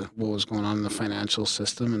mind to what was going on in the financial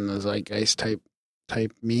system and the zeitgeist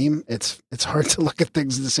type meme, it's hard to look at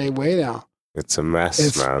things the same way now. It's a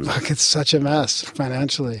mess, man. It's such a mess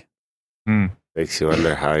financially. Makes you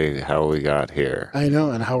wonder how we got here. I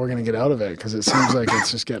know, and how we're gonna get out of it, because it seems like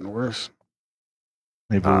it's just getting worse.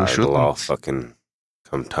 Maybe we should It'll all fucking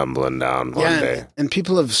come tumbling down one day. And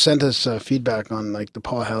people have sent us feedback on like the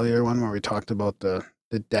Paul Hellyer one where we talked about the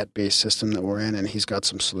debt-based system that we're in, and he's got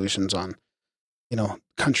some solutions on, you know,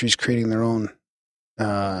 countries creating their own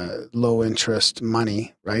low interest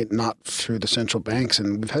money, right? Not through the central banks.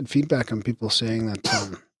 And we've had feedback on people saying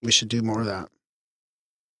that we should do more of that.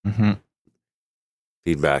 Mm-hmm.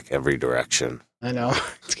 Feedback every direction. I know.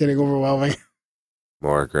 It's getting overwhelming.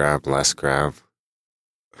 More grab, less grab.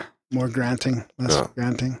 More granting, less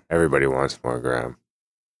granting. Everybody wants more grab.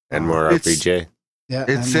 And more RPJ. Yeah.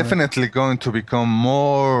 It's definitely going to become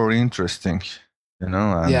more interesting, you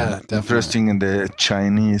know? And definitely. Interesting in the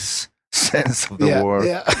Chinese sense of the word.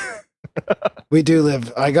 Yeah. We do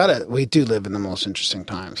live in the most interesting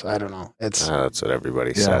times. I don't know. It's that's what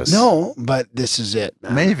everybody says. No, but this is it,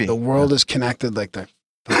 man. Maybe. The world is connected like the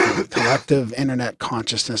collective internet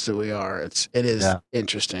consciousness that we are. It is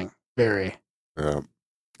interesting. Very. Yeah.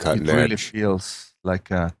 It really feels like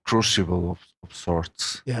a crucible of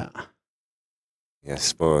sorts. Yeah. Yeah, I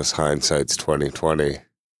suppose hindsight's 2020.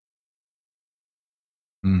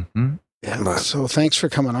 Mm-hmm. Yeah. So thanks for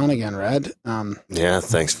coming on again, Red. Yeah,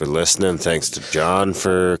 thanks for listening. Thanks to John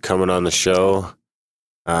for coming on the show.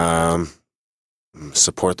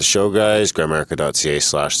 Support the show, guys.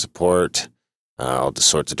 Grimerica.ca/support. All the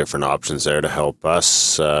sorts of different options there to help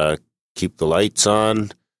us keep the lights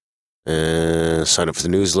on. Sign up for the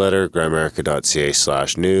newsletter,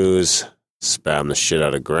 grimerica.ca/news. Spam the shit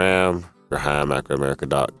out of Graham at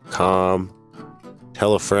grimerica.com.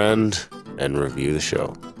 Tell a friend and review the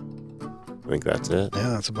show. I think that's it. Yeah,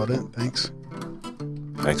 that's about it. Thanks.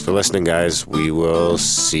 Thanks for listening, guys. We will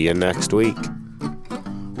see you next week.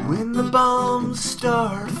 When the bombs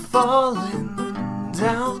start falling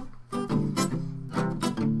down,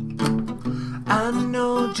 I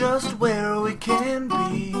know just where we can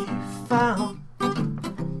be found.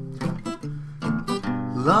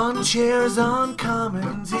 Lawn chairs on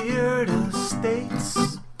commandeered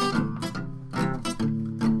estates,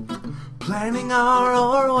 planning our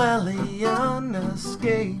Orwellian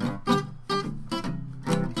escape.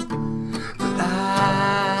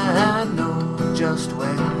 I know just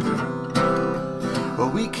where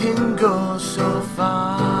we can go, so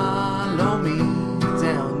follow me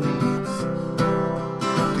down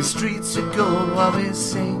these streets of gold while we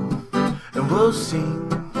sing, and we'll sing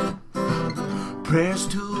prayers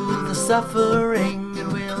to the suffering,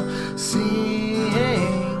 and we'll sing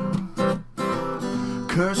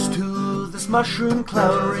curse to this mushroom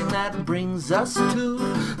cloud ring that brings us to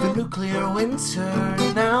the nuclear winter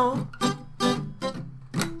now.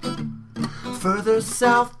 Further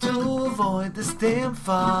south to avoid this damn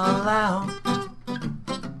fallout.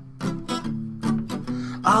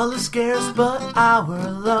 All is scarce, but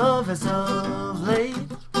our love as of late.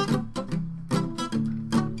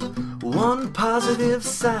 One positive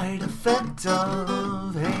side effect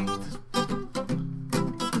of hate.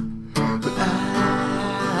 But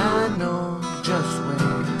I know just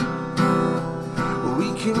where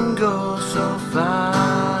we can go, so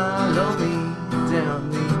follow me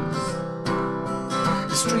down these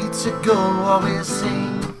streets of gold while we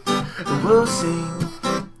sing. We'll sing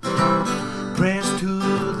prayers to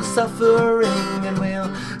the suffering, and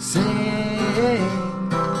we'll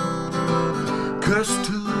sing curse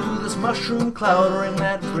to this mushroom cloud ring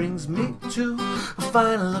that brings me to a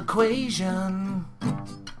final equation.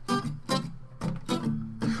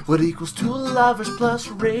 What equals two lovers plus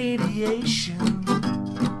radiation?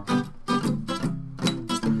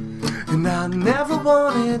 And I never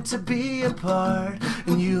wanted to be apart,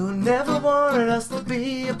 and you never wanted us to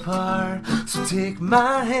be apart. So take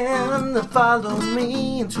my hand and follow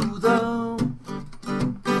me into the...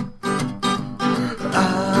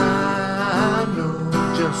 I know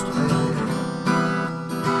just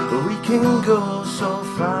where we can go, so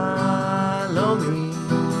follow me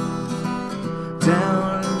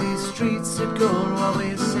down these streets of gold while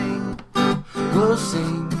we sing. We'll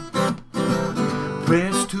sing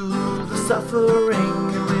prayers to the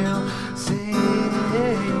suffering, and we'll sing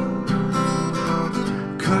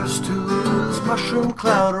curse to this mushroom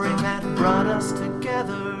cloud ring that brought us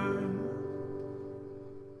together.